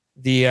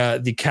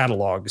the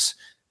catalogs.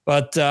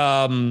 But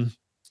Johan,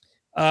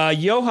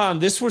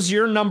 this was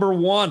your number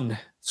 1,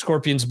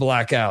 Scorpions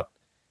Blackout.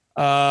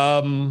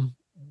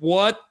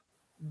 What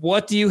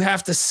do you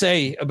have to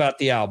say about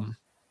the album?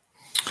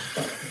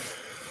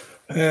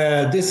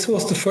 This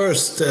was the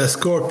first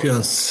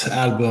Scorpions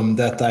album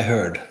that I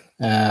heard.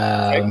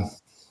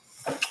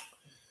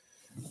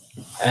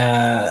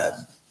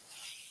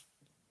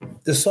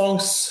 The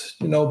songs,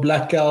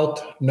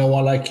 Blackout, No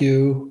One Like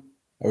You,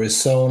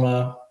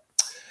 Arizona,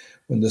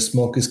 When the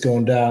Smoke Is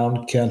Going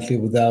Down, Can't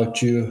Live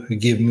Without You,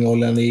 Give Me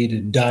All I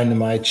Need,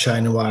 Dynamite,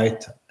 Shine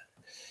White.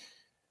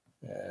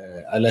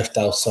 I left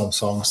out some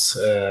songs.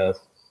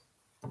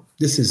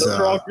 Those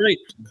are all great.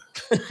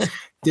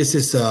 This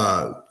is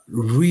a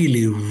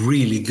really,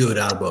 really good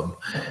album.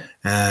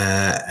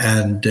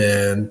 And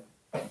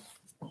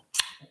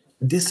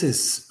this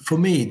is, for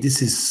me,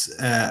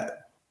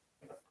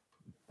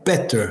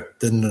 better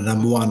than the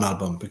number 1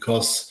 album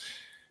because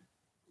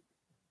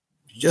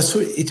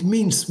it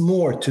means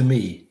more to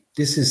me.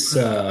 This is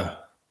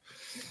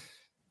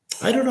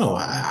I don't know.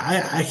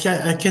 I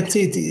can't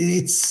say it.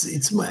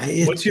 It's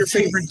my. What's your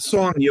favorite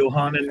song,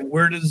 Johan, and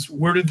where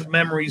did the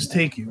memories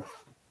take you?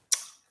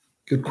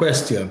 Good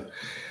question.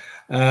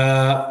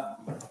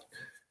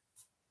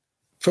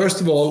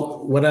 First of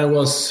all, when I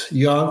was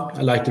young,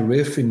 I liked the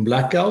riff in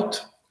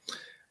Blackout,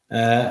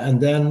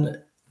 and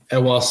then I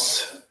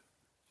was,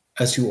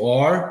 as you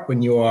are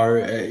when you are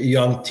a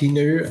young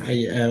teenager,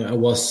 I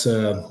was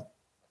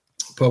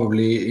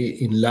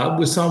probably in love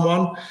with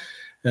someone,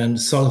 and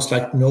songs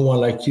like No One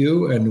Like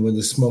You and When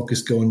the Smoke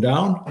Is Going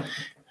Down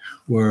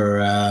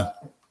were,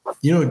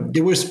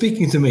 they were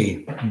speaking to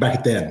me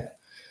back then.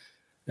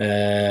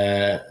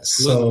 This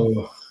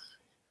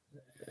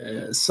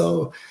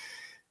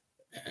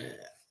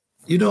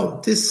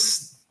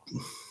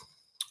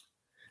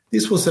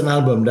was an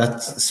album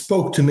that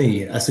spoke to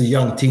me as a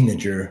young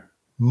teenager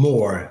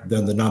more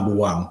than the number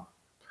 1.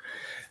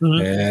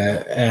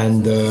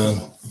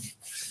 Mm-hmm.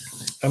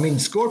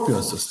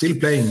 Scorpions are still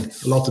playing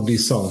a lot of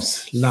these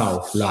songs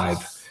now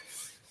live.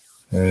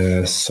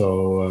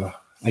 So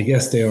I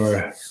guess they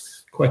are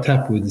quite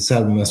happy with this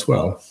album as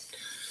well.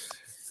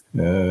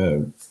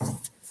 I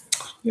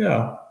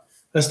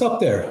stop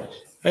there.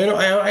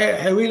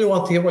 I really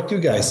want to hear what you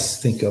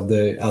guys think of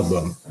the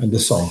album and the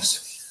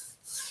songs.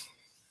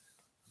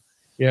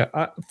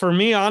 Yeah, for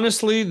me,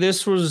 honestly,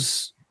 this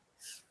was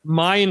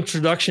my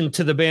introduction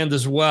to the band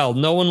as well.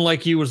 No One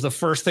Like You was the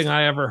first thing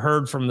I ever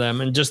heard from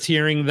them, and just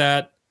hearing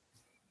that,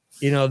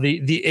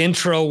 the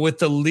intro with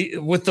the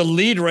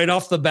lead right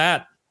off the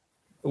bat,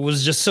 it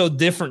was just so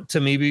different to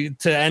me,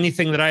 to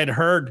anything that I had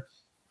heard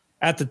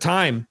at the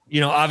time.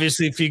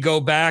 Obviously, if you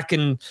go back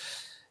and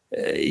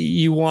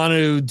you want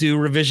to do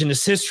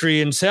revisionist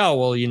history and say, oh,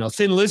 well,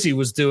 Thin Lizzy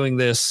was doing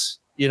this,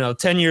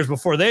 10 years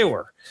before they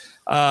were.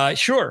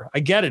 Sure, I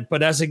get it.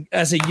 But as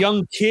a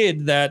young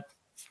kid that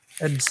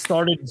had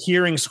started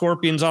hearing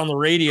Scorpions on the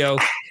radio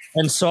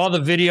and saw the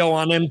video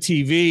on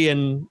MTV,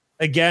 and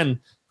again,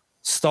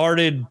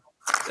 started,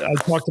 I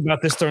talked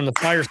about this during the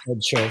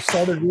Fireside show,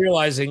 started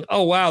realizing,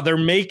 oh, wow, they're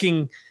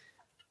making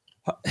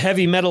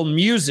heavy metal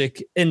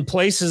music in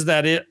places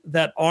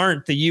that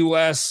aren't the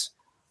US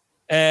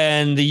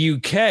and the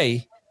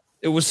UK.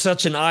 It was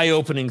such an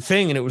eye-opening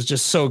thing, and it was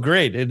just so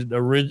great.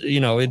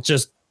 It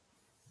just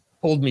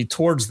pulled me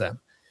towards them.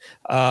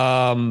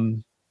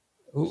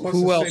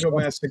 Who else?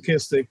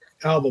 Sadomasochistic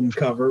album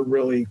cover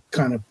really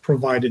kind of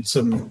provided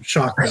some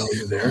shock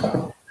value there.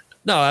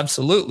 No,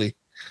 absolutely.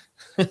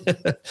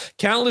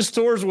 Countless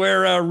tours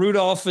where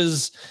Rudolph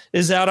is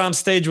out on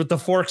stage with the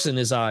forks in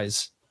his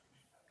eyes.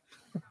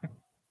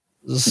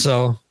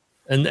 So,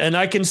 and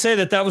I can say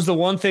that was the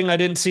one thing I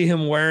didn't see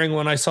him wearing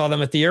when I saw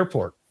them at the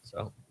airport.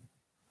 So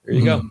there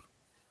you go.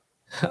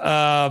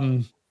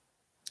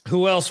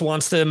 Who else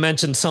wants to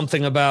mention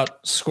something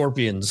about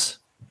Scorpions?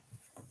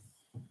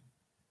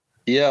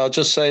 Yeah, I'll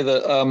just say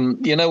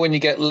that, when you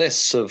get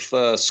lists of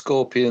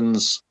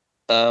Scorpions,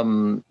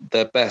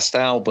 their best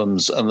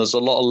albums, and there's a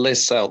lot of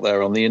lists out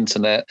there on the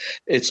internet,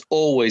 it's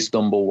always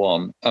number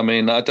one. I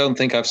mean, I don't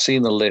think I've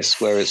seen a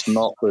list where it's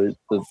not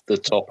the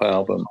top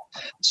album.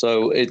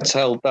 So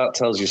that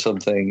tells you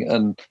something.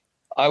 And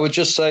I would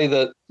just say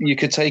that you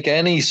could take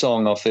any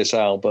song off this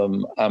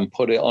album and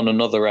put it on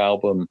another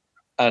album,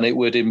 and it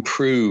would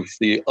improve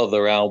the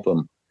other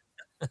album.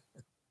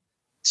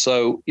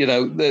 So,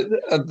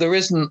 there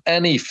isn't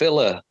any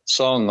filler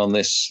song on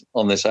this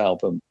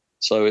album.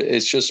 So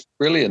it's just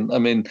brilliant. I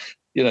mean,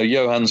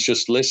 Johan's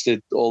just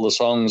listed all the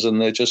songs and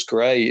they're just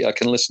great. I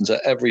can listen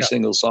to every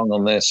single song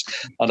on this,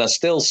 and I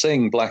still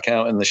sing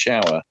Blackout in the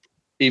shower,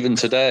 even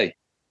today,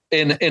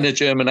 in a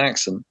German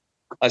accent.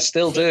 I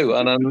still do.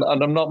 And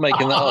I'm not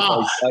making that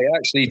up. I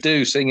actually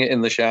do sing it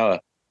in the shower.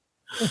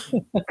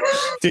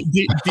 Do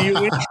you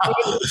intro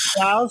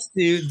Klaus?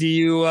 Do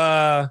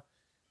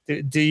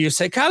you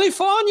say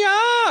California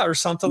or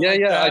something like that?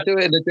 Yeah, I do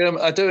it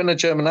in a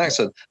German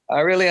accent.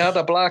 I really had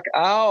a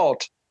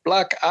blackout,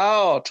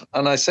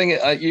 and I sing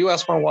it. You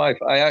ask my wife,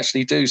 I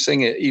actually do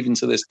sing it even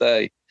to this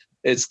day.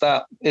 It's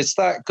that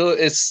good.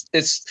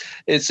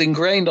 It's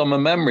ingrained on my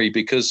memory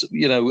because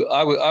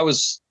I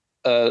was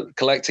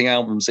collecting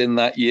albums in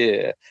that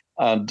year.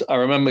 And I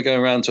remember going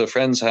around to a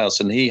friend's house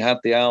and he had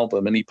the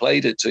album and he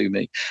played it to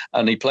me,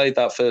 and he played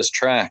that first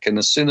track. And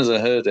as soon as I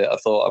heard it, I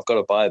thought, I've got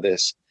to buy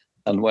this,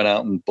 and went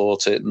out and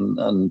bought it.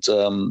 And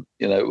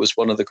it was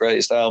one of the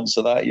greatest albums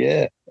of that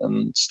year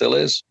and still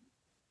is.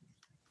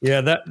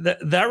 Yeah,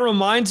 that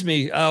reminds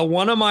me.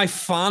 One of my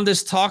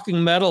fondest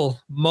Talking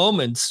Metal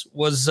moments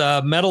was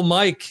Metal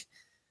Mike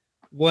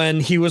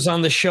when he was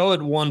on the show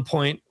at one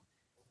point,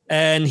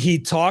 and he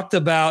talked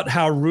about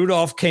how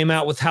Rudolph came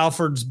out with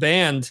Halford's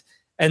band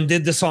and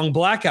did the song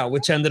Blackout,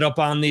 which ended up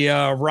on the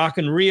Rock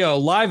in Rio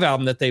live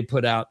album that they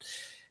put out.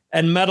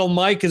 And Metal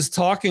Mike is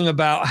talking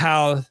about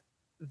how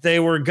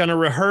they were going to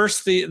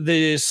rehearse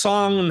the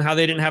song and how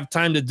they didn't have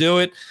time to do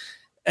it.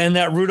 And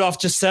that Rudolph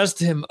just says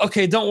to him,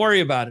 okay, don't worry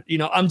about it.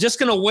 I'm just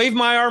going to wave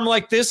my arm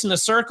like this in a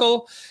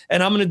circle,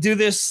 and I'm going to do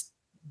this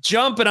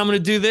jump, and I'm going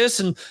to do this.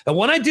 And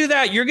when I do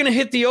that, you're going to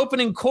hit the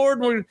opening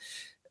chord.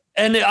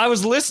 And I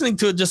was listening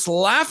to it, just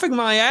laughing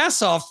my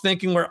ass off,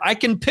 thinking where I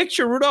can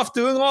picture Rudolph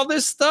doing all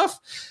this stuff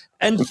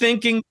and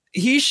thinking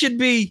he should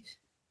be,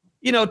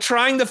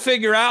 trying to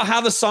figure out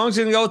how the song's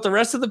going to go with the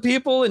rest of the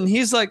people. And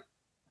he's like,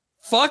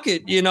 fuck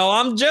it.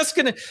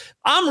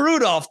 I'm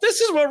Rudolph. This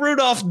is what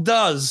Rudolph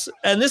does.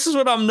 And this is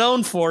what I'm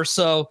known for.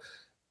 So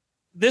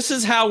this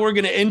is how we're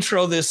going to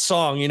intro this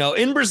song,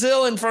 in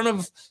Brazil, in front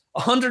of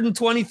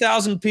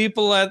 120,000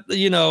 people at,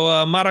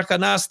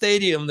 Maracanã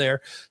Stadium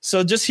there.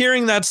 So just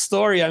hearing that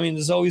story, I mean,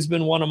 has always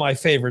been one of my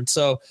favorites.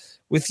 So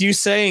with you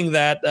saying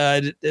that,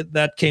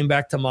 that came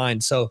back to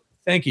mind. So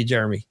thank you,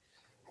 Jeremy.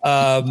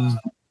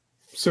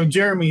 So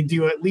Jeremy, do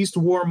you at least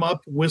warm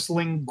up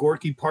whistling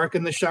Gorky Park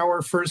in the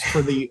shower first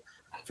for the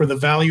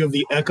value of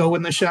the echo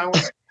in the shower?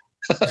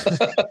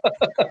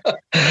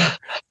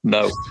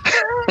 No.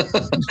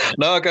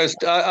 No,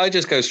 I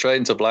just go straight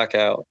into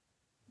Blackout.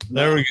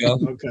 There we go.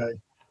 Okay.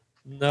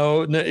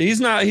 No, he's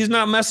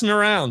not messing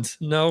around.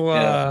 No.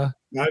 I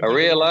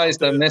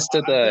realized I missed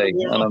a day,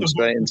 and I'm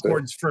straight into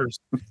it.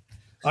 First.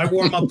 I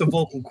warm up the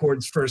vocal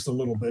cords first a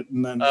little bit,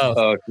 and then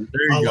there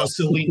you go.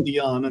 Celine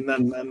Dion, and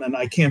then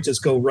I can't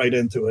just go right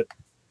into it.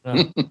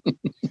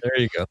 There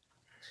you go.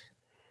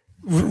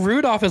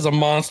 Rudolph is a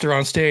monster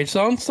on stage.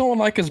 Someone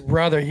like his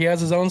brother, he has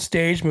his own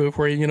stage move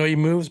where he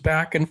moves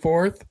back and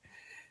forth.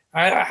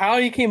 How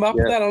he came up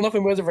with that, I don't know if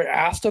anyone's ever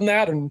asked him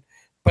that,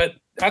 but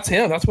that's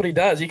him. That's what he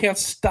does. He can't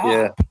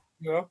stop.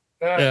 Yeah,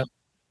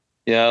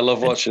 I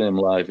love watching him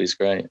live. He's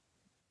great.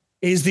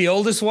 He's the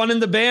oldest one in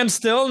the band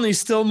still, and he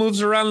still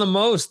moves around the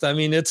most. I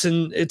mean, it's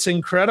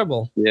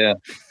incredible. Yeah.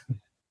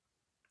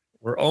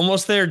 We're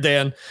almost there,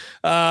 Dan.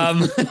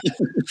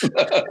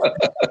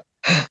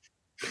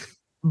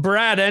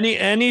 Brad,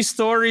 any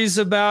stories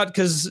about,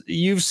 because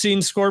you've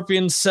seen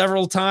Scorpions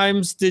several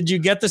times, did you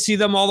get to see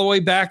them all the way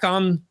back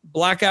on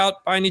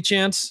Blackout by any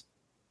chance?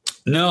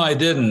 No, I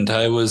didn't.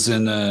 I was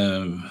in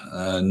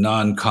a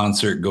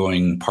non-concert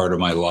going part of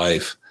my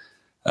life.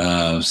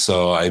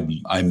 So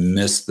I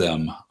missed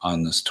them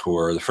on this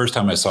tour. The first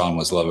time I saw them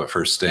was Love at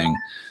First Sting.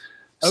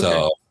 Okay.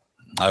 So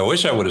I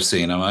wish I would have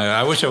seen them.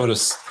 I wish I would have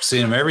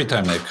seen them every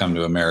time they've come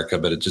to America,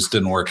 but it just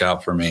didn't work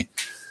out for me.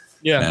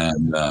 Yeah.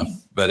 And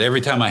but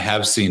every time I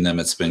have seen them,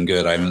 it's been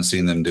good. I haven't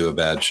seen them do a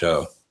bad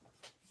show.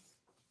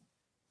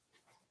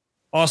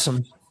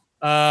 Awesome.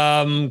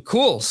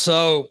 Cool.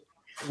 So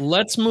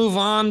let's move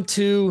on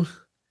to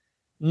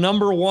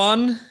number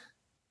one.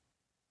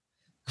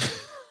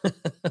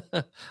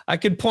 I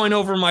could point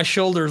over my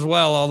shoulder as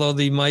well, although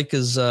the mic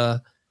is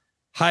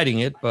hiding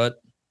it, but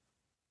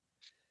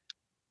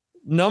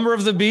Number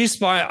of the Beast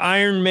by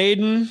Iron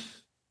Maiden.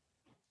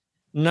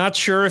 Not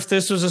sure if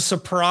this was a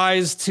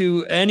surprise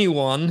to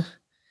anyone.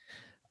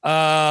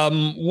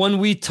 When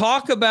we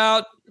talk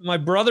about, my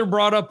brother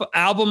brought up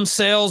album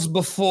sales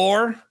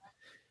before.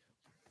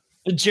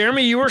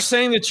 Jeremy, you were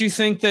saying that you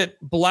think that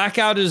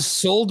Blackout is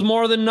sold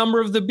more than Number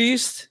of the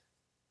Beast?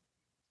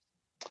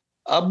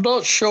 I'm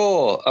not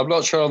sure. I'm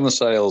not sure on the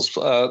sales.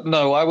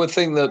 No, I would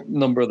think that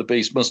Number of the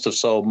Beast must have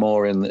sold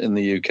more in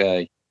the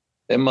UK.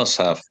 It must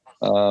have.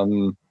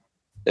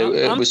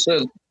 It was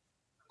certain.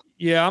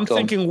 Yeah, I'm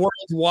thinking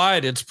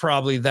worldwide, it's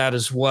probably that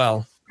as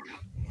well.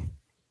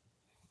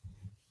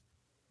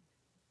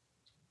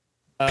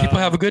 People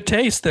have a good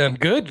taste then.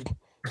 Good.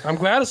 I'm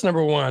glad it's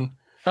number one.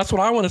 That's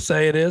what I want to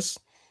say it is,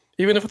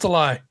 even if it's a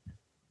lie.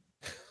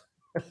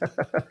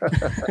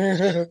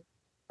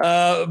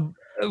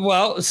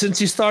 Well,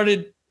 since you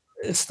started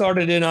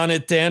in on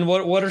it, Dan,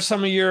 what are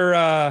some of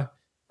your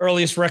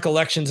earliest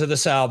recollections of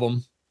this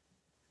album?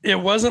 It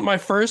wasn't my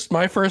first.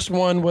 My first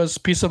one was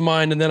Peace of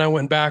Mind, and then I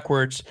went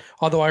backwards.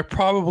 Although I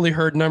probably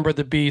heard Number of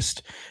the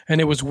Beast,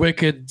 and it was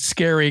wicked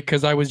scary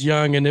because I was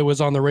young and it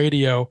was on the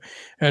radio.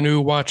 And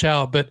ooh, watch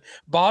out! But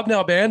Bob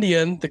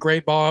Nalbandian, the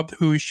great Bob,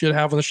 who we should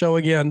have on the show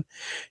again,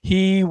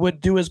 he would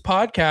do his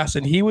podcast,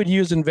 and he would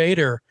use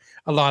Invader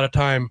a lot of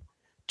time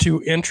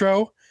to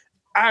intro.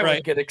 I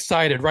would get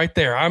excited right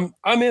there. I'm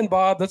in,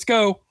 Bob. Let's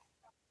go.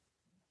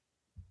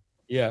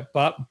 Yeah,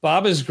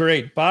 Bob is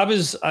great. Bob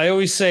is, I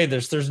always say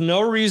this, there's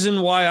no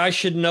reason why I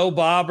should know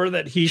Bob or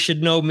that he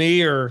should know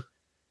me or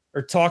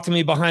talk to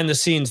me behind the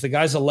scenes. The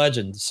guy's a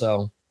legend.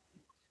 So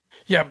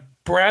yeah,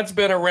 Brad's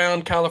been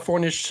around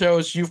California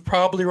shows. You've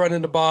probably run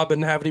into Bob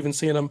and haven't even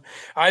seen him.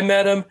 I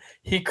met him.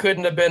 He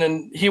couldn't have been,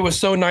 and he was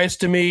so nice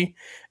to me.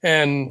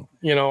 And,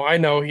 you know, I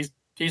know he's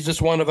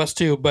just one of us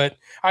too, but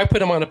I put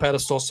him on a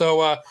pedestal. So,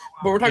 but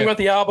we're talking about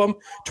the album.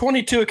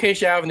 22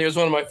 Acacia Avenue is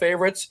one of my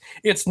favorites.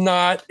 It's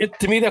not,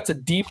 to me, that's a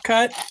deep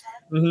cut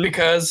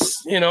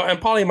because, you know,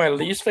 and probably my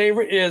least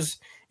favorite is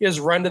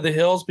Run to the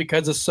Hills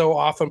because it's so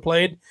often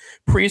played.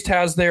 Priest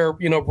has their,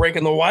 you know,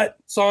 Breaking the What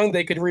song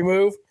they could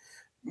remove.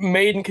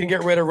 Maiden can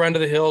get rid of Run to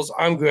the Hills.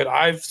 I'm good.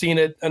 I've seen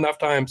it enough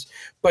times.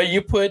 But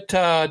you put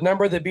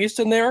Number of the Beast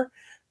in there,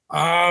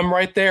 I'm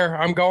right there.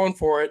 I'm going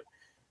for it.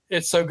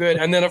 It's so good.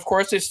 And then, of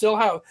course, they still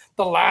have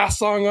the last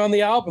song on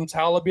the album,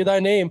 Hallowed Be Thy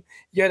Name,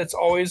 yet it's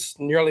always,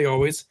 nearly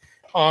always,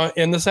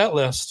 in the set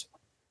list.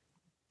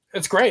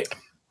 It's great.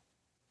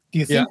 Do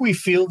you think we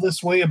feel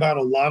this way about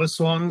a lot of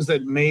songs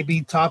that may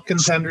be top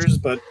contenders,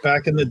 but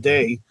back in the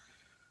day,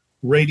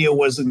 radio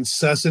was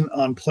incessant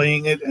on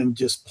playing it and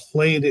just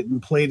played it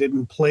and played it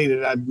and played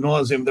it ad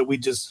nauseum, that we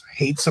just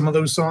hate some of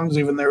those songs,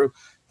 even though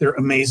they're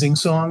amazing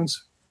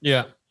songs?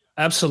 Yeah,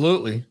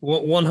 absolutely.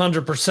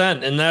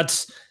 100%. And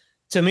that's,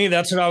 to me,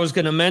 that's what I was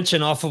going to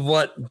mention off of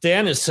what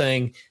Dan is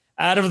saying.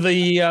 Out of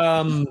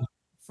the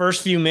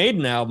first few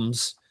Maiden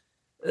albums,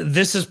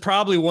 this is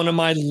probably one of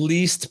my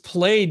least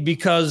played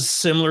because,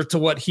 similar to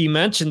what he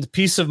mentioned,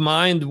 Peace of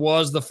Mind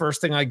was the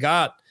first thing I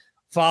got,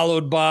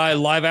 followed by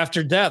Live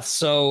After Death.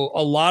 So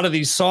a lot of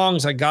these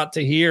songs I got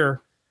to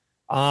hear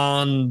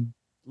on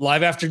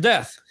Live After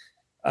Death.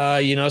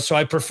 You know, so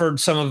I preferred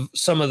some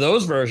of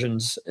those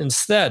versions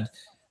instead.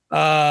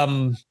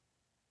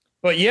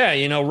 But yeah,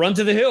 you know, Run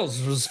to the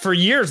Hills was for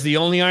years the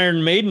only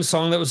Iron Maiden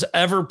song that was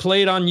ever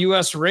played on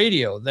US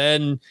radio.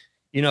 Then,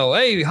 you know,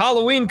 hey,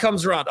 Halloween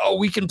comes around. Oh,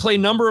 we can play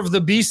Number of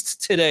the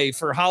Beast today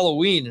for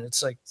Halloween. And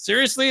it's like,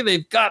 seriously,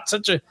 they've got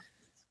such a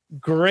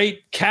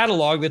great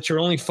catalog that you're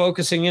only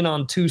focusing in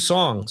on two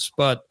songs.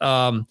 But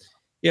yeah,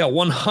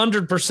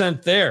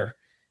 100% there.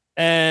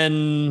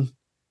 And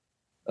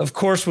of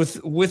course,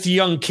 with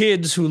young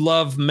kids who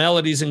love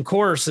melodies and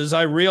choruses,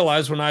 I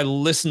realized when I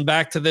listened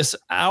back to this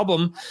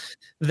album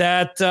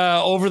that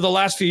over the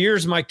last few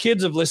years, my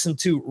kids have listened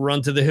to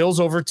Run to the Hills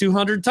over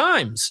 200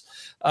 times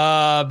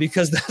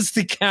because that's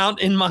the count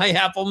in my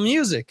Apple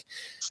Music.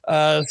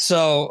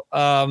 So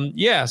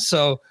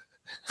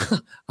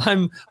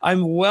I'm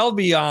well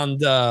beyond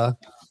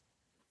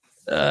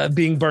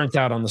being burnt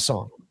out on the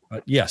song.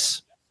 But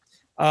yes.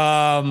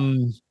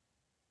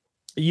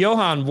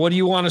 Johan, what do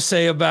you want to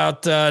say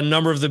about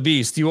Number of the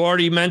Beast? You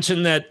already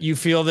mentioned that you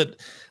feel that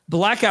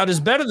Blackout is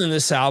better than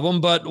this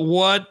album, but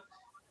what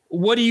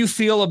do you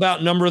feel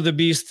about Number of the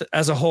Beast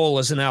as a whole,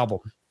 as an album?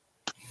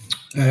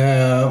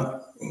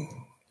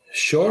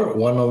 Sure,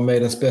 one of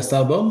Maiden's best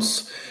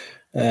albums.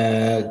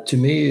 To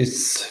me,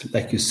 it's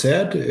like you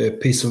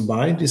said, Peace of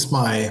Mind is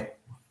my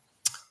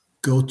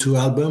go-to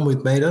album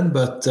with Maiden,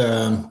 but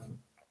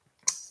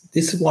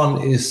this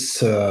one is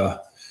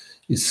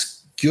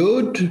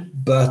good,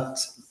 but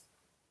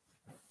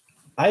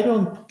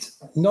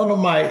none of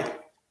my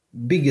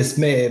biggest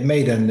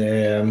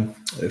Maiden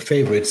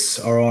favorites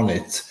are on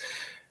it.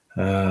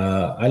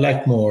 I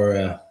like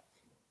more.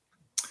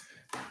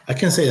 I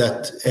can say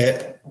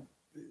that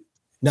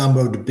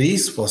Number of the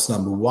Beast was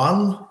number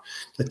 1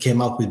 that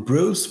came out with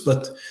Bruce,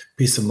 but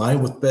Peace of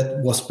Mind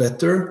was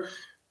better.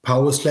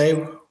 Power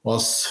Slave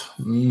was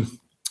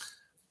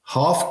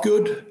half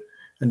good,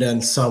 and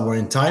then Somewhere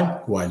in Time,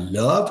 who I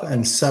love,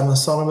 and Seven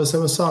Son of a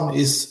Seven Son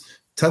is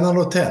 10 out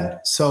of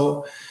 10.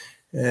 So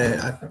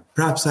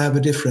perhaps I have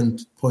a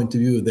different point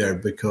of view there,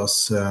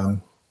 because I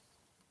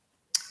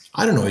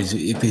don't know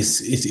if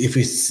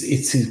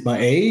it's my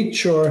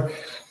age, or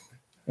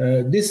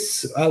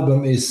this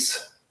album is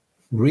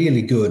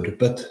really good,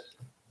 but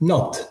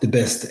not the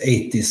best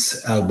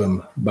 80s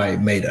album by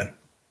Maiden.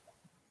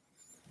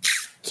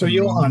 So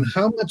Johan,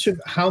 how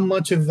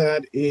much of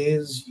that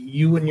is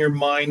you in your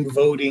mind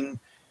voting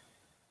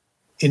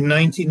in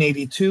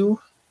 1982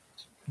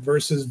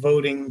 versus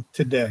voting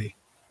today?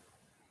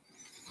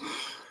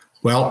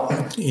 Well,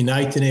 in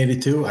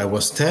 1982 I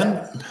was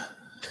 10,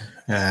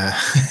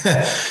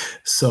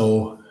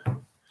 so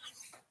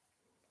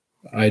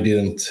I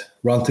didn't.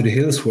 Run to the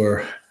Hills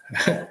were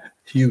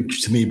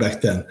huge to me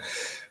back then,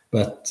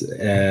 but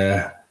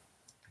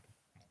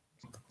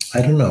I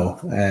don't know.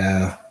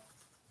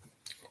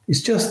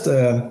 It's just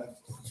I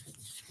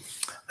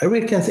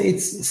really can't say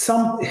it's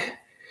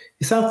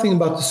something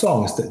about the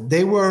songs that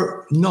they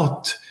were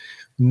not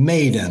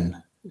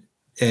Maiden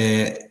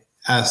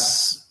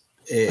as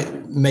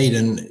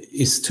Maiden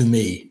is to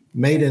me.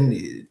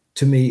 Maiden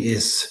to me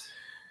is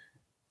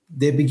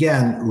they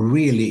began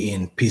really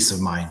in Peace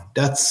of Mind.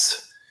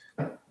 That's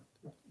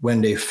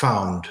when they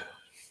found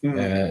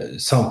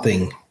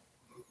something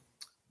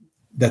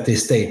that they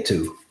stayed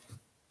to.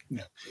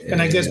 Yeah.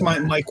 And I guess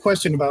my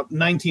question about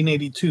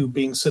 1982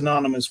 being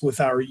synonymous with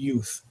our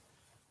youth,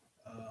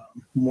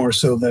 more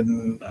so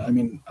than, I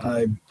mean,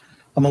 I'm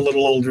a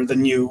little older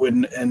than you,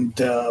 and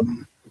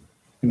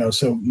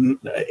so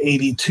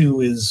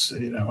 82 is,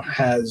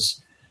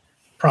 has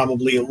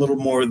probably a little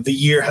more, the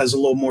year has a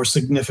little more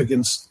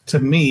significance to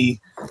me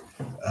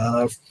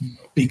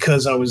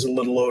because I was a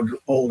little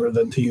older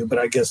than to you. But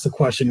I guess the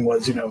question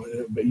was,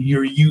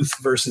 your youth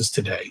versus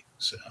today.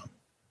 So,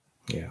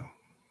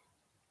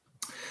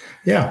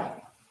 Yeah.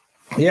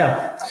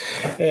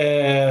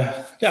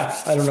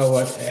 I don't know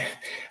what.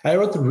 I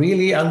don't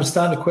really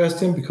understand the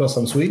question because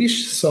I'm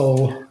Swedish,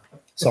 so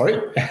sorry.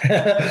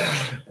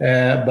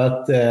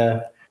 But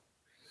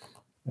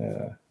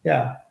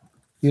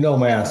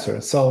my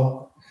answer.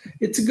 So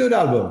it's a good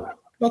album.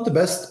 Not the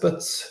best,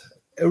 but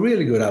a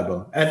really good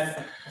album.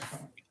 And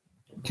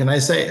can I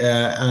say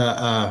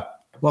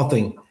one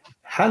thing?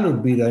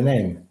 Hallowed be thy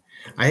name.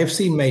 I have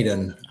seen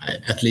Maiden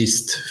at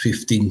least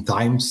 15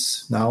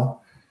 times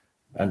now.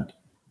 And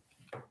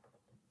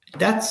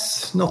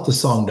that's not the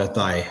song that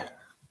I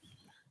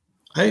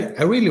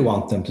really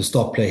want them to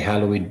stop playing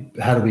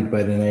Hallowed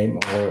by the Name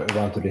or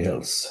Run to the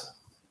Hills.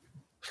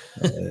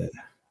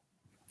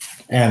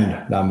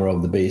 And Number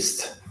of the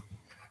Beast.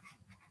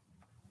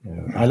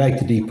 I like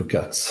the deeper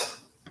cuts.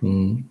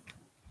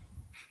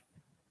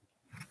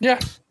 Yeah.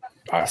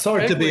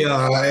 Sorry to be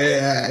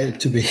a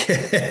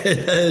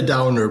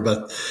downer,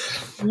 but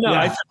no,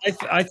 yeah.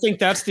 I think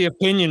that's the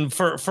opinion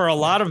for a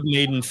lot of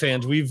Maiden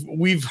fans.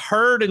 We've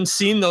heard and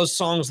seen those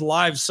songs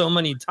live so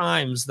many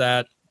times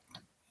that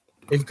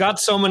they've got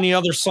so many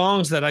other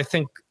songs that I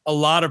think a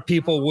lot of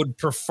people would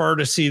prefer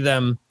to see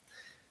them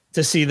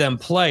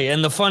play.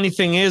 And the funny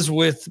thing is,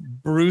 with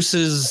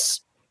Bruce's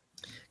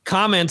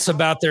comments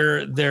about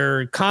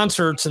their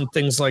concerts and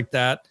things like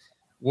that,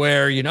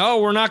 where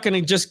we're not going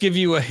to just give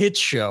you a hit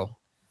show,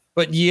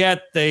 but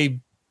yet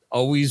they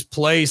always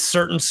play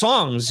certain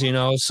songs,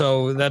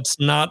 so that's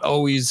not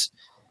always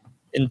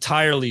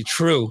entirely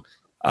true.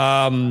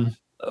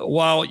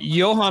 While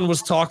Johan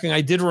was talking,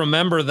 I did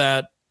remember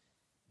that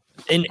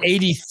in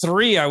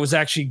 83, I was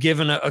actually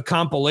given a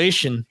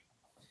compilation.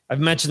 I've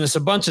mentioned this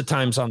a bunch of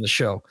times on the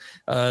show.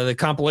 The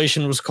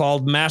compilation was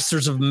called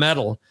Masters of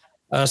Metal.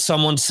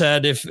 Someone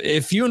said,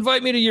 if you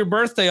invite me to your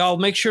birthday, I'll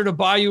make sure to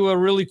buy you a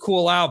really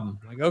cool album.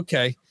 I'm like,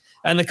 okay.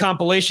 And the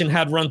compilation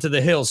had Run to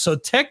the Hills. So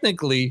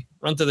technically,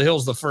 Run to the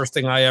Hills, the first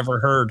thing I ever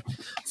heard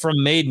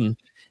from Maiden.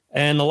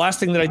 And the last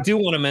thing that I do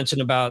want to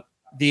mention about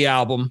the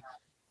album,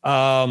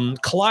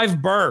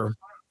 Clive Burr,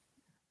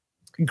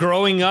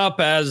 growing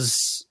up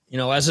as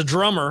a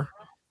drummer,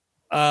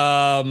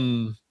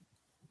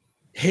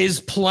 his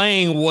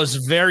playing was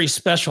very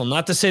special.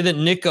 Not to say that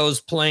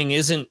Nico's playing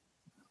isn't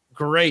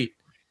great,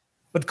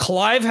 but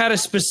Clive had a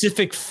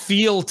specific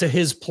feel to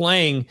his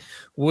playing,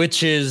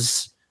 which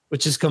is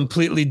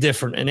completely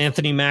different. And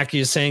Anthony Mackie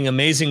is saying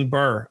amazing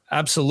Burr.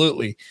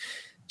 Absolutely.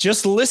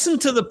 Just listen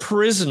to The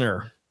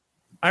Prisoner.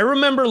 I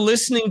remember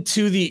listening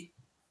to the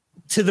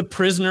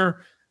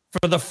Prisoner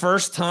for the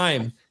first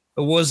time.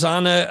 It was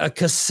on a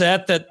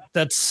cassette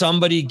that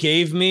somebody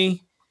gave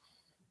me.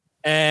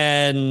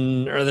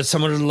 or that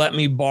someone would let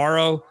me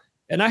borrow.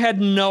 And I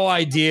had no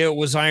idea it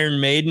was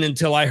Iron Maiden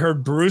until I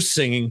heard Bruce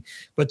singing.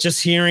 But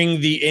just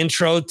hearing the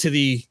intro to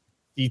the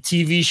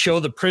TV show,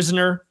 The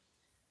Prisoner,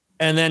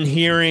 and then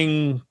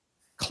hearing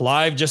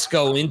Clive just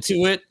go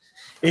into it.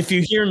 If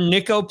you hear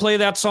Nico play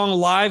that song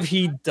live,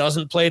 he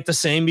doesn't play it the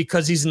same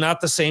because he's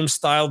not the same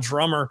style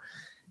drummer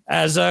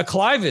as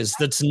Clive is.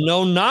 That's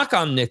no knock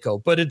on Nico,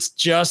 but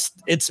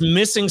it's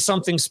missing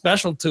something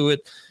special to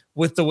it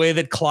with the way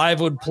that Clive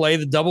would play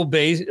the double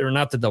bass, or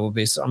not the double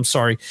bass. I'm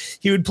sorry.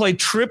 He would play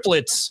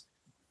triplets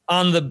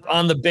on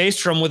the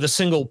bass drum with a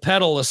single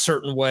pedal a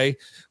certain way,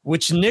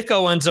 which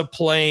Nico ends up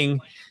playing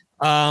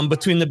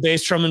between the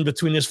bass drum and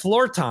between his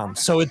floor tom.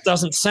 So it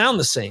doesn't sound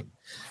the same.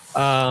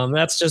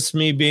 That's just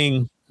me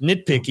being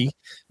nitpicky,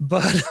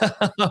 but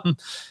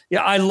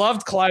yeah, I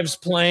loved Clive's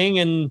playing,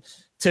 and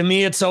to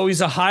me, it's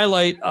always a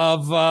highlight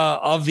of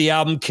the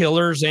album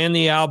Killers and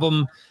the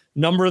album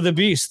Number of the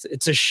Beast.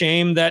 It's a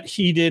shame that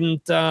he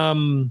didn't play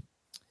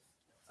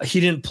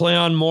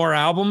on more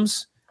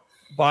albums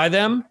by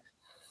them,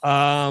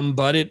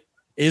 but it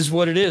is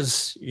what it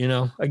is. You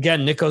know,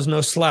 again, Nico's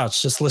no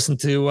slouch. Just listen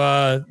to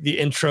the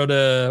intro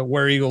to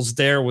Where Eagles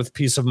Dare with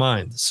Peace of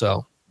Mind.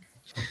 So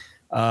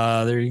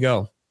there you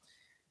go.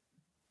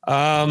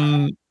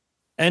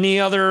 Any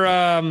other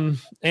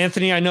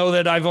Anthony? I know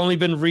that I've only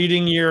been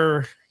reading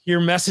your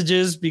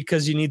messages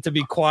because you need to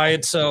be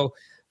quiet. So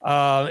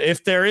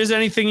if there is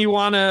anything you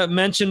want to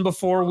mention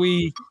before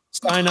we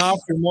sign off,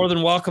 you're more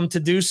than welcome to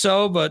do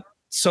so. But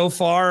so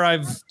far,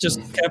 I've just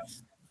kept,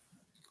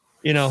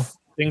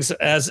 things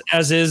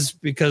as is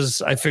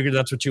because I figured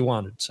that's what you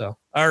wanted. So,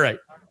 all right,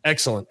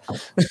 excellent.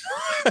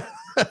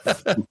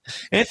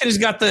 Anthony's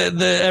got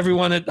the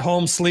everyone at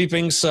home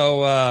sleeping,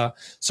 so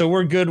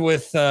we're good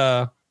with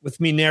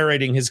me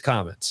narrating his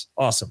comments.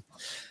 Awesome.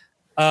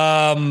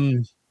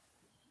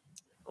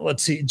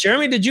 Let's see.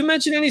 Jeremy, did you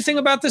mention anything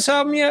about this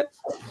album yet?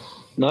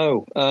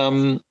 No.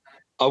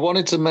 I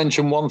wanted to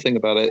mention one thing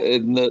about it,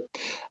 in that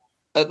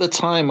at the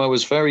time I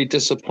was very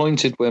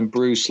disappointed when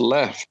Bruce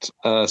left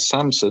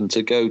Samson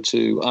to go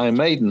to Iron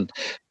Maiden,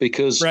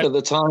 because at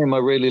the time I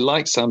really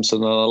liked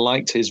Samson and I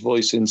liked his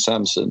voice in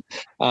Samson,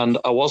 and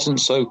I wasn't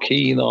so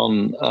keen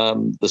on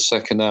the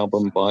second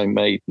album by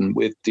Maiden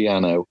with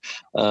Di'Anno,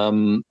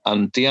 and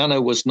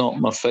Di'Anno was not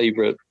my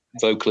favorite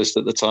vocalist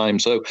at the time.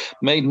 So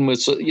Maiden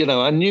was,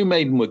 I knew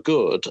Maiden were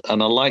good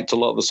and I liked a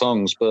lot of the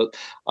songs, but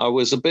I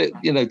was a bit,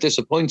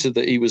 disappointed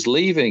that he was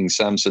leaving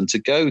Samson to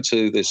go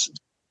to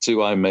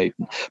Iron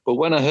Maiden. But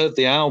when I heard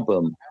the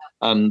album,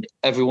 and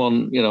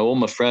everyone, all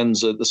my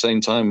friends at the same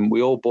time,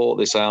 we all bought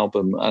this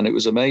album and it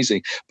was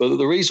amazing. But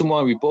the reason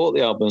why we bought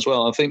the album as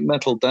well, I think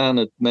Metal Dan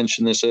had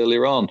mentioned this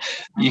earlier on,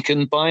 you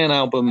can buy an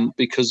album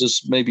because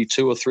there's maybe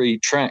 2 or 3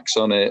 tracks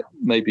on it,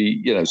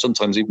 maybe,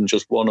 sometimes even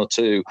just 1 or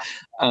 2.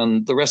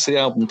 And the rest of the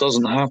album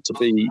doesn't have to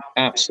be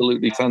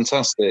absolutely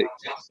fantastic.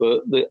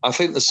 But I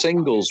think the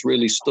singles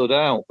really stood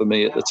out for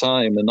me at the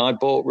time. And I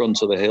bought Run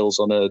to the Hills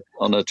on a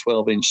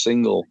 12-inch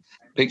single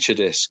picture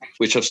disc,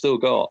 which I've still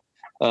got.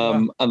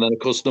 And then, of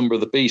course, Number of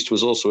the Beast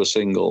was also a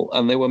single,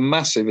 and they were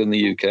massive in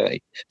the UK,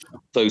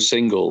 those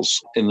singles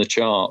in the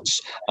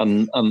charts,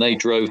 and they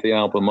drove the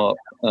album up,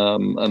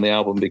 and the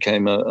album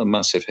became a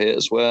massive hit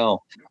as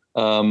well.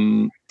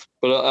 But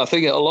I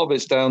think a lot of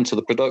it's down to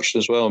the production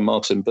as well.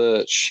 Martin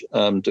Birch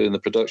doing the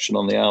production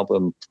on the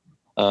album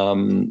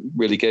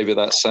really gave it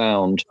that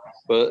sound.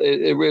 But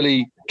it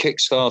really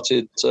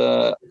kick-started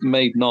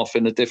Maiden off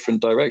in a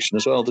different direction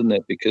as well, didn't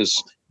it?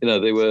 Because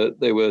they were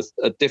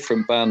a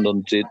different band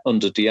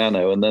under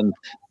Di'Anno, and then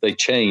they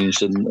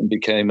changed and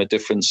became a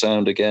different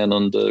sound again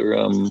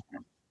under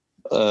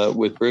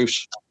with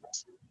Bruce.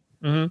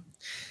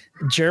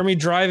 Mm-hmm. Jeremy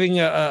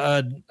driving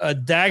a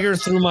dagger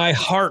through my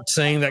heart,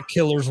 saying that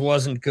Killers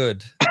wasn't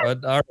good.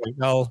 But all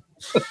right,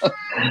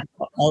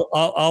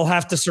 I'll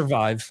have to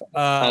survive.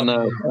 I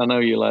know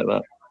you like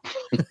that.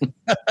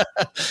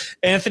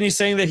 Anthony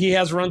saying that he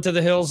has Run to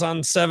the Hills on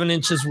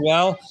 7-inch as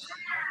well.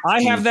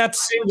 I have that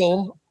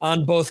single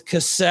on both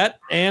cassette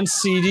and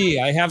CD.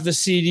 I have the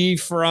CD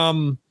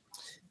from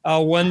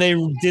when they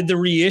did the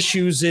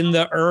reissues in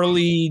the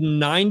early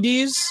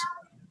 90s,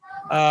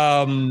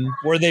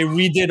 where they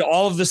redid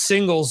all of the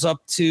singles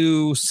up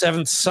to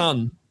Seventh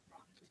Son,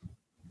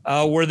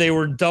 where they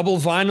were double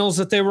vinyls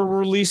that they were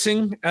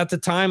releasing at the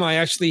time. I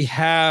actually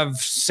have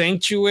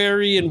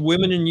Sanctuary and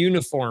Women in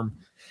Uniform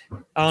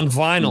on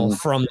vinyl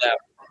from that.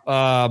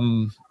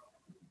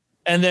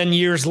 And then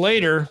years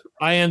later,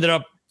 I ended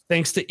up,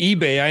 thanks to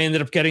eBay, I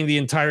ended up getting the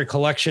entire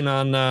collection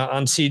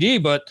on CD.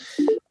 But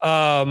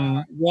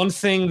one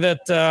thing that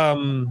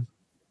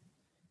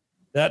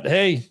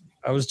hey,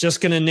 I was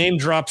just going to name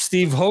drop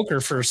Steve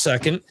Hoker for a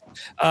second.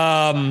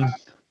 One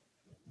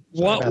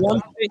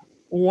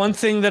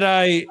thing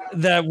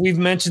that we've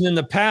mentioned in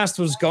the past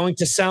was going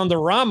to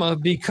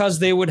Soundorama, because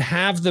they would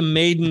have the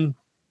Maiden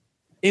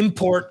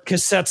import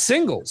cassette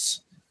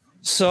singles.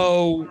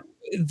 So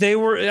they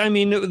were,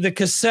 the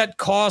cassette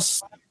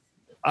cost,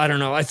 I don't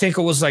know, I think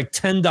it was like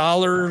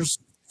 $10,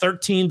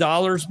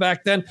 $13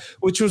 back then,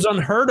 which was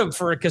unheard of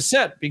for a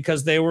cassette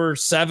because they were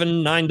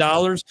 $7,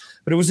 $9,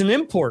 but it was an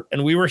import,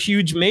 and we were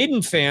huge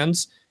Maiden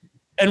fans,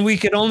 and we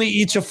could only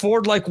each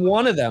afford like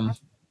one of them.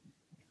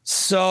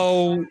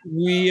 So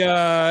we,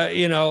 I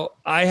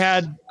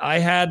had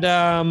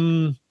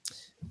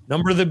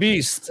Number of the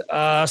Beast.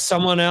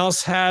 Someone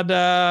else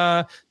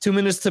had 2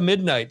 Minutes to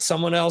Midnight.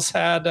 Someone else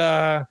had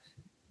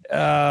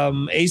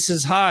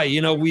Aces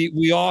High.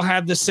 We all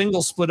had the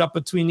single split up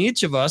between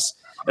each of us,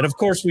 and of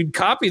course we'd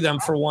copy them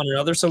for one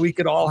another so we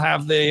could all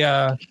have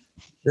the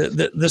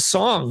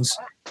songs.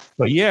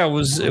 But yeah, it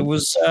was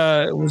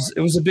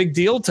a big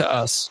deal to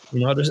us,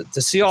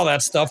 to see all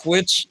that stuff.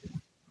 Which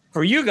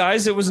for you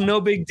guys, it was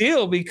no big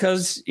deal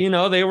because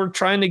they were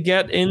trying to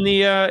get in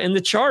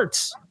the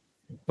charts,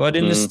 but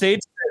in the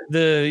States,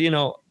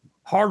 the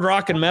hard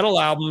rock and metal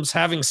albums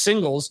having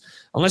singles,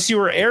 unless you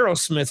were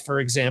Aerosmith,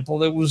 for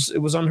example, it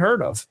was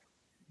unheard of.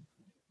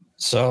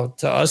 So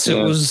to us, it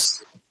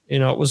was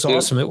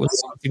awesome. It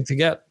was something to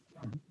get.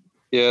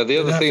 Yeah, the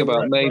other thing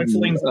about Maiden,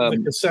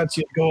 the cassettes,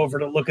 you'd go over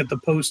to look at the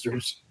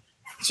posters.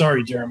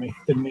 Sorry, Jeremy,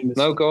 didn't mean to.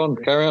 No, go on,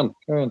 carry on.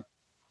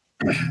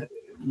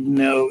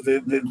 No,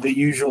 the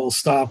usual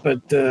stop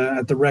at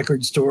the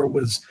record store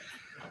was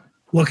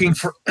looking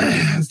for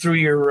through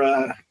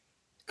your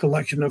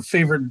collection of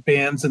favorite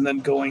bands and then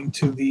going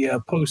to the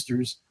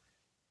posters.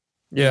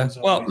 Yeah,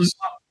 well,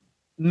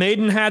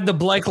 Maiden had the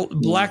black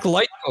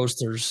light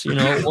posters.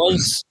 It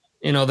was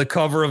the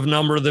cover of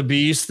Number of the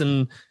Beast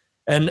and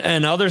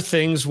other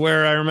things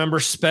where I remember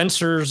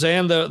Spencer's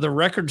and the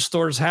record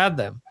stores had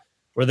them,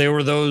 where they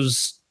were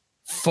those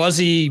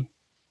fuzzy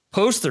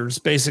posters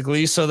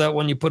basically, so that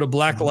when you put a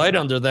black light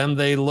under them,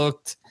 they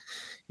looked,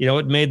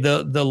 it made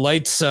the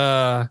lights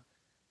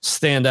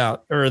stand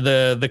out, or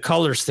the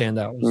colors stand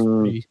out.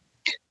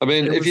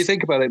 If you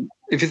think about it,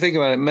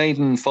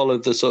 Maiden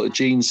followed the sort of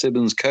Gene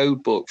Simmons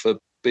code book for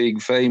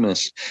being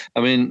famous. I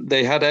mean,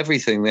 they had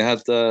everything. They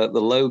had the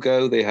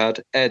logo, they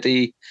had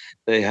Eddie,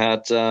 they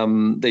had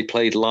they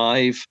played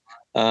live.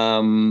 We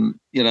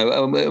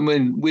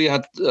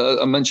had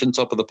I mentioned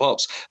Top of the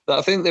Pops. That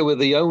I think they were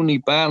the only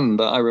band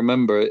that I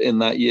remember in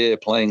that year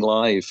playing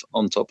live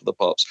on Top of the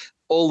Pops.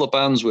 All the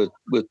bands would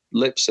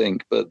lip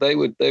sync, but they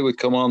would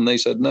come on. They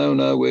said,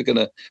 no, we're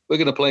gonna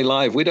play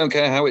live. We don't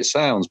care how it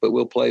sounds, but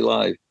we'll play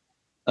live.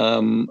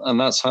 And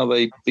that's how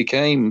they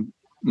became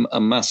a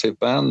massive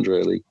band,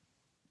 really.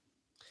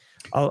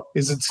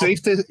 Is it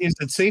safe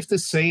to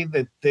say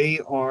that they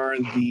are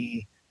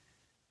the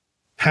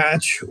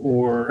patch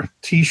or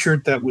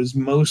T-shirt that was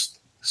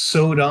most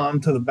sewed on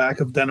to the back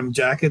of denim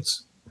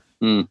jackets?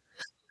 Yeah,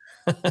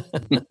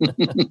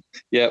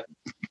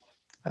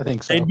 I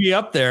think so. They'd be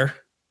up there.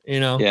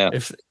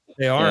 If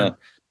they are.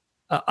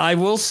 Yeah. I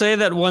will say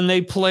that when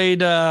they played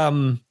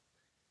the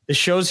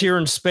shows here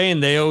in Spain,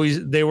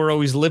 they were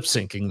always lip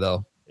syncing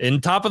though.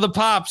 In Top of the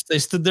Pops, they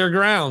stood their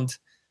ground,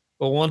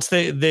 but once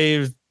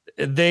they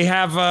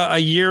have a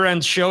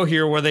year-end show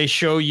here where they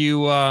show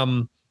you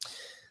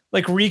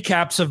like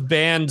recaps of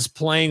bands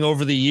playing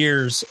over the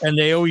years, and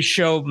they always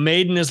show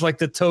Maiden is like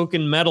the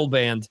token metal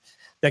band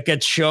that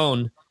gets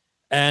shown.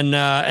 And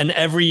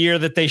every year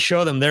that they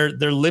show them, they're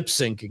lip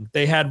syncing.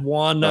 They had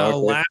one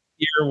last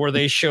year where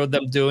they showed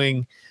them doing,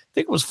 I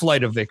think it was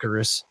Flight of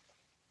Icarus,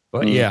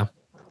 but yeah.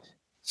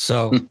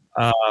 So,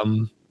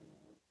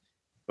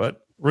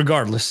 but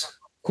regardless,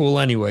 cool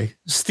anyway.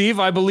 Steve,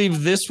 I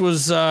believe this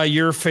was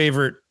your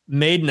favorite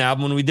Maiden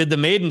album when we did the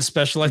Maiden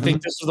special. I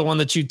think this was the one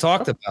that you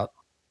talked about.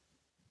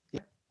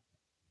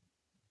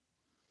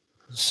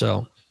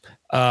 So,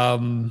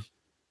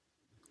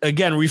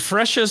 again,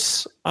 refresh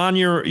us on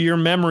your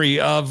memory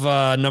of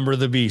Number of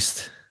the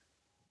Beast.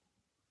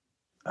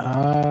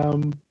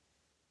 Well,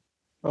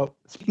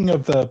 speaking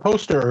of the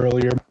poster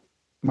earlier,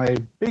 my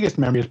biggest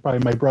memory is probably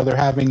my brother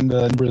having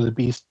the Number of the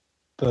Beast,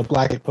 the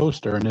black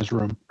poster in his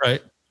room.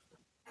 Right.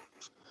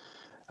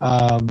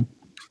 Yeah.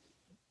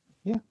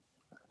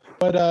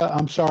 But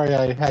I'm sorry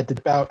I had to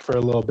bout for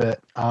a little bit.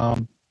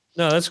 No,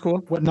 that's cool.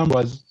 What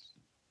numbers?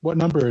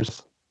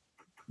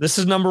 This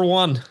is number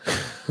 1.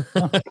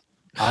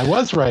 I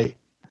was right.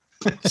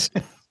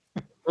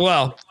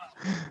 Well,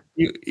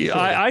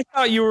 I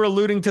thought you were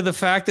alluding to the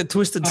fact that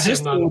Twisted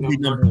Sister would be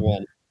number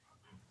 1.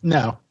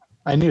 No,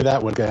 I knew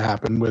that was going to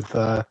happen with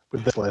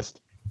this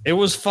list. It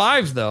was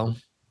 5, though.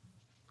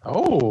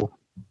 Oh, all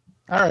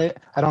right.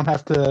 I don't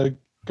have to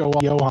go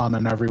all Johan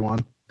on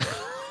everyone.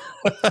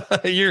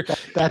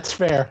 That's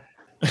fair.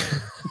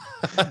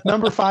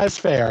 Number 5's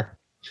fair.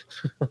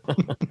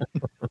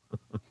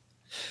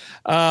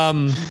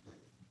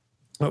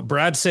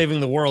 Brad's saving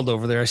the world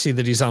over there. I see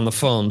that he's on the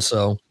phone,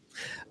 so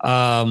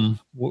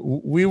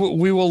we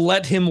will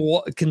let him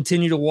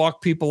continue to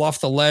walk people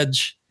off the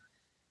ledge.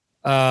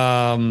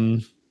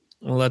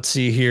 Let's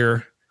see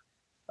here.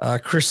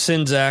 Chris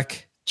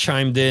Sinzak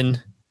chimed in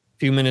a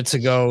few minutes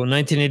ago.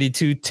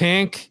 1982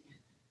 Tank,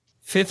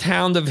 Fifth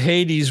Hound of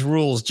Hades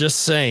rules. Just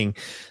saying.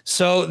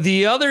 So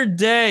the other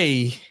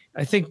day,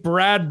 I think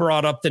Brad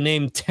brought up the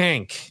name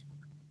Tank.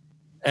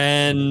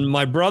 And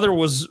my brother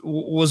was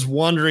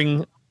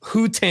wondering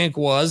who Tank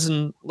was,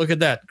 and look at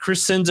that.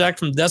 Chris Czynszak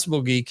from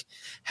Decibel Geek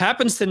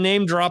happens to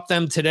name drop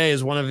them today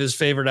as one of his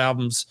favorite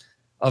albums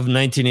of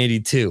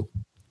 1982.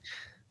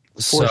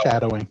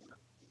 Foreshadowing. So,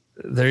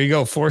 there you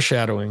go,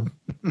 foreshadowing.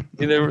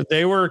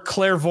 they were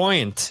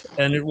clairvoyant,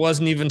 and it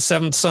wasn't even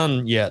Seventh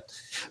Son yet.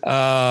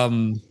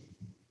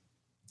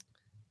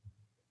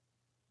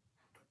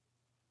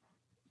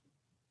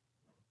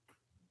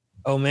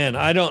 Oh man,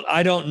 I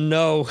don't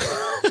know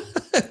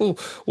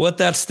what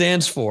that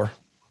stands for,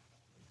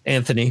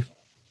 Anthony.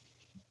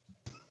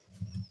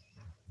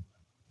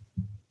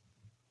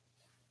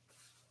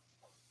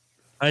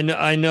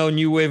 I know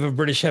New Wave of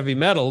British Heavy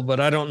Metal, but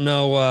I don't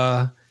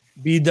know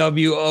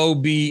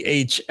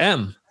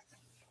BWOBHM.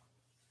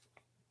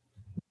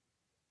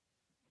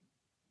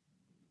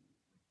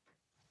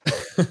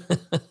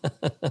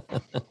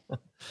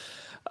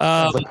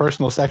 A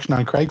personal section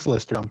on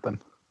Craigslist or something.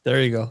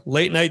 There you go.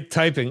 Late night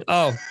typing.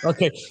 Oh,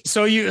 okay.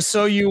 So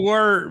you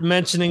were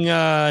mentioning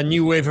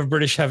New Wave of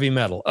British Heavy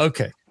Metal.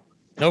 Okay.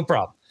 No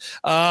problem.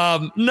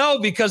 No,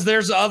 because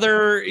there's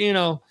other,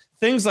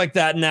 things like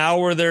that now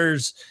where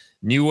there's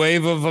New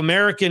Wave of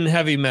American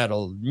Heavy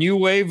Metal, New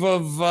Wave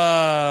of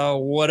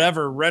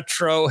whatever,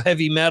 retro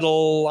heavy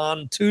metal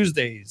on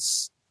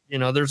Tuesdays.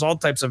 There's all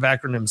types of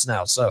acronyms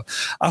now. So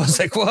I was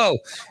like, whoa,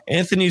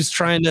 Anthony's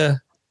trying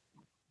to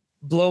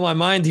blow my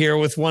mind here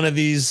with one of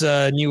these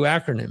new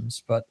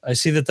acronyms, but I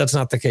see that that's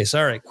not the case.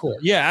 All right, cool.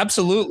 Yeah,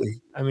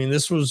 absolutely. I mean,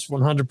 this was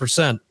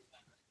 100%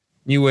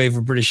 New Wave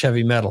of British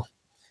Heavy Metal.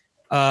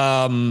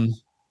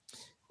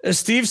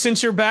 Steve,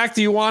 since you're back,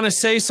 do you want to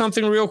say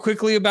something real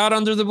quickly about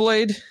Under the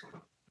Blade?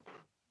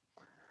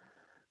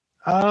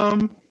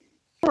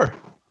 Sure.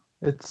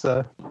 It's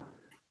an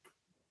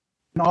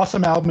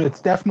awesome album.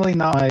 It's definitely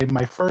not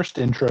my first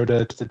intro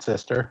to Twisted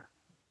Sister,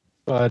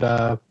 but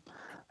I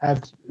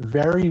have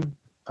very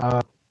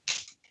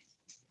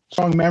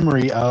strong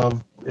memory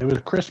of it was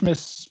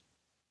Christmas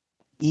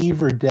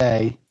Eve or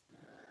day,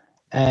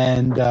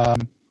 and I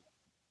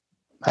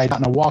had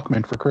gotten a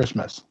Walkman for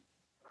Christmas,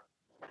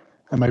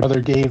 and my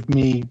brother gave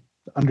me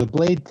Under the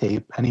Blade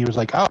tape, and he was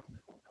like, "Oh,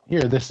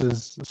 here, this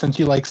is since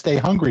you like Stay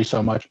Hungry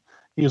so much."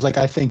 He was like,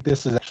 "I think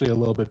this is actually a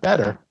little bit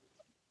better."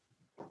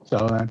 So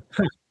I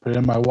put it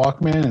in my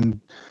Walkman, and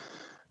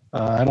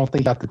I don't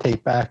think I got the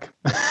tape back.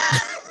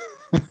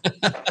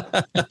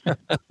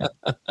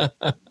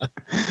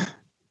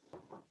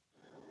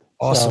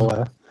 Awesome.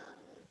 So,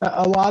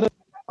 a lot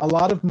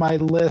of my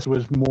list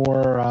was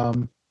more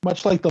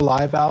much like the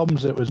live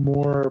albums. It was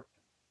more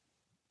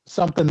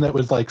something that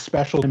was like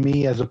special to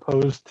me as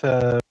opposed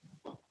to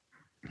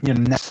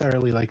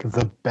necessarily like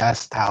the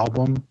best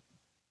album.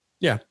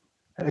 Yeah.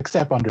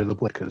 Except Under the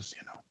Blade, because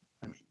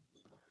I mean,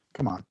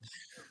 come on.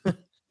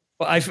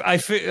 Well, I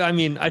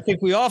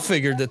think we all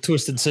figured that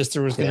Twisted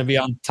Sister was going to be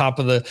on top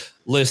of the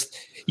list.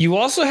 You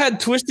also had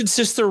Twisted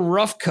Sister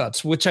Rough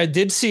Cuts, which I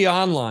did see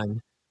online.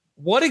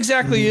 What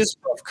exactly is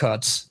Rough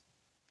Cuts?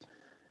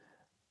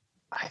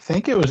 I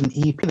think it was an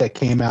EP that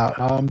came out.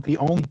 The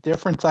only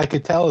difference I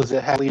could tell is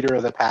it had Leader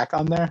of the Pack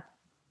on there.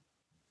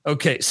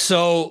 Okay,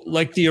 so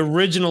like the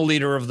original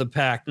Leader of the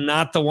Pack,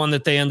 not the one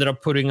that they ended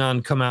up putting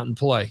on Come Out and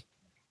Play.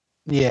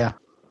 Yeah.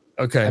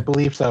 Okay. I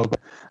believe so. But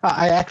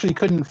I actually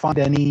couldn't find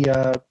any.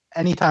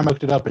 Anytime I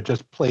looked it up, it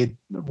just played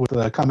with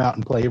the Come Out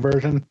and Play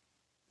version.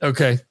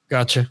 Okay,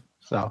 gotcha.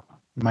 So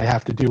you might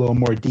have to do a little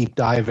more deep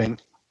diving.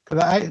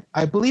 Because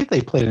I believe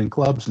they played in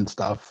clubs and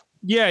stuff.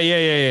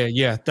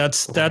 Yeah.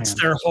 That's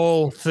their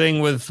whole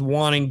thing with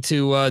wanting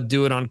to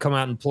do it on Come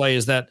Out and Play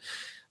is that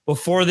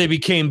before they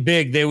became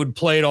big, they would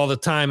play it all the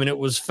time, and it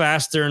was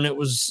faster and it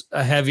was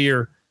a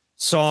heavier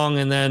song.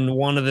 And then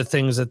one of the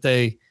things that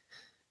they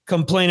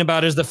complain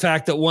about is the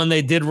fact that when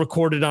they did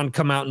record it on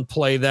Come Out and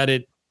Play, that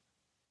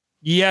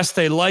yes,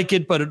 they like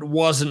it, but it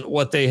wasn't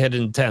what they had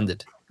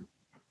intended.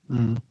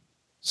 Mm-hmm.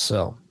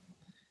 So,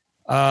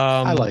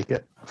 I like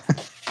it.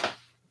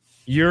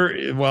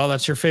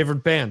 That's your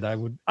favorite band.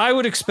 I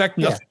would expect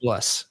nothing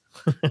less.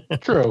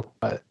 True,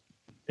 but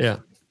yeah.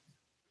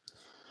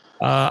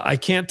 I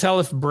can't tell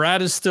if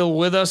Brad is still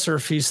with us or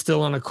if he's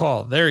still on a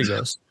call. There he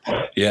goes.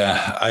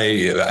 Yeah,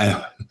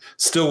 I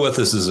still with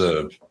us is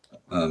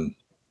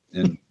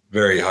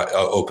very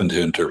open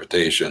to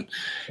interpretation.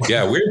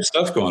 Yeah, weird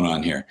stuff going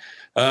on here.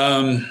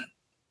 The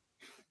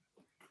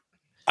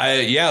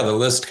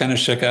list kind of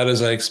shook out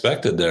as I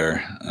expected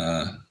there.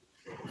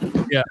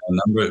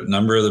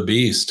 Number of the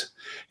Beast.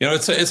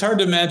 It's hard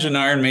to imagine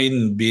Iron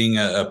Maiden being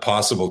a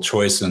possible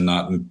choice and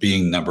not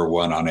being number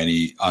one on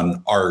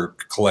our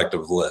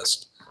collective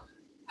list.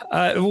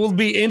 It will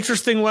be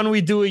interesting when we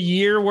do a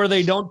year where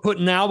they don't put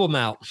an album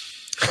out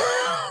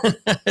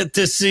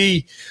to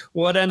see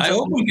what ends up. I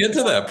hope we get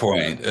to that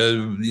point.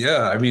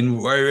 I mean,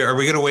 are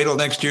we going to wait till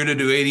next year to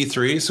do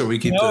 83 so we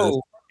keep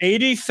No.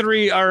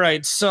 83. All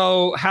right.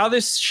 So how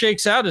this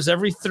shakes out is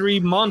every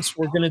 3 months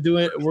we're going to do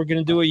it. We're going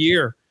to do a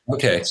year.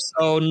 Okay.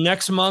 So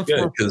next month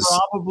we're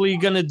probably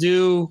going to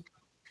do,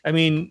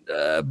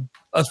 a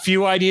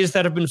few ideas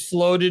that have been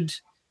floated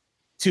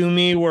to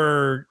me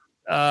were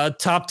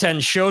top 10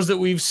 shows that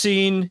we've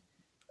seen,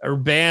 or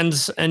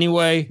bands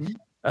anyway.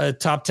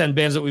 Top 10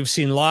 bands that we've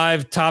seen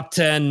live. Top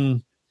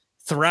 10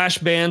 thrash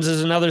bands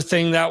is another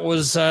thing that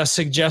was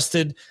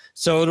suggested.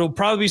 So it'll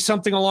probably be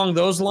something along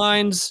those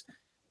lines.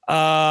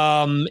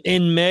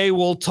 In May,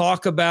 we'll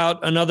talk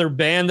about another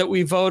band that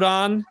we vote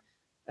on.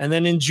 And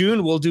then in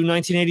June, we'll do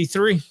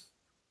 1983.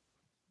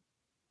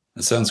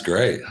 That sounds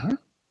great.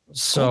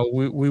 So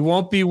we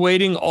won't be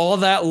waiting all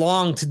that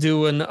long to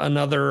do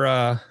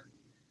another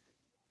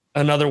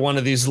one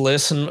of these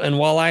lists. And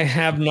while I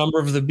have Number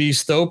of the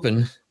Beast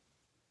open,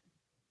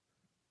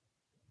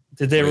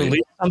 did they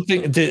release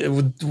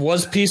something?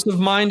 Was Peace of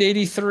Mind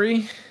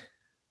 83?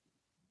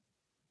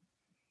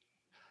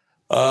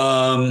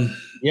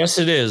 Yes,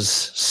 it is.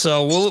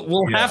 So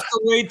we'll have to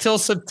wait till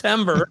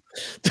September.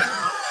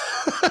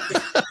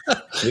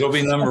 It'll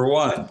be number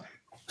one.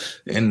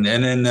 And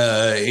then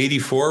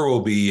 84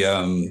 will be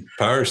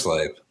Power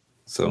Slave.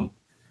 So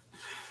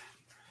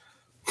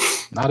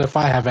not if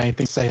I have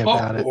anything to say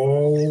about it.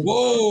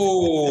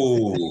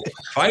 Whoa.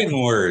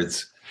 Fighting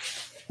words.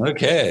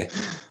 Okay.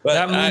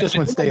 But this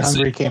one, Stay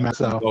Hungry, came out.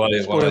 So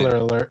spoiler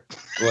alert.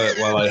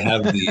 While I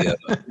have the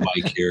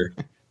mic here,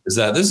 is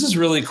that this is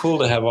really cool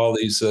to have all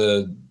these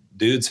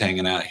dudes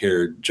hanging out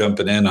here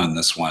jumping in on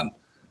this one.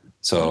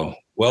 So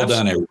well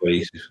done,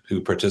 everybody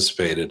who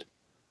participated.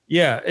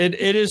 Yeah, it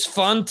is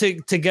fun to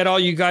get all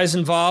you guys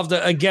involved.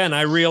 Again,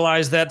 I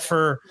realize that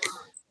for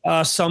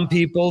some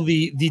people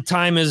the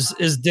time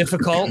is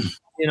difficult,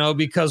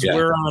 because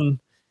we're on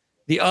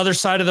the other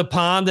side of the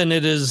pond, and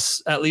it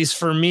is, at least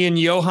for me and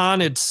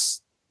Johan,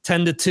 it's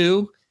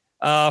 10-2.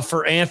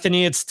 For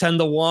Anthony, it's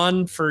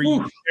 10-1. For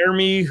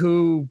Jeremy,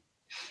 who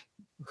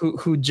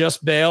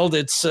just bailed,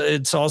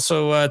 it's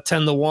also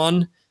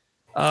 10-1.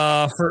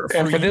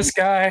 For this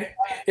guy,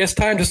 it's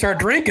time to start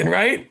drinking,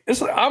 right?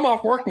 I'm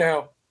off work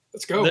now.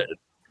 Let's go.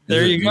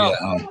 There you go.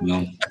 Yeah,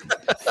 no.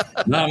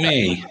 Not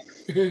me.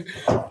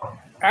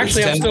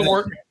 Actually, I'm still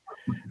working.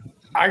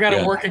 I got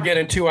to work again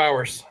in 2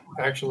 hours,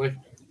 actually.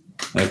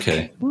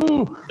 Okay.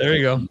 Woo. There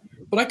you go.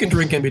 But I can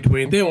drink in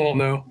between. They won't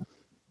know.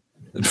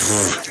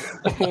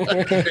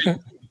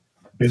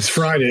 It's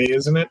Friday,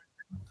 isn't it?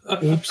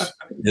 Oops.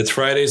 It's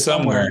Friday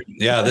somewhere.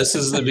 Yeah, this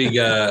is the big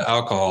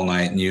alcohol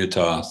night in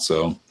Utah.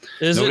 So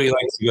nobody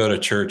likes to go to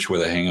church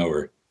with a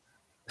hangover.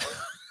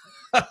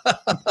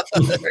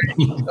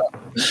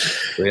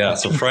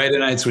 So Friday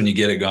nights when you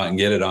get it gone,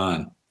 get it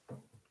on.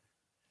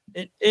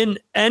 In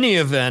any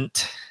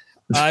event,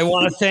 I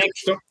want to thank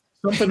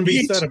something to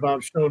be said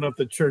about showing up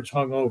at church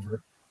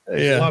hungover.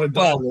 There's a lot of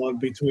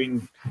dialogue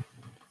between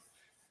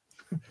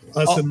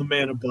us and the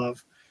man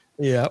above.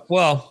 Yeah,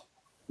 well,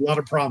 a lot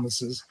of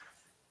promises.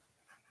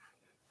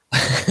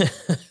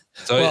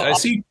 So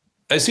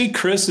I see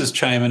Chris is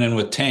chiming in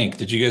with Tank.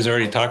 Did you guys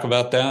already talk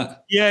about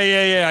that?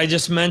 Yeah. I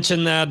just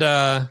mentioned that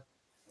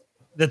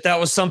that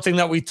was something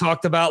that we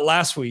talked about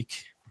last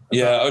week.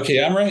 Yeah.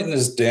 Okay. I'm writing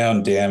this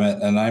down, damn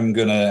it. And I'm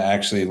going to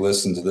actually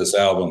listen to this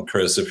album,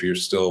 Chris, if you're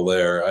still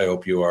there. I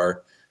hope you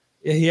are.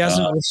 Yeah, he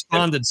hasn't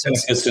responded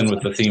since. It's in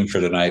with the theme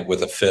for tonight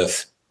with a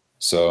fifth.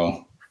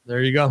 So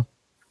there you go.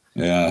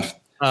 Yeah.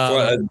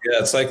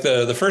 It's like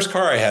the first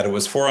car I had. It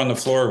was 4 on the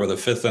floor with a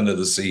fifth under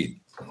the seat.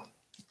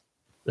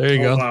 There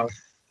you go. Wow.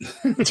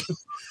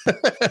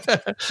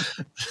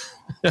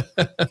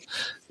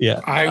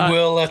 Yeah. I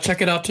will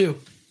check it out too.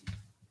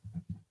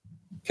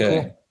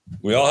 Okay. Cool.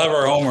 We all have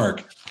our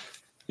homework.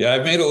 Yeah,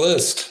 I've made a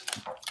list.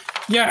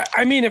 Yeah,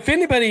 I mean,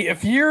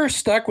 if you're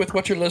stuck with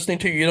what you're listening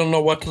to, you don't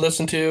know what to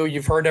listen to,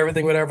 you've heard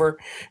everything, whatever,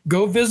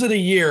 go visit a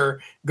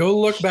year, go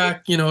look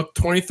back,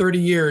 20, 30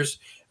 years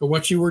of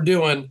what you were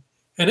doing.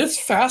 And it's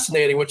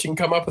fascinating what you can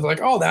come up with,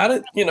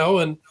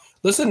 and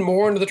listen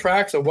more into the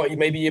tracks of what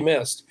you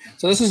missed.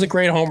 So this is a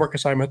great homework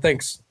assignment.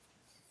 Thanks.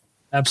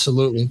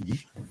 Absolutely.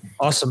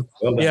 Awesome.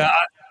 Well, yeah,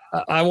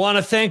 I want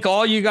to thank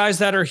all you guys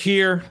that are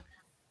here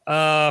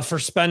for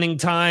spending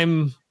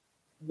time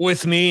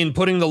with me and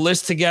putting the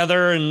list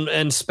together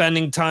and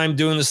spending time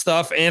doing the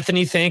stuff.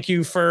 Anthony, thank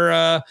you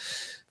for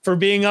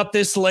being up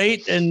this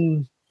late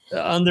and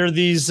under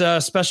these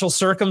special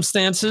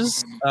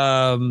circumstances.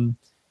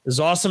 It was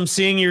awesome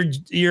seeing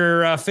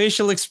your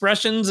facial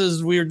expressions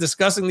as we were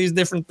discussing these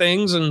different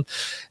things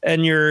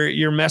and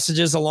your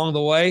messages along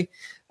the way.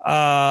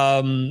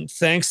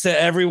 Thanks to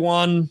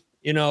everyone,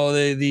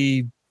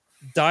 the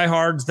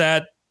diehards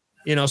that,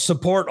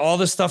 support all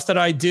the stuff that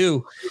I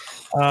do.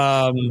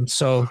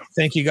 So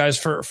thank you guys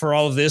for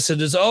all of this.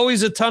 It is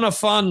always a ton of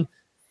fun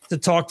to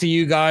talk to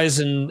you guys.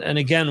 And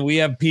again, we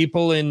have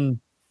people in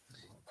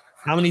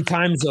how many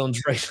time zones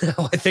right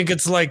now? I think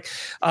it's like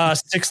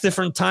 6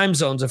 different time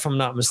zones, if I'm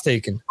not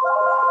mistaken.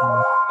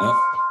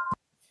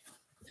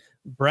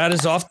 Brad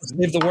is off to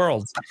save the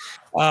world.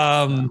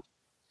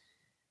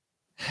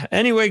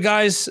 Anyway,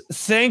 guys,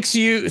 thank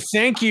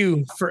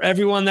you for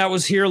everyone that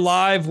was here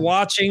live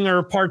watching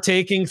or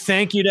partaking.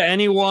 Thank you to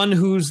anyone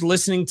who's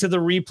listening to the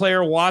replay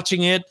or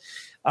watching it.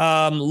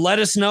 Let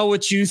us know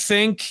what you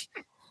think.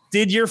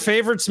 Did your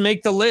favorites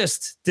make the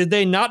list? Did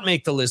they not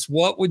make the list?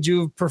 What would you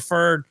have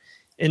preferred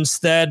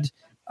instead?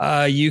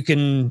 You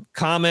can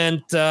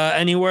comment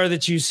anywhere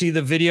that you see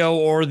the video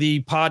or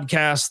the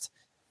podcast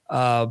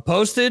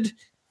posted.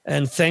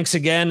 And thanks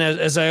again.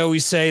 As I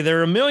always say, there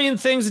are a million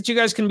things that you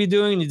guys can be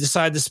doing, and you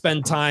decide to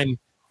spend time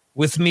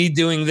with me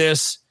doing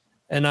this.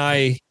 And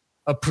I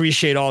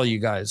appreciate all you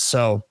guys.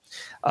 So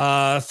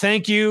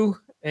thank you.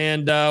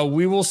 And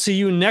we will see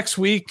you next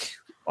week.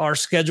 Our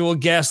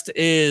scheduled guest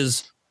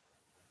is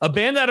a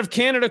band out of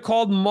Canada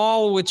called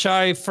Maul, which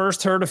I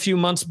first heard a few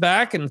months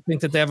back and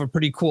think that they have a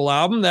pretty cool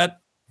album that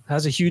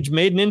has a huge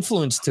Maiden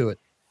influence to it.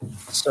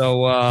 So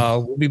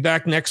we'll be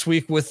back next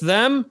week with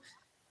them.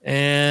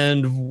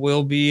 And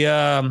we'll be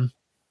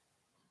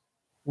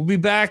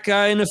back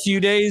in a few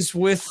days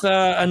with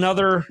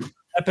another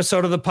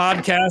episode of the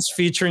podcast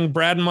featuring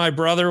Brad and my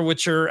brother,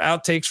 which are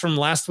outtakes from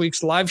last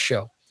week's live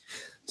show.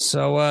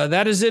 So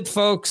that is it,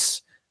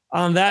 folks.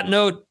 On that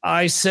note,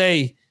 I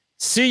say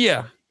see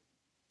ya.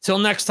 Till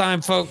next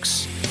time,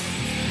 folks.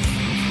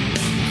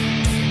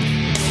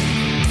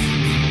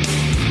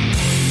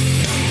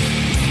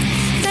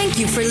 Thank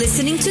you for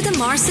listening to the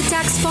Mars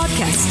Attacks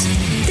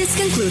podcast. This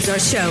concludes our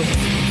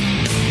show.